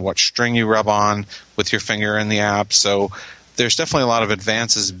depending on what string you rub on with your finger in the app. So there's definitely a lot of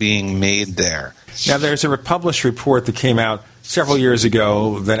advances being made there. Now, there's a published report that came out several years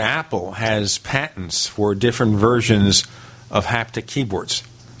ago that Apple has patents for different versions of haptic keyboards.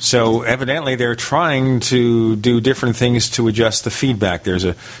 So evidently they're trying to do different things to adjust the feedback. There's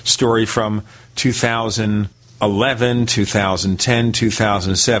a story from 2011, 2010,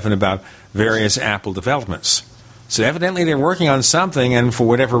 2007 about various Apple developments. So evidently they're working on something, and for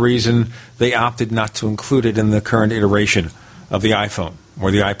whatever reason they opted not to include it in the current iteration of the iPhone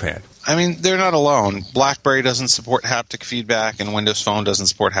or the iPad. I mean, they're not alone. BlackBerry doesn't support haptic feedback, and Windows Phone doesn't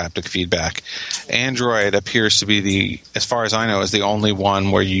support haptic feedback. Android appears to be as far as I know, is the only one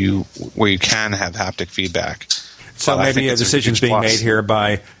where you can have haptic feedback. So maybe a decision's being made here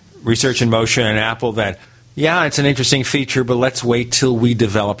by Research in Motion and Apple that Yeah, it's an interesting feature, but let's wait till we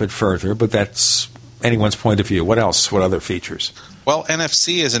develop it further. But that's anyone's point of view. What else? What other features? Well,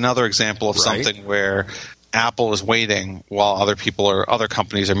 NFC is another example of something where Apple is waiting while other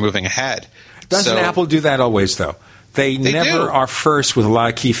companies are moving ahead. Doesn't Apple do that always, though? They never are first with a lot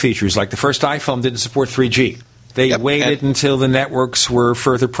of key features. Like the first iPhone didn't support 3G. They waited until the networks were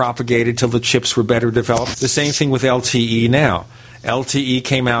further propagated, till the chips were better developed. The same thing with LTE now. LTE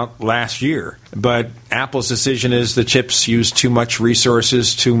came out last year, but Apple's decision is the chips use too much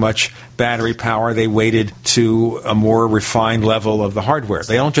resources, too much battery power. They waited to a more refined level of the hardware.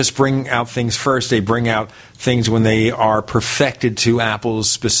 They don't just bring out things first. They bring out things when they are perfected to Apple's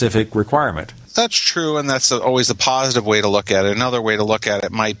specific requirement. That's true, and that's always a positive way to look at it. Another way to look at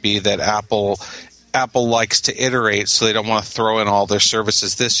it might be that Apple likes to iterate, so they don't want to throw in all their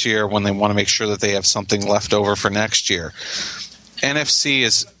services this year when they want to make sure that they have something left over for next year. NFC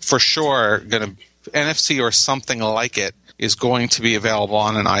is for sure NFC or something like it is going to be available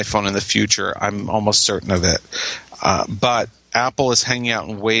on an iPhone in the future. I'm almost certain of it. But Apple is hanging out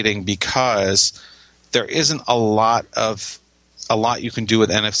and waiting because there isn't a lot you can do with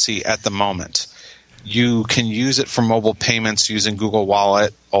NFC at the moment. You can use it for mobile payments using Google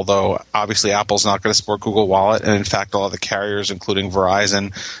Wallet, although obviously Apple's not going to support Google Wallet, and in fact a lot of the carriers, including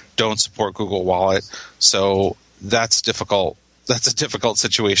Verizon, don't support Google Wallet. So that's difficult. That's a difficult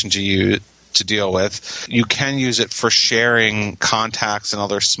situation to deal with. You can use it for sharing contacts and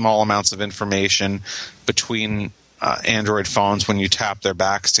other small amounts of information between Android phones when you tap their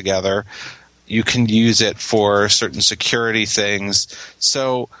backs together. You can use it for certain security things.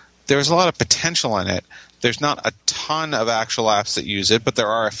 So there's a lot of potential in it. There's not a ton of actual apps that use it, but there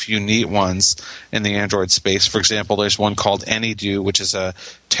are a few neat ones in the Android space. For example, there's one called AnyDo, which is a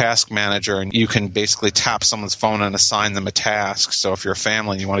task manager, and you can basically tap someone's phone and assign them a task. So if you're a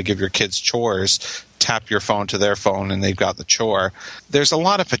family and you want to give your kids chores, tap your phone to their phone and they've got the chore. There's a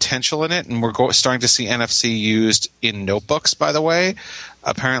lot of potential in it, and we're starting to see NFC used in notebooks, by the way.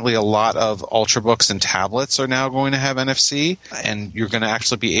 Apparently a lot of Ultrabooks and tablets are now going to have NFC, and you're going to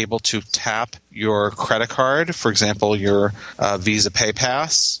actually be able to tap your credit card, for example, your Visa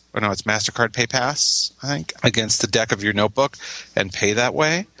PayPass, or no, it's MasterCard PayPass, I think, against the deck of your notebook and pay that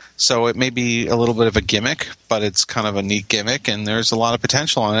way. So it may be a little bit of a gimmick, but it's kind of a neat gimmick, and there's a lot of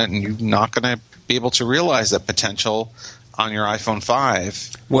potential on it, and you're not going to be able to realize that potential on your iPhone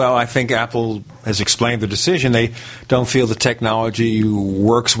 5. Well, I think Apple has explained the decision. They don't feel the technology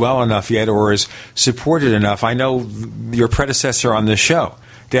works well enough yet or is supported enough. I know your predecessor on this show,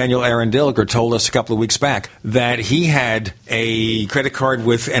 Daniel Arendilger, told us a couple of weeks back that he had a credit card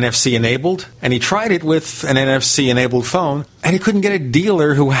with NFC enabled, and he tried it with an NFC enabled phone, and he couldn't get a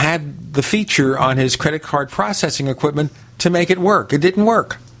dealer who had the feature on his credit card processing equipment to make it work. It didn't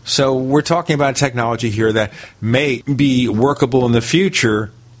work. So we're talking about technology here that may be workable in the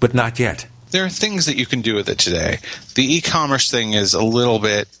future, but not yet. There are things that you can do with it today. The e-commerce thing is a little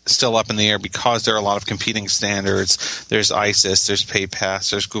bit still up in the air because there are a lot of competing standards. There's ISIS, there's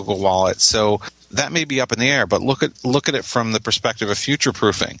PayPass, there's Google Wallet. So that may be up in the air, but look at it from the perspective of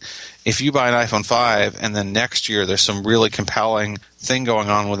future-proofing. If you buy an iPhone 5 and then next year there's some really compelling thing going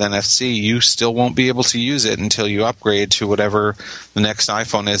on with NFC, you still won't be able to use it until you upgrade to whatever the next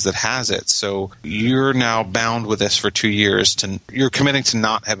iPhone is that has it. So you're now bound with this for 2 years. You're committing to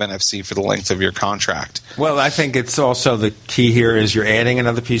not have NFC for the length of your contract. Well, I think it's also the key here is you're adding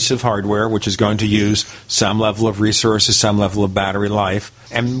another piece of hardware which is going to use some level of resources, some level of battery life.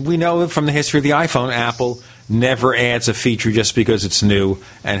 And we know from the history of the iPhone, Apple never adds a feature just because it's new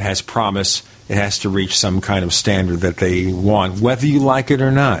and has promise. It has to reach some kind of standard that they want, whether you like it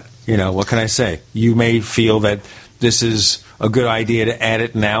or not. You know, what can I say? You may feel that this is a good idea to add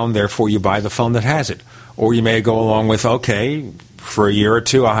it now, and therefore you buy the phone that has it. Or you may go along with, okay, for a year or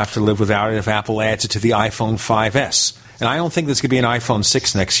two I'll have to live without it if Apple adds it to the iPhone 5S. And I don't think there's going to be an iPhone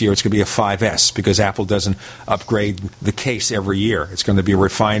 6 next year. It's going to be a 5S because Apple doesn't upgrade the case every year. It's going to be a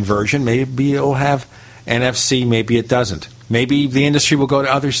refined version. Maybe it'll have NFC, maybe it doesn't. Maybe the industry will go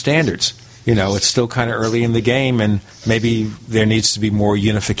to other standards. You know, it's still kind of early in the game, and maybe there needs to be more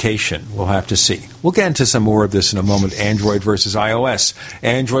unification. We'll have to see. We'll get into some more of this in a moment, Android versus iOS.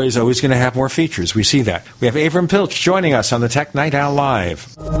 Android is always going to have more features. We see that. We have Avram Pilch joining us on the Tech Night Owl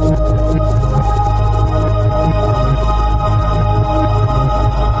Live.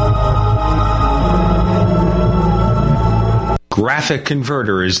 Graphic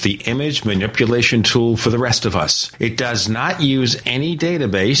Converter is the image manipulation tool for the rest of us. It does not use any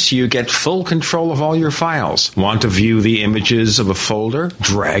database. You get full control of all your files. Want to view the images of a folder?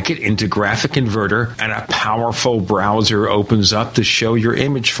 Drag it into Graphic Converter and a powerful browser opens up to show your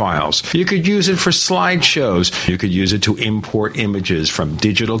image files. You could use it for slideshows. You could use it to import images from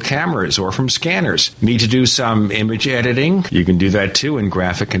digital cameras or from scanners. Need to do some image editing? You can do that too in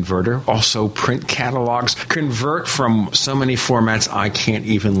Graphic Converter. Also print catalogs. Convert from so many formats I can't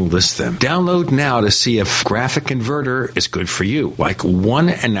even list them. Download now to see if Graphic Converter is good for you, like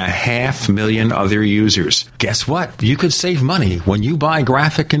 1.5 million other users. Guess what? You could save money when you buy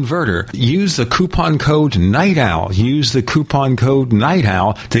Graphic Converter. Use the coupon code Night Owl. Use the coupon code Night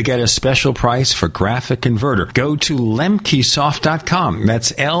Owl to get a special price for Graphic Converter. Go to lemkesoft.com.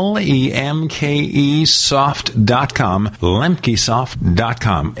 That's Lemke soft.com.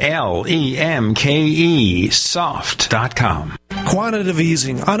 Lemkesoft.com. Lemke soft.com. Quantitative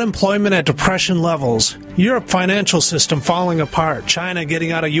easing, unemployment at depression levels, Europe financial system falling apart, China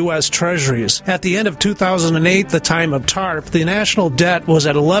getting out of U.S. treasuries. At the end of 2008, the time of TARP, the national debt was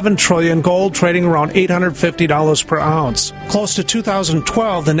at $11 trillion, gold trading around $850 per ounce. Close to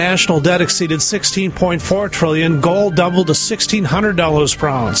 2012, the national debt exceeded $16.4 trillion, gold doubled to $1,600 per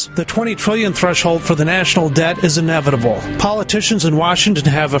ounce. The $20 trillion threshold for the national debt is inevitable. Politicians in Washington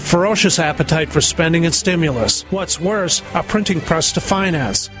have a ferocious appetite for spending and stimulus. What's worse, a printing press to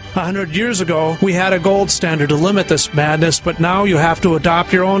finance. 100 years ago, we had a gold standard to limit this madness, but now you have to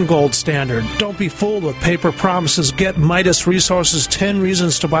adopt your own gold standard. Don't be fooled with paper promises. Get Midas Resources 10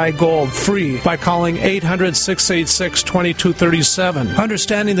 Reasons to Buy Gold free by calling 800-686-2237.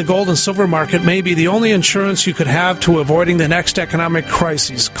 Understanding the gold and silver market may be the only insurance you could have to avoiding the next economic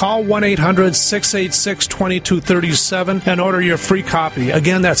crisis. Call 1-800-686-2237 and order your free copy.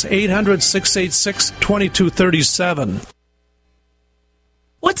 Again, that's 800-686-2237.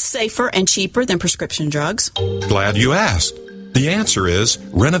 What's safer and cheaper than prescription drugs? Glad you asked. The answer is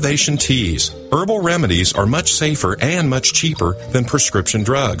Renovation Teas. Herbal remedies are much safer and much cheaper than prescription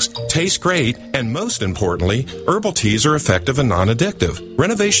drugs. Taste great, and most importantly, herbal teas are effective and non-addictive.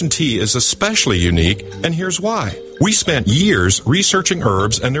 Renovation Tea is especially unique, and here's why. We spent years researching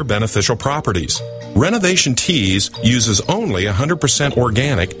herbs and their beneficial properties. Renovation Teas uses only 100%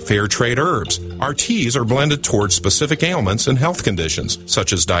 organic, fair trade herbs. Our teas are blended towards specific ailments and health conditions,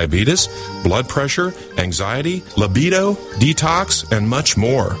 such as diabetes, blood pressure, anxiety, libido, detox, and much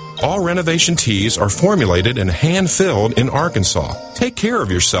more. All Renovation Teas are formulated and hand-filled in Arkansas. Take care of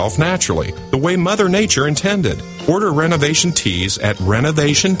yourself naturally, the way Mother Nature intended. Order Renovation Teas at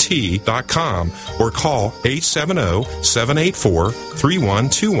renovationtea.com or call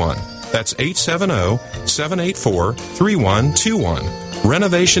 870-784-3121. That's 870-784-3121.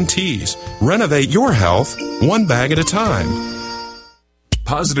 Renovation Teas. Renovate your health one bag at a time.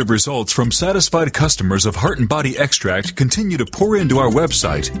 Positive results from satisfied customers of Heart and Body Extract continue to pour into our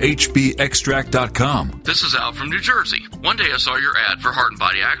website, hbextract.com. This is Al from New Jersey. One day I saw your ad for Heart and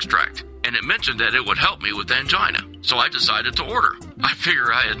Body Extract, and it mentioned that it would help me with angina, so I decided to order. I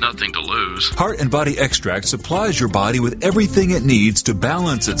figure I had nothing to lose. Heart and Body Extract supplies your body with everything it needs to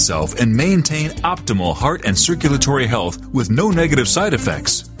balance itself and maintain optimal heart and circulatory health with no negative side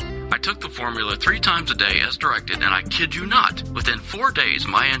effects. I took the formula 3 times a day as directed, and I kid you not, within 4 days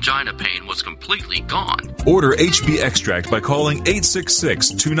my angina pain was completely gone. Order HB Extract by calling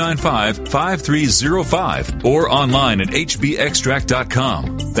 866-295-5305 or online at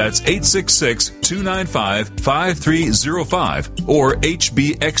hbextract.com. That's 866-295-5305 or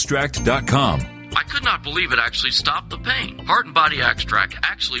hbextract.com. I could not believe it actually stopped the pain. Heart and Body Extract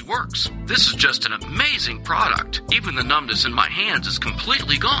actually works. This is just an amazing product. Even the numbness in my hands is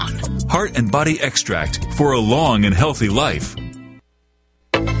completely gone. Heart and Body Extract for a long and healthy life.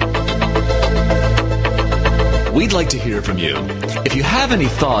 We'd like to hear from you. If you have any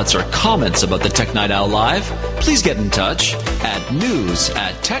thoughts or comments about the Tech Night Owl Live, please get in touch at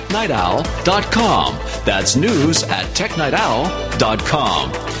news@technightowl.com. That's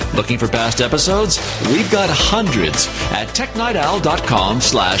news@technightowl.com. Looking for past episodes? We've got hundreds at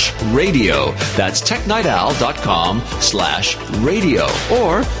technightowl.com/radio. That's technightowl.com/radio.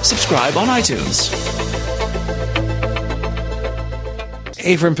 Or subscribe on iTunes.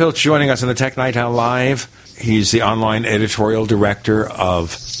 Avram Pilch joining us on the Tech Night Owl Live. He's the online editorial director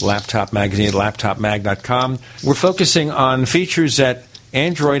of Laptop Magazine at laptopmag.com. We're focusing on features that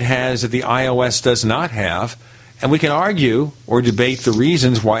Android has that the iOS does not have, and we can argue or debate the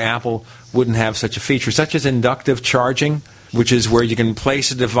reasons why Apple wouldn't have such a feature, such as inductive charging, which is where you can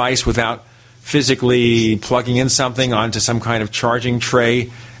place a device without physically plugging in something onto some kind of charging tray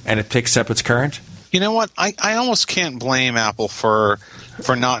and it picks up its current. You know what? I almost can't blame Apple for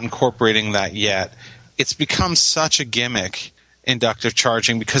not incorporating that yet. It's become such a gimmick, inductive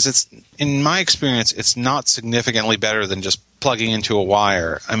charging, because it's, in my experience, it's not significantly better than just plugging into a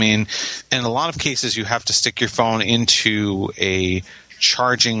wire. I mean, in a lot of cases, you have to stick your phone into a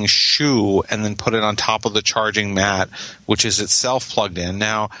charging shoe and then put it on top of the charging mat, which is itself plugged in.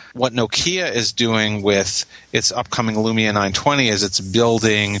 Now, what Nokia is doing with its upcoming Lumia 920 is it's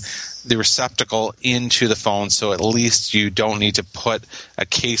building the receptacle into the phone, so at least you don't need to put a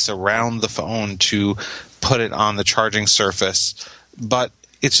case around the phone to put it on the charging surface. But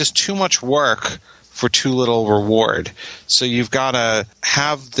it's just too much work for too little reward. So you've got to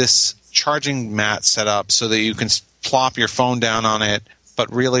have this charging mat set up so that you can plop your phone down on it,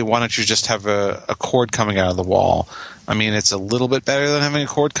 but really, why don't you just have a cord coming out of the wall? I mean, it's a little bit better than having a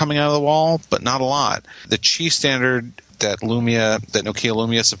cord coming out of the wall, but not a lot. The Qi standard that Nokia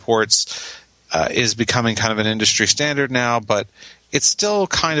Lumia supports is becoming kind of an industry standard now, but it's still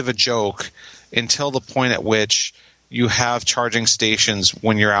kind of a joke until the point at which you have charging stations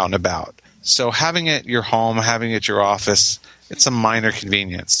when you're out and about. So having it at your home, having it at your office, it's a minor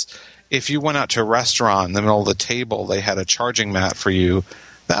convenience. If you went out to a restaurant in the middle of the table, they had a charging mat for you,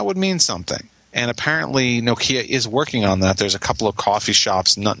 that would mean something. And apparently Nokia is working on that. There's a couple of coffee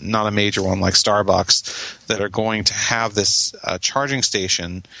shops, not a major one like Starbucks, that are going to have this charging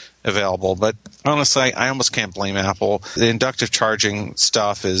station available. But honestly, I almost can't blame Apple. The inductive charging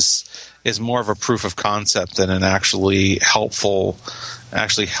stuff is more of a proof of concept than an actually helpful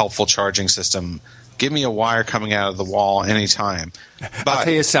charging system. Give me a wire coming out of the wall anytime. But I'll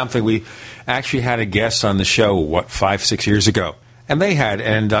tell you something. We actually had a guest on the show, 5-6 years ago, and they had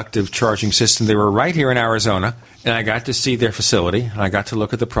an inductive charging system. They were right here in Arizona, and I got to see their facility, and I got to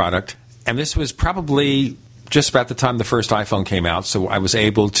look at the product. And this was probably just about the time the first iPhone came out, so I was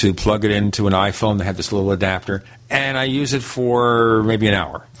able to plug it into an iPhone that had this little adapter, and I used it for maybe an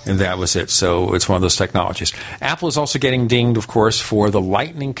hour. And that was it. So it's one of those technologies. Apple is also getting dinged, of course, for the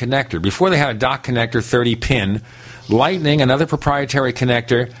Lightning connector. Before they had a dock connector, 30-pin. Lightning, another proprietary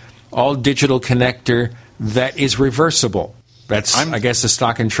connector, all-digital connector that is reversible. That's, I guess, the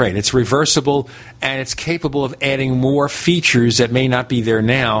stock and trade. It's reversible, and it's capable of adding more features that may not be there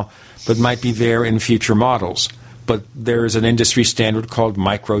now, but might be there in future models. But there is an industry standard called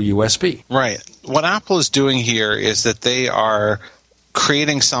micro USB. Right. What Apple is doing here is that they are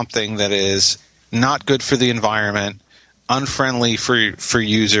creating something that is not good for the environment, unfriendly for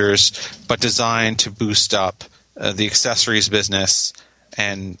users, but designed to boost up the accessories business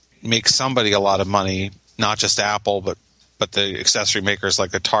and make somebody a lot of money, not just Apple, but the accessory makers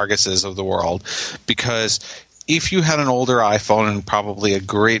like the Targuses of the world. Because if you had an older iPhone, and probably a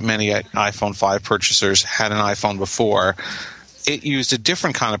great many iPhone 5 purchasers had an iPhone before, it used a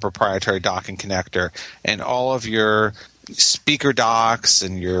different kind of proprietary docking connector, and all of your speaker docks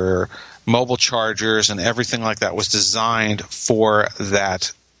and your mobile chargers and everything like that was designed for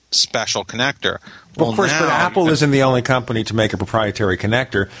that special connector. Well, of course, but Apple isn't the only company to make a proprietary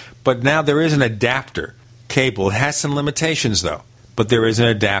connector, but now there is an adapter cable. It has some limitations, though, but there is an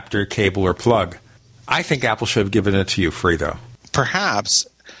adapter cable or plug. I think Apple should have given it to you free, though. Perhaps,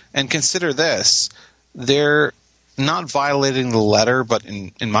 and consider this, they're not violating the letter, but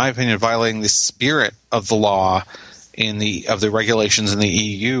in my opinion, violating the spirit of the law of the regulations in the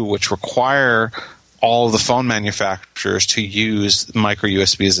EU, which require all of the phone manufacturers to use micro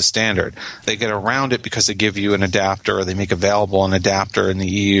USB as a standard. They get around it because they give you an adapter, or they make available an adapter in the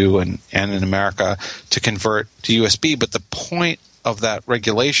EU and in America to convert to USB. But the point of that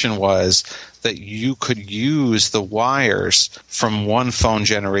regulation was that you could use the wires from one phone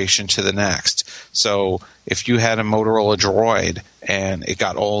generation to the next. So if you had a Motorola Droid and it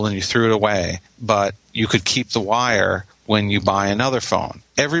got old and you threw it away, but you could keep the wire when you buy another phone.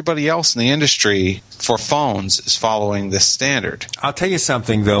 Everybody else in the industry for phones is following this standard. I'll tell you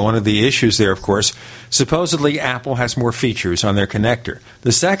something, though. One of the issues there, of course, supposedly Apple has more features on their connector.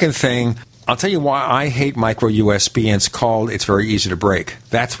 The second thing, I'll tell you why I hate micro USB, and it's very easy to break.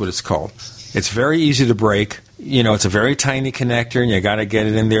 That's what it's called. It's very easy to break. You know, it's a very tiny connector, and you got to get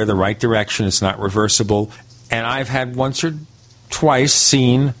it in there the right direction. It's not reversible. And I've had once or twice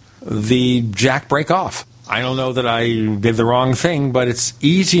seen the jack break off. I don't know that I did the wrong thing, but it's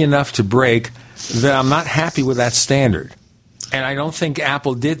easy enough to break that I'm not happy with that standard. And I don't think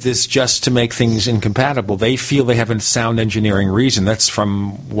Apple did this just to make things incompatible. They feel they have a sound engineering reason. That's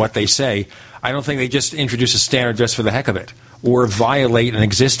from what they say. I don't think they just introduce a standard just for the heck of it, or violate an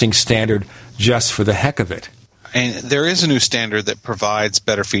existing standard just for the heck of it. And there is a new standard that provides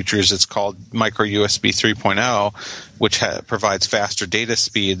better features. It's called Micro USB 3.0, which provides faster data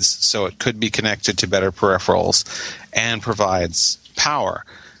speeds, so it could be connected to better peripherals and provides power.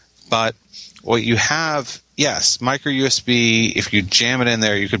 But what you have, yes, micro USB, if you jam it in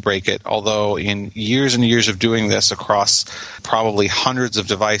there, you could break it. Although in years and years of doing this across probably hundreds of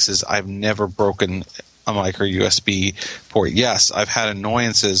devices, I've never broken a micro USB port. Yes, I've had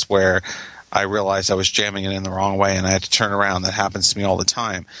annoyances where I realized I was jamming it in the wrong way and I had to turn around. That happens to me all the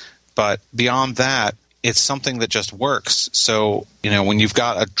time. But beyond that, it's something that just works. So, when you've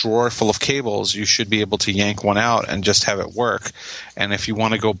got a drawer full of cables, you should be able to yank one out and just have it work. And if you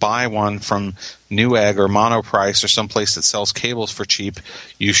want to go buy one from Newegg or Monoprice or someplace that sells cables for cheap,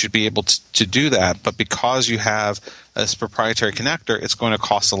 you should be able to do that. But because you have this proprietary connector, it's going to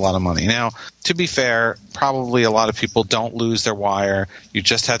cost a lot of money. Now, to be fair, probably a lot of people don't lose their wire. You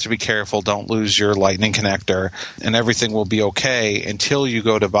just have to be careful. Don't lose your lightning connector, and everything will be okay until you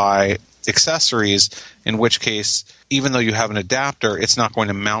go to buy accessories, in which case, even though you have an adapter, it's not going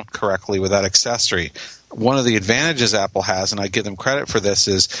to mount correctly with that accessory. One of the advantages Apple has, and I give them credit for this,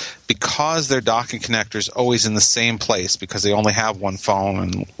 is because their docking connector is always in the same place, because they only have one phone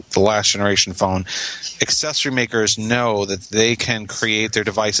and the last generation phone, accessory makers know that they can create their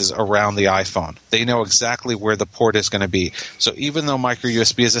devices around the iPhone. They know exactly where the port is going to be. So even though micro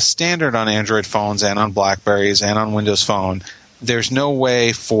USB is a standard on Android phones and on BlackBerries and on Windows Phone, there's no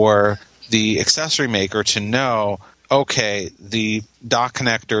way for the accessory maker to know, okay, the dock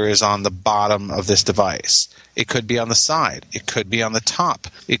connector is on the bottom of this device. It could be on the side. It could be on the top.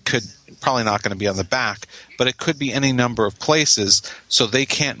 It could probably not going to be on the back, but it could be any number of places. So they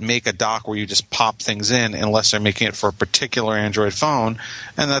can't make a dock where you just pop things in unless they're making it for a particular Android phone,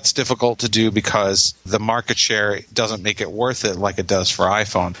 and that's difficult to do because the market share doesn't make it worth it like it does for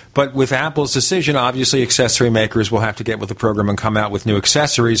iPhone. But with Apple's decision, obviously accessory makers will have to get with the program and come out with new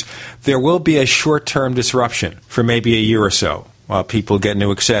accessories. There will be a short-term disruption for maybe a year or so while people get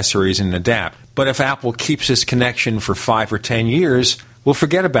new accessories and adapt. But if Apple keeps this connection for 5 or 10 years, we'll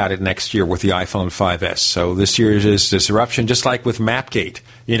forget about it next year with the iPhone 5S. So this year's disruption, just like with Mapgate.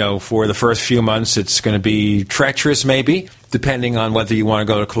 For the first few months, it's going to be treacherous maybe, depending on whether you want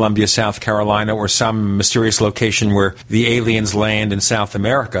to go to Columbia, South Carolina, or some mysterious location where the aliens land in South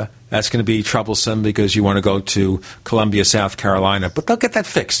America. That's going to be troublesome because you want to go to Columbia, South Carolina. But they'll get that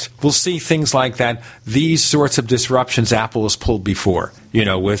fixed. We'll see things like that. These sorts of disruptions Apple has pulled before,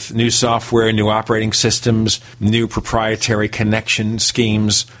 with new software, new operating systems, new proprietary connection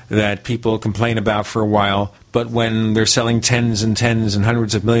schemes that people complain about for a while. But when they're selling tens and tens and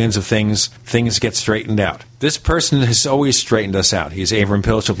hundreds of millions of things get straightened out. This person has always straightened us out. He's Avram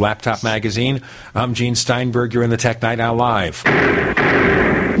Pilch of Laptop Magazine. I'm Gene Steinberg. You're in the Tech Night Owl Live.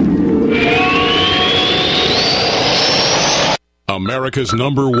 America's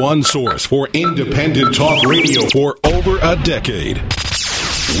 #1 source for independent talk radio for over a decade.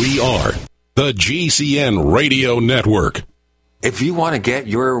 We are the GCN Radio Network. If you want to get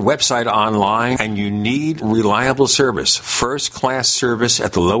your website online and you need reliable service, first-class service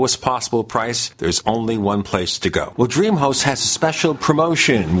at the lowest possible price, there's only one place to go. Well, DreamHost has a special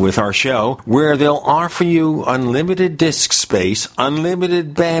promotion with our show where they'll offer you unlimited disk space,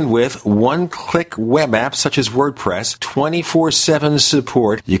 unlimited bandwidth, one-click web apps such as WordPress, 24/7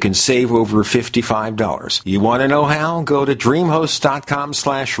 support. You can save over $55. You want to know how? Go to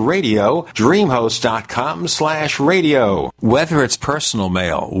dreamhost.com/radio, dreamhost.com/radio. Whether it's personal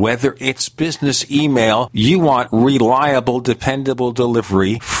mail, whether it's business email, you want reliable, dependable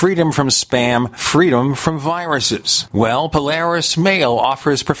delivery, freedom from spam, freedom from viruses. Well, Polaris Mail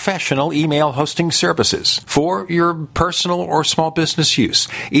offers professional email hosting services for your personal or small business use.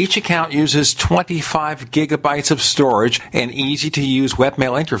 Each account uses 25 gigabytes of storage, an easy-to-use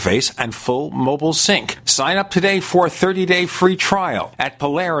webmail interface, and full mobile sync. Sign up today for a 30-day free trial at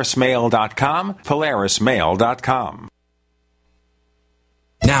polarismail.com, polarismail.com.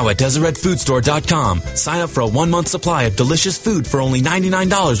 Now at DeseretFoodStore.com, sign up for a 1-month supply of delicious food for only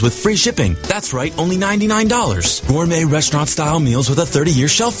 $99 with free shipping. That's right, only $99. Gourmet restaurant-style meals with a 30-year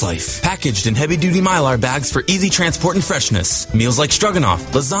shelf life. Packaged in heavy-duty Mylar bags for easy transport and freshness. Meals like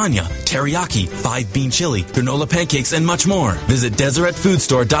stroganoff, lasagna, teriyaki, 5-bean chili, granola pancakes, and much more. Visit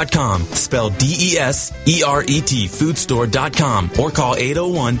DeseretFoodStore.com, spelled DESERET Foodstore.com, or call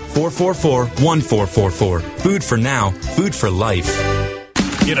 801-444-1444. Food for now, food for life.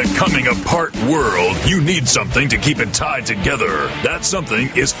 In a coming apart world, you need something to keep it tied together. That something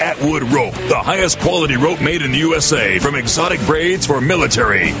is Atwood Rope, the highest quality rope made in the USA, from exotic braids for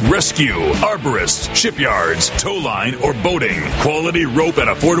military, rescue, arborists, shipyards, tow line, or boating. Quality rope at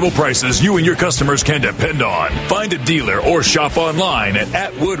affordable prices you and your customers can depend on. Find a dealer or shop online at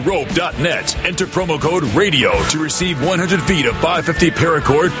atwoodrope.net. Enter promo code RADIO to receive 100 feet of 550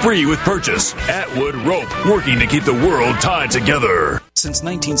 paracord free with purchase. Atwood Rope, working to keep the world tied together. Since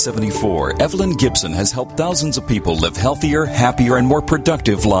 1974, Evelyn Gibson has helped thousands of people live healthier, happier, and more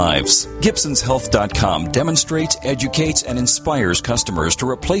productive lives. GibsonsHealth.com demonstrates, educates, and inspires customers to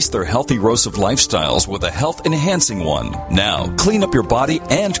replace their healthy erosive lifestyles with a health-enhancing one. Now, clean up your body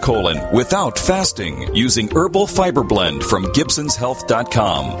and colon without fasting using Herbal Fiber Blend from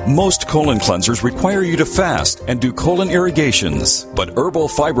GibsonsHealth.com. Most colon cleansers require you to fast and do colon irrigations, but Herbal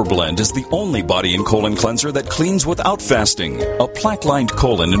Fiber Blend is the only body and colon cleanser that cleans without fasting. A plaque-lined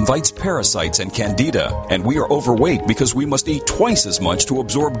colon invites parasites and candida, and we are overweight because we must eat twice as much to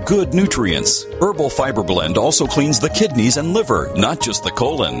absorb good nutrients. Herbal Fiber Blend also cleans the kidneys and liver, not just the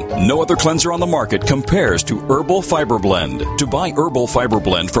colon. No other cleanser on the market compares to Herbal Fiber Blend. To buy Herbal Fiber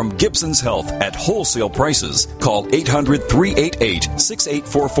Blend from Gibson's Health at wholesale prices, call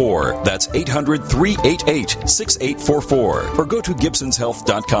 800-388-6844. That's 800-388-6844. Or go to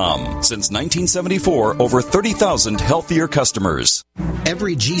GibsonsHealth.com. Since 1974, over 30,000 healthier customers.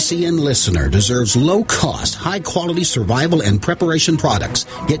 Every GCN listener deserves low-cost, high-quality survival and preparation products.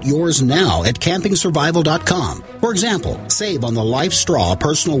 Get yours now at CampingSurvival.com. For example, save on the Life Straw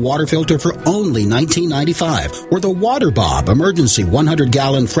personal water filter for only $19.95, or the Water Bob emergency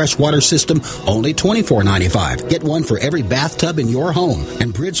 100-gallon freshwater system, only $24.95. Get one for every bathtub in your home.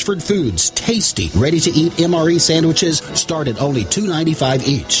 And Bridgeford Foods tasty, ready-to-eat MRE sandwiches start at only $2.95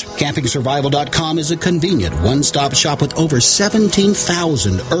 each. CampingSurvival.com is a convenient one-stop shop with over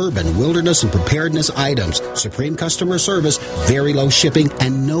 17,000 urban, wilderness, and preparedness items. Supreme customer service, very low shipping,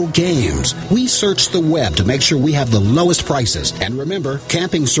 and no games. We search the web to make sure we have the lowest prices. And remember,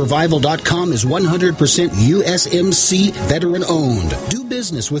 CampingSurvival.com is 100% USMC veteran-owned. Do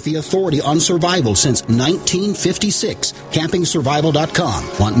business with the authority on survival since 1956.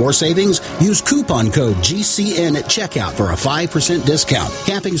 CampingSurvival.com. Want more savings? Use coupon code GCN at checkout for a 5% discount.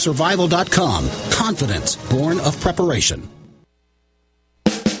 CampingSurvival.com. Confidence born of preparation.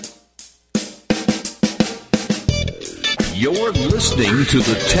 You're listening to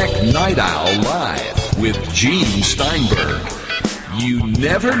the Tech Night Owl Live with Gene Steinberg. You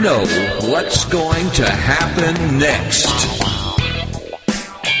never know what's going to happen next.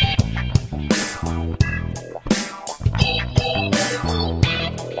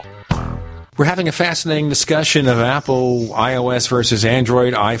 We're having a fascinating discussion of Apple, iOS versus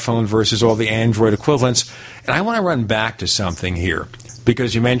Android, iPhone versus all the Android equivalents. And I want to run back to something here,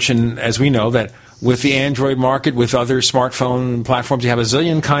 because you mentioned, as we know, that with the Android market, with other smartphone platforms, you have a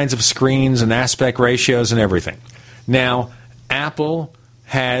zillion kinds of screens and aspect ratios and everything. Now, Apple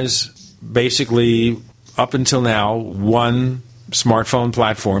has basically, up until now, one smartphone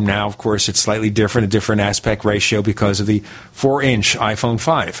platform. Now, of course, it's slightly different, a different aspect ratio because of the 4-inch iPhone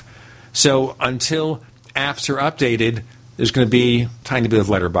 5. So until apps are updated, there's going to be a tiny bit of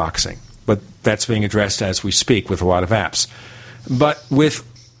letterboxing. But that's being addressed as we speak with a lot of apps. But with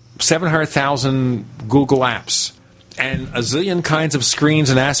 700,000 Google apps and a zillion kinds of screens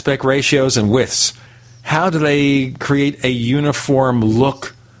and aspect ratios and widths, how do they create a uniform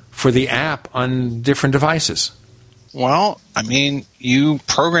look for the app on different devices? Well, I mean, you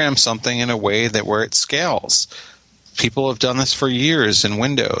program something in a way that where it scales. People have done this for years in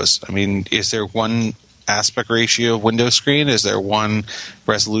Windows. I mean, is there one aspect ratio of Windows screen? Is there one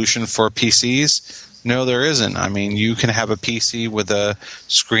resolution for PCs? No, there isn't. I mean, you can have a PC with a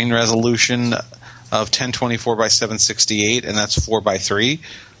screen resolution of 1024 by 768, and that's 4 by 3.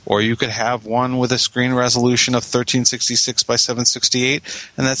 Or you could have one with a screen resolution of 1366 by 768,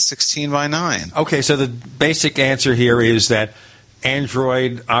 and that's 16 by 9. Okay, so the basic answer here is that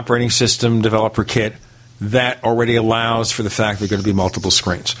Android operating system developer kit, that already allows for the fact there are going to be multiple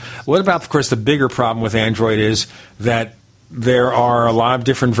screens. What about, of course, the bigger problem with Android is that there are a lot of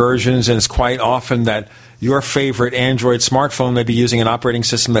different versions, and it's quite often that your favorite Android smartphone may be using an operating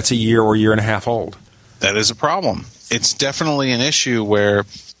system that's a year or year and a half old. That is a problem. It's definitely an issue where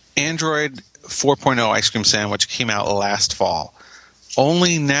Android 4.0 Ice Cream Sandwich came out last fall.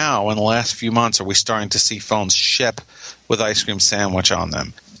 Only now, in the last few months, are we starting to see phones ship with Ice Cream Sandwich on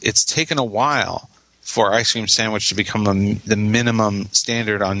them. It's taken a while for Ice Cream Sandwich to become the minimum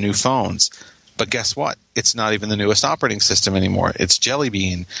standard on new phones. But guess what? It's not even the newest operating system anymore. It's Jelly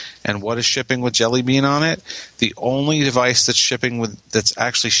Bean. And what is shipping with Jelly Bean on it? The only device that's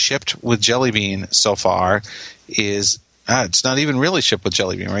actually shipped with Jelly Bean so far is it's not even really shipped with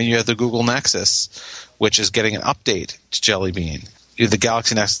Jelly Bean, right? You have the Google Nexus, which is getting an update to Jelly Bean. You have the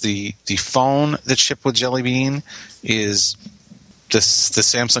Galaxy Nexus. The phone that's shipped with Jelly Bean is the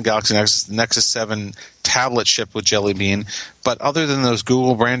Samsung Galaxy Nexus, the Nexus 7 tablet shipped with Jelly Bean. But other than those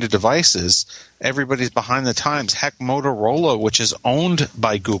Google-branded devices, everybody's behind the times. Heck, Motorola, which is owned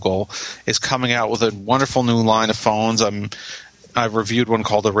by Google, is coming out with a wonderful new line of phones. I've reviewed one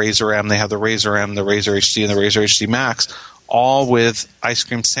called the Razr M. They have the Razr M, the Razr HD, and the Razr HD Max, all with ice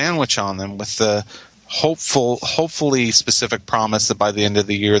cream sandwich on them, with the hopefully specific promise that by the end of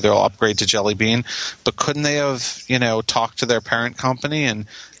the year they'll upgrade to Jelly Bean. But couldn't they have, talked to their parent company and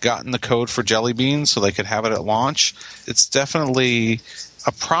gotten the code for Jelly Bean so they could have it at launch? It's definitely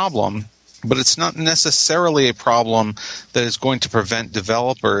a problem, but it's not necessarily a problem that is going to prevent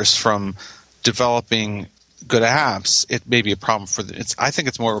developers from developing good apps. It may be a problem I think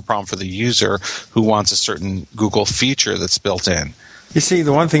it's more of a problem for the user who wants a certain Google feature that's built in. You see,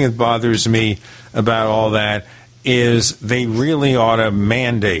 the one thing that bothers me about all that is they really ought to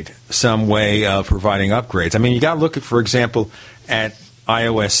mandate some way of providing upgrades. I mean, you got to look at, for example, at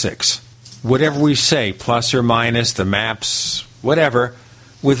iOS 6. Whatever we say, plus or minus, the maps, whatever,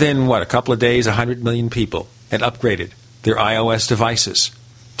 within, a couple of days, 100 million people had upgraded their iOS devices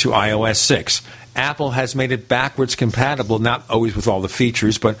to iOS 6. Apple has made it backwards compatible, not always with all the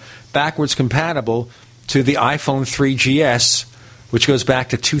features, but backwards compatible to the iPhone 3GS, which goes back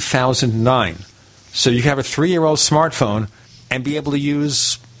to 2009. So you can have a 3-year-old smartphone and be able to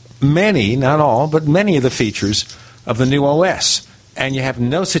use many, not all, but many of the features of the new OS. And you have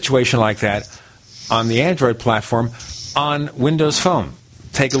no situation like that on the Android platform on Windows Phone.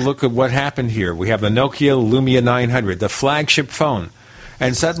 Take a look at what happened here. We have the Nokia Lumia 900, the flagship phone.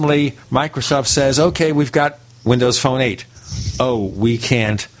 And suddenly Microsoft says, okay, we've got Windows Phone 8. Oh, we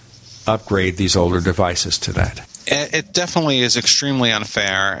can't upgrade these older devices to that. It definitely is extremely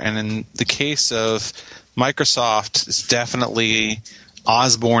unfair, and in the case of Microsoft, it's definitely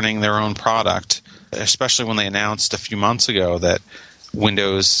Osborning their own product, especially when they announced a few months ago that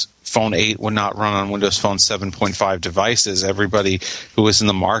Windows Phone 8 would not run on Windows Phone 7.5 devices. Everybody who was in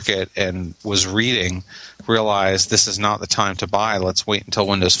the market and was reading realized this is not the time to buy. Let's wait until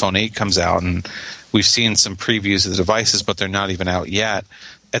Windows Phone 8 comes out, and we've seen some previews of the devices, but they're not even out yet.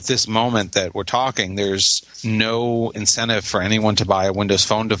 At this moment that we're talking, there's no incentive for anyone to buy a Windows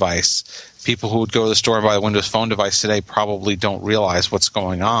Phone device. People who would go to the store and buy a Windows Phone device today probably don't realize what's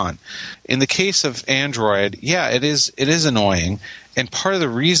going on. In the case of Android, it is annoying. And part of the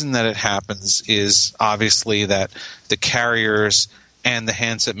reason that it happens is obviously that the carriers and the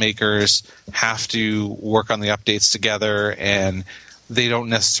handset makers have to work on the updates together, and they don't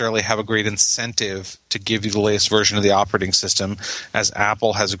necessarily have a great incentive to give you the latest version of the operating system, as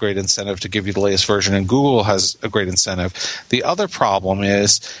Apple has a great incentive to give you the latest version and Google has a great incentive. The other problem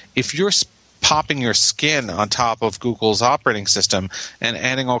is if you're popping your skin on top of Google's operating system and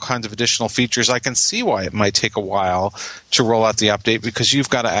adding all kinds of additional features, I can see why it might take a while to roll out the update, because you've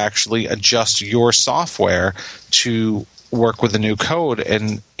got to actually adjust your software to work with the new code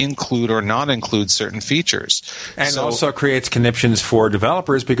and include or not include certain features. And also creates conniptions for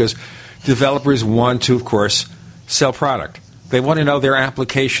developers, because developers want to, of course, sell product. They want to know their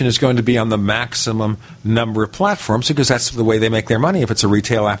application is going to be on the maximum number of platforms, because that's the way they make their money if it's a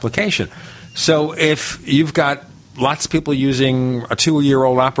retail application. So if you've got lots of people using a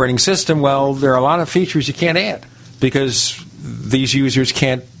 2-year-old operating system, well, there are a lot of features you can't add because these users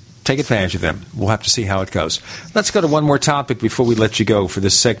can't take advantage of them. We'll have to see how it goes. Let's go to one more topic before we let you go for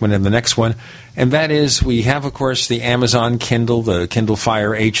this segment and the next one, and that is we have, of course, the Amazon Kindle, the Kindle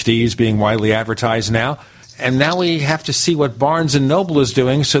Fire HD is being widely advertised now, and now we have to see what Barnes & Noble is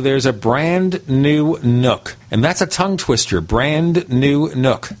doing, so there's a brand new Nook, and that's a tongue twister, brand new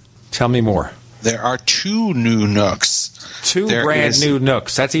Nook. Tell me more. There are 2 new Nooks. Two brand new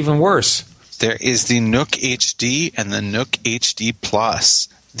Nooks. That's even worse. There is the Nook HD and the Nook HD Plus.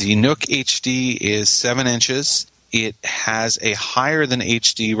 The Nook HD is 7 inches. It has a higher than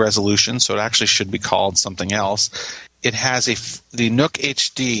HD resolution, so it actually should be called something else. It has the Nook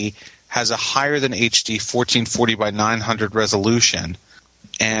HD has a higher than HD 1440 by 900 resolution,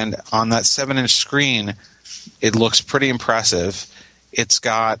 and on that 7-inch screen, it looks pretty impressive. It's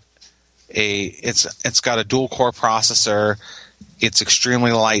got a dual core processor. It's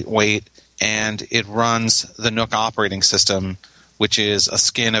extremely lightweight, and it runs the Nook operating system, which is a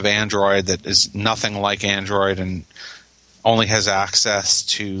skin of Android that is nothing like Android and only has access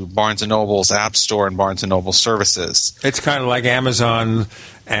to Barnes & Noble's App Store and Barnes & Noble services. It's kind of like Amazon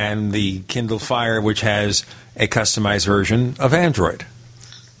and the Kindle Fire, which has a customized version of Android.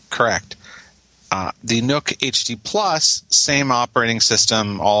 Correct. The Nook HD Plus, same operating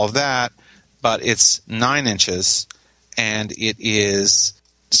system, all of that, but it's 9 inches, and it is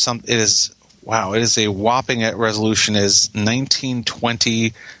a whopping resolution is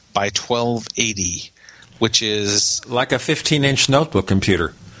 1920 by 1280, which is like a 15-inch notebook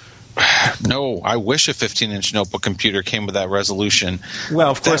computer. No, I wish a 15-inch notebook computer came with that resolution.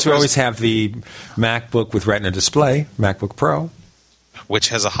 Well, of course, we always have the MacBook with Retina display, MacBook Pro, which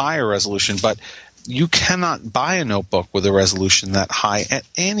has a higher resolution, but you cannot buy a notebook with a resolution that high at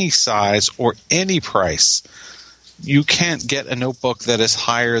any size or any price. You can't get a notebook that is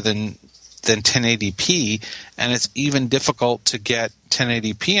higher than 1080p, and it's even difficult to get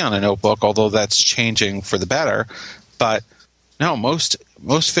 1080p on a notebook, although that's changing for the better. But no, most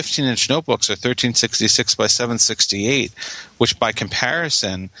 15-inch notebooks are 1366 by 768, which by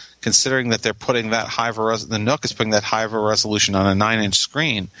comparison, considering that they're putting that high of a the Nook is putting that high of a resolution on a 9-inch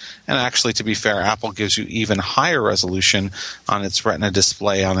screen, and actually, to be fair, Apple gives you even higher resolution on its Retina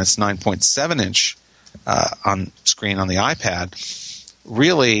display on its 9.7-inch on screen on the iPad.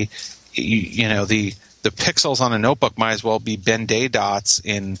 Really, the pixels on a notebook might as well be Ben-Day dots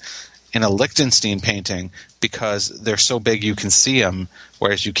in a Lichtenstein painting, because they're so big you can see them,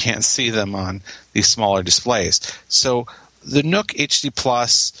 whereas you can't see them on these smaller displays. So the Nook HD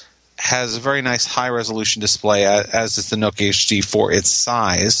Plus has a very nice high-resolution display, as is the Nook HD for its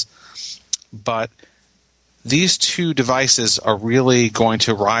size. But these two devices are really going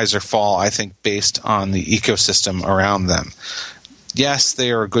to rise or fall, I think, based on the ecosystem around them. Yes, they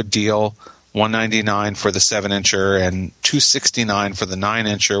are a good deal. $199 for the 7-incher and $269 for the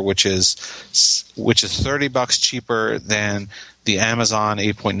 9-incher, which is $30 cheaper than the Amazon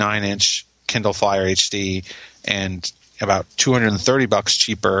 8.9-inch Kindle Fire HD, and about $230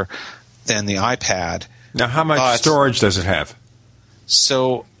 cheaper than the iPad. Now, how much storage does it have?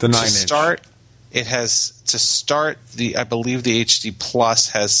 So the 9-inch. I believe the HD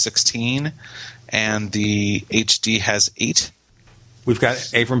Plus has 16, and the HD has 8. We've got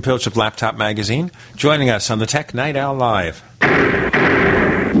Avram Pilch of Laptop Magazine joining us on the Tech Night Owl Live.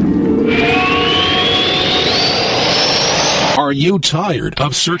 Are you tired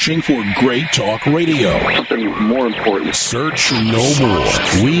of searching for great talk radio? Something more important. Search no more.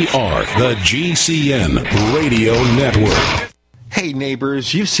 We are the GCN Radio Network. Hey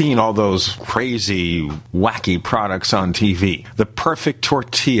neighbors, you've seen all those crazy, wacky products on TV. The Perfect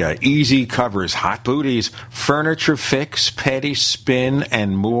Tortilla, Easy Covers, Hot Booties, Furniture Fix, Petty Spin,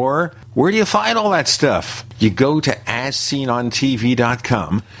 and more. Where do you find all that stuff? You go to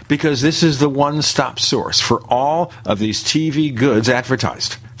AsSeenOnTV.com, because this is the one-stop source for all of these TV goods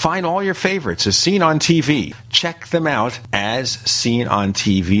advertised. Find all your favorites as seen on TV. Check them out as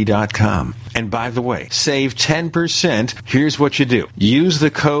SeenOnTV.com. And by the way, save 10%. Here's what you do. Use the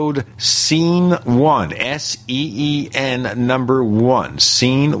code SEEN1, S-E-E-N number 1,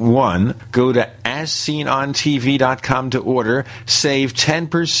 SEEN1. Go to AsSeenOnTV.com to order. Save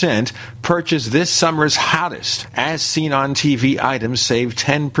 10%. Purchase this summer's hottest As Seen on TV items. Save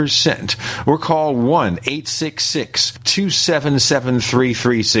 10%. Or call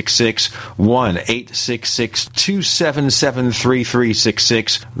 1-866-277-3366.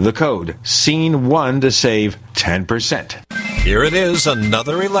 1-866-277-3366. The code SEEN1 to save 10%. Here it is,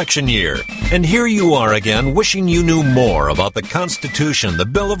 another election year. And here you are again, wishing you knew more about the Constitution, the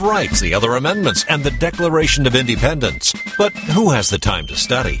Bill of Rights, the other amendments, and the Declaration of Independence. But who has the time to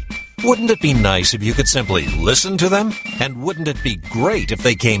study? Wouldn't it be nice if you could simply listen to them? And wouldn't it be great if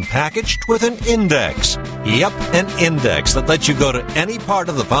they came packaged with an index? Yep, an index that lets you go to any part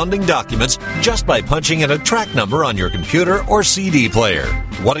of the founding documents just by punching in a track number on your computer or CD player.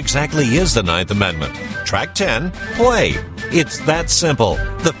 What exactly is the Ninth Amendment? Track 10, play. It's that simple.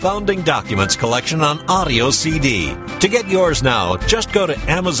 The Founding Documents Collection on audio CD. To get yours now, just go to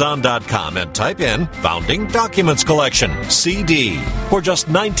Amazon.com and type in Founding Documents Collection, CD. For just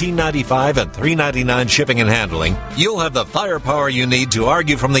 $19.95 and $3.99 shipping and handling, you'll have the firepower you need to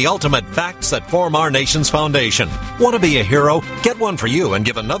argue from the ultimate facts that form our nation's foundation. Want to be a hero? Get one for you and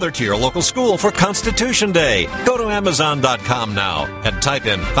give another to your local school for Constitution Day. Go to Amazon.com now and type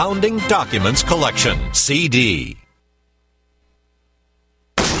in Founding Documents Collection, CD.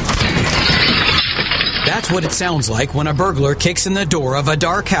 That's what it sounds like when a burglar kicks in the door of a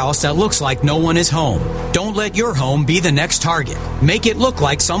dark house that looks like no one is home. Don't Don't let your home be the next target. Make it look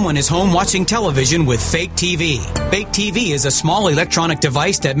like someone is home watching television with Fake TV. Fake TV is a small electronic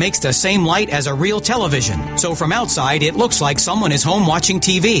device that makes the same light as a real television. So from outside, it looks like someone is home watching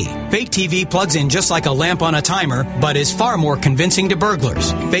TV. Fake TV plugs in just like a lamp on a timer, but is far more convincing to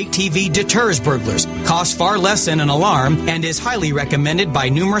burglars. Fake TV deters burglars, costs far less than an alarm, and is highly recommended by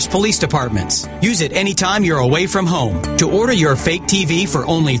numerous police departments. Use it anytime you're away from home. To order your Fake TV for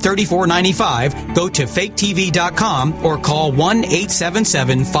only $34.95, go to faketv.com or call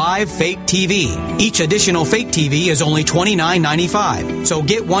 1-877-5-FAKE-TV. Each additional Fake TV is only $29.95. So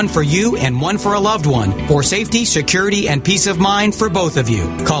get one for you and one for a loved one for safety, security, and peace of mind for both of you.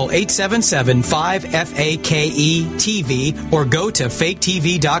 Call 877-5-FAKE-TV or go to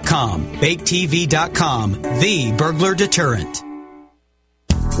faketv.com. faketv.com, the burglar deterrent.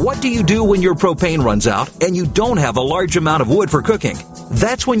 What do you do when your propane runs out and you don't have a large amount of wood for cooking?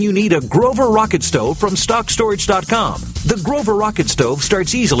 That's when you need a Grover Rocket Stove from StockStorage.com. The Grover Rocket Stove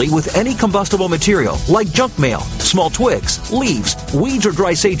starts easily with any combustible material like junk mail, small twigs, leaves, weeds, or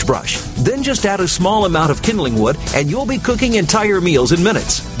dry sagebrush. Then just add a small amount of kindling wood and you'll be cooking entire meals in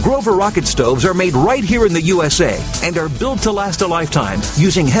minutes. Grover Rocket Stoves are made right here in the USA and are built to last a lifetime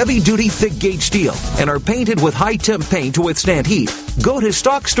using heavy-duty thick-gauge steel and are painted with high-temp paint to withstand heat. Go to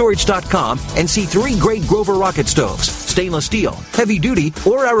StockStorage.com and see 3 great Grover Rocket Stoves, stainless steel, heavy-duty,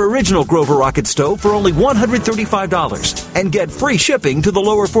 or our original Grover Rocket Stove for only $135 and get free shipping to the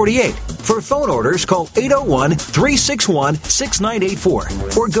lower 48. For phone orders, call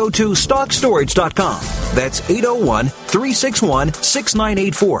 801-361-6984 or go to StockStorage.com. That's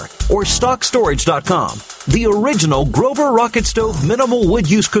 801-361-6984 or StockStorage.com. The original Grover Rocket Stove minimal wood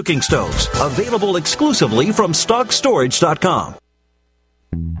use cooking stoves, available exclusively from StockStorage.com.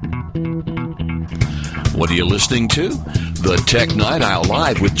 What are you listening to? The Tech Night Owl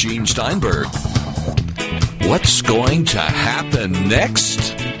Live with Gene Steinberg. What's going to happen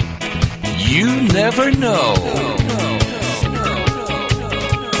next? You never know.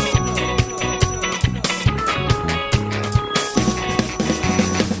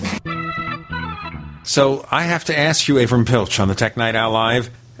 So I have to ask you, Avram Pilch, on the Tech Night Owl Live,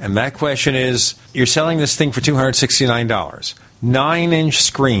 and that question is, you're selling this thing for $269. 9-inch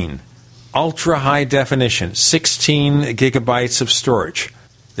screen, ultra high definition, 16 gigabytes of storage.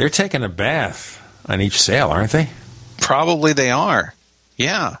 They're taking a bath on each sale, aren't they? Probably they are.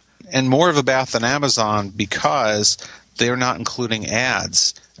 Yeah. And more of a bath than Amazon because they're not including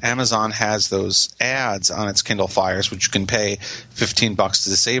ads. Amazon has those ads on its Kindle Fires, which you can pay $15 to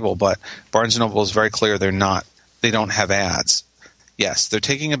disable, but Barnes & Noble is very clear they don't have ads. Yes, they're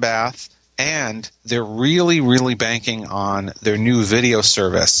taking a bath, and they're really, really banking on their new video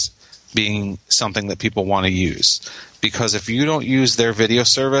service being something that people want to use. Because if you don't use their video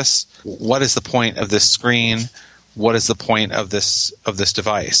service, what is the point of this screen? What is the point of this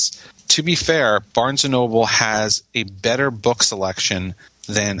device? To be fair, Barnes & Noble has a better book selection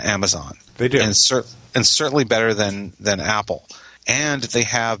than Amazon. They do. And certainly better than Apple. And they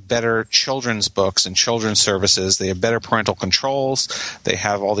have better children's books and children's services. They have better parental controls. They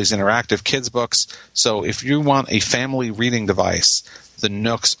have all these interactive kids books. So if you want a family reading device, the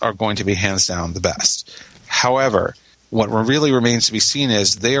Nooks are going to be hands down the best. However, what really remains to be seen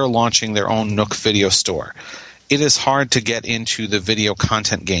is they are launching their own Nook video store. It is hard to get into the video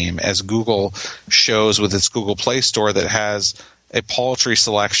content game, as Google shows with its Google Play Store that has a paltry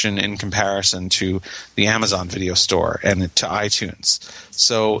selection in comparison to the Amazon Video Store and to iTunes.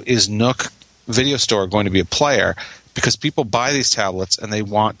 So is Nook Video Store going to be a player? Because people buy these tablets and they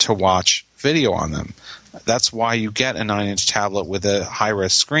want to watch video on them. That's why you get a 9-inch tablet with a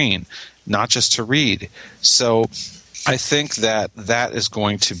high-res screen, not just to read. So I think that is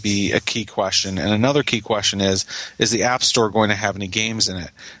going to be a key question. And another key question is the App Store going to have any games in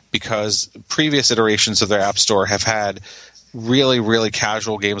it? Because previous iterations of their App Store have had really, really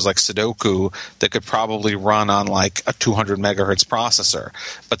casual games like Sudoku that could probably run on like a 200 megahertz processor.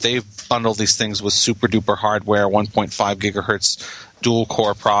 But they've bundled these things with super duper hardware, 1.5 gigahertz dual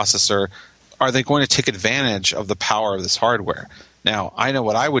core processor. Are they going to take advantage of the power of this hardware? Now, I know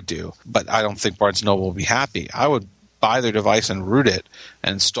what I would do, but I don't think Barnes & Noble will be happy. I would buy their device and root it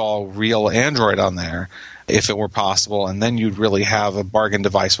and install real Android on there if it were possible, and then you'd really have a bargain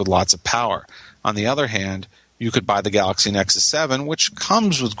device with lots of power. On the other hand, you could buy the Galaxy Nexus 7, which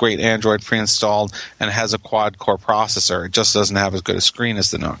comes with great Android pre-installed and has a quad-core processor. It just doesn't have as good a screen as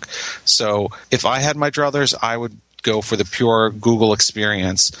the Nook. So if I had my druthers, I would go for the pure Google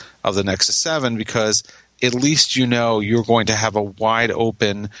experience of the Nexus 7 because at least you know you're going to have a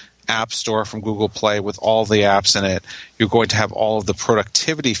wide-open App Store from Google Play with all the apps in it. You're going to have all of the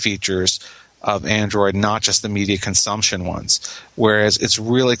productivity features of Android, not just the media consumption ones. Whereas it's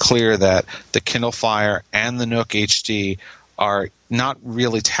really clear that the Kindle Fire and the Nook HD are not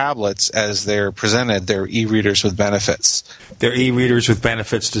really tablets as they're presented. They're e-readers with benefits. They're e-readers with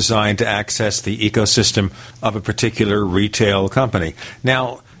benefits designed to access the ecosystem of a particular retail company.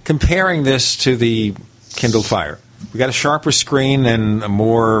 Now, comparing this to the Kindle Fire, we got a sharper screen and a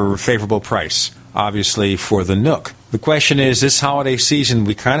more favorable price, obviously, for the Nook. The question is, this holiday season,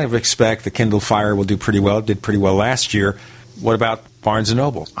 we kind of expect the Kindle Fire will do pretty well. It did pretty well last year. What about Barnes &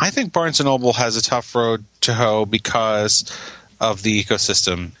 Noble? I think Barnes & Noble has a tough road to hoe because of the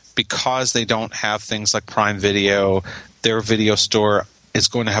ecosystem. Because they don't have things like Prime Video, their video store is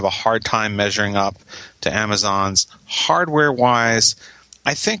going to have a hard time measuring up to Amazon's. Hardware-wise,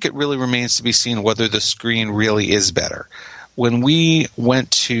 I think it really remains to be seen whether the screen really is better. When we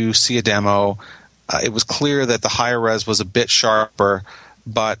went to see a demo, it was clear that the higher res was a bit sharper,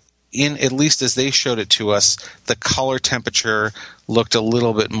 but at least as they showed it to us, the color temperature looked a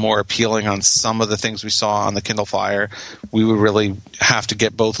little bit more appealing on some of the things we saw on the Kindle Fire. We would really have to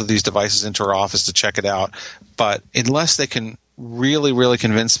get both of these devices into our office to check it out. But unless they can really, really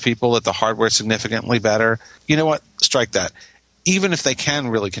convince people that the hardware is significantly better, you know what? Strike that. Even if they can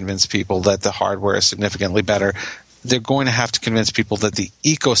really convince people that the hardware is significantly better, they're going to have to convince people that the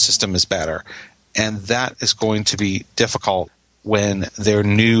ecosystem is better. And that is going to be difficult when they're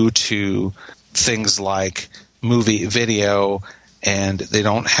new to things like movie video and they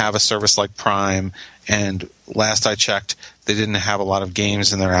don't have a service like Prime. And last I checked, they didn't have a lot of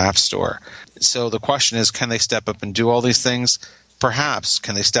games in their app store. So the question is, can they step up and do all these things? Perhaps.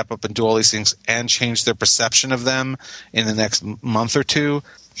 Can they step up and do all these things and change their perception of them in the next month or two?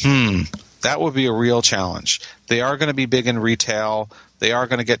 That would be a real challenge. They are going to be big in retail. They are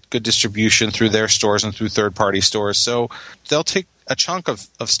going to get good distribution through their stores and through third-party stores. So they'll take a chunk of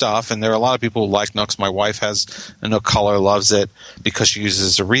stuff, and there are a lot of people who like Nooks. My wife has a Nook Color, loves it because she uses it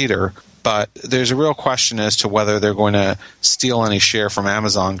as a reader. But there's a real question as to whether they're going to steal any share from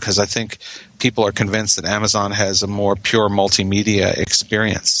Amazon, because I think people are convinced that Amazon has a more pure multimedia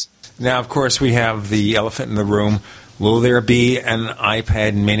experience. Now, of course, we have the elephant in the room. Will there be an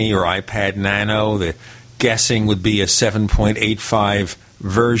iPad mini or iPad Nano? The guessing would be a 7.85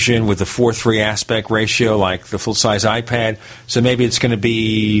 version with a 4:3 aspect ratio like the full-size iPad. So maybe it's going to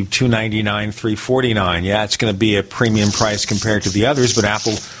be $299, $349. Yeah, it's going to be a premium price compared to the others, but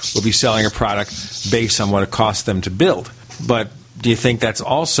Apple will be selling a product based on what it costs them to build. But do you think that's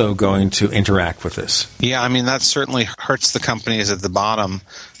also going to interact with this? Yeah, I mean, that certainly hurts the companies at the bottom,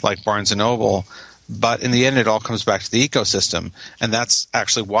 like Barnes & Noble. But in the end, it all comes back to the ecosystem. And that's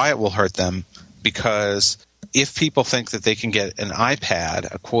actually why it will hurt them, because if people think that they can get an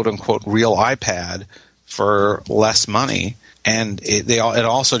iPad, a quote-unquote real iPad, for less money, and it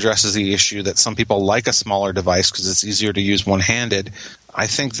also addresses the issue that some people like a smaller device because it's easier to use one-handed, I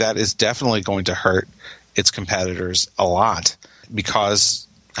think that is definitely going to hurt its competitors a lot, because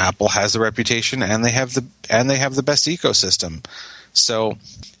Apple has the reputation and they have the best ecosystem. So,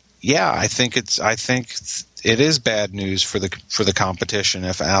 yeah, I think it is bad news for the competition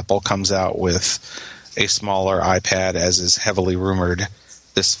if Apple comes out with a smaller iPad, as is heavily rumored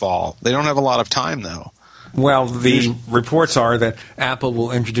this fall. They don't have a lot of time, though. Well, the reports are that Apple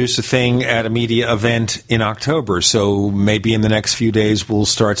will introduce a thing at a media event in October, so maybe in the next few days we'll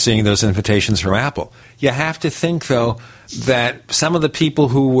start seeing those invitations from Apple. You have to think, though, that some of the people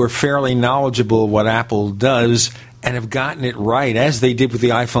who were fairly knowledgeable of what Apple does and have gotten it right, as they did with the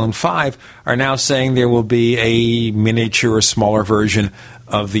iPhone 5, are now saying there will be a miniature or smaller version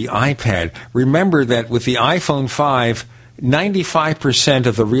of the iPad. Remember that with the iPhone 5, 95%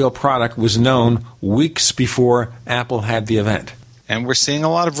 of the real product was known weeks before Apple had the event. And we're seeing a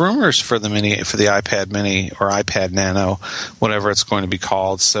lot of rumors for the iPad Mini or iPad Nano, whatever it's going to be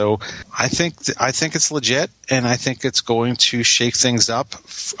called. So I think it's legit, and I think it's going to shake things up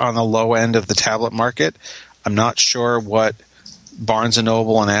on the low end of the tablet market. I'm not sure what Barnes &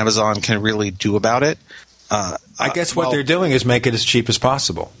 Noble and Amazon can really do about it. I guess what they're doing is make it as cheap as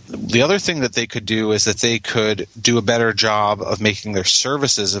possible. The other thing that they could do is that they could do a better job of making their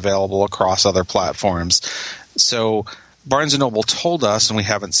services available across other platforms. So Barnes & Noble told us, and we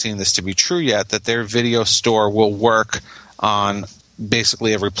haven't seen this to be true yet, that their video store will work on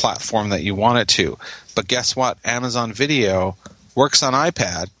basically every platform that you want it to. But guess what? Amazon Video works on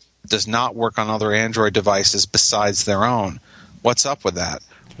iPad, does not work on other Android devices besides their own. What's up with that?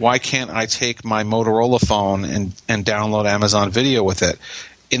 Why can't I take my Motorola phone and download Amazon Video with it?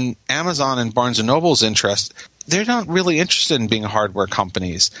 In Amazon and Barnes & Noble's interest, they're not really interested in being hardware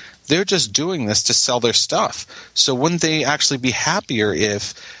companies. They're just doing this to sell their stuff. So wouldn't they actually be happier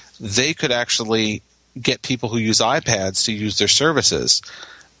if they could actually get people who use iPads to use their services.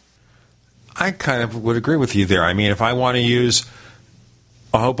 I kind of would agree with you there. I mean, if I want to use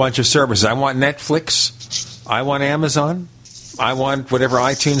a whole bunch of services, I want Netflix, I want Amazon, I want whatever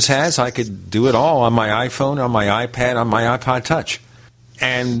iTunes has, I could do it all on my iPhone, on my iPad, on my iPod Touch.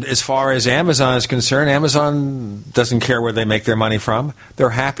 And as far as Amazon is concerned, Amazon doesn't care where they make their money from.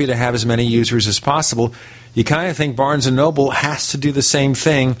 They're happy to have as many users as possible. You kind of think Barnes & Noble has to do the same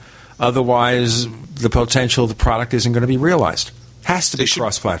thing, otherwise the potential of the product isn't going to be realized. Has to be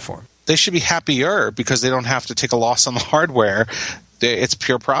cross-platform. They should be happier because they don't have to take a loss on the hardware. It's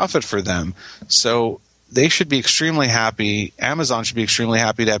pure profit for them. So they should be extremely happy. Amazon should be extremely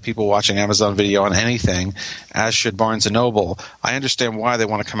happy to have people watching Amazon Video on anything, as should Barnes & Noble. I understand why they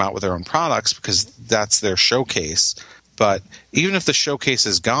want to come out with their own products because that's their showcase. But even if the showcase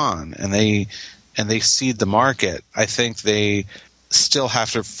is gone and they seed the market, I think they still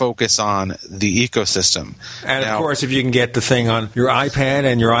have to focus on the ecosystem. And of course, if you can get the thing on your iPad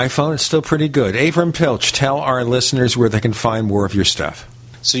and your iPhone, it's still pretty good. Avram Pilch, tell our listeners where they can find more of your stuff.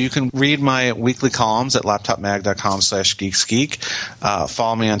 So you can read my weekly columns at laptopmag.com/geeksgeek.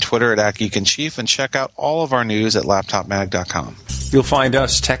 Follow me on Twitter at @geekinchief, and check out all of our news at laptopmag.com. You'll find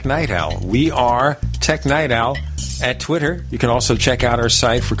us, Tech Night Owl. We are Tech Night Owl at Twitter. You can also check out our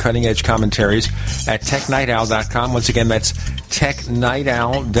site for cutting-edge commentaries at technightowl.com. Once again, that's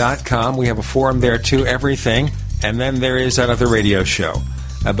technightowl.com. We have a forum there, too, everything. And then there is that other radio show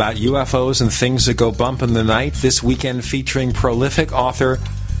about UFOs and things that go bump in the night. This weekend featuring prolific author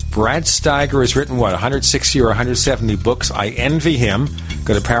Brad Steiger has written, 160 or 170 books. I envy him.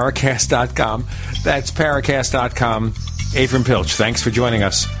 Go to Paracast.com. That's Paracast.com. Avram Pilch, thanks for joining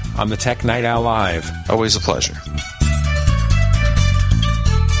us on the Tech Night Owl Live. Always a pleasure.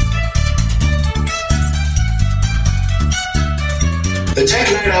 The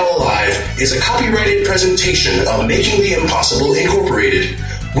Tech Night Owl Live is a copyrighted presentation of Making the Impossible Incorporated.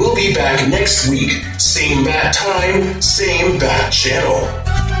 We'll be back next week. Same bat time, same bat channel.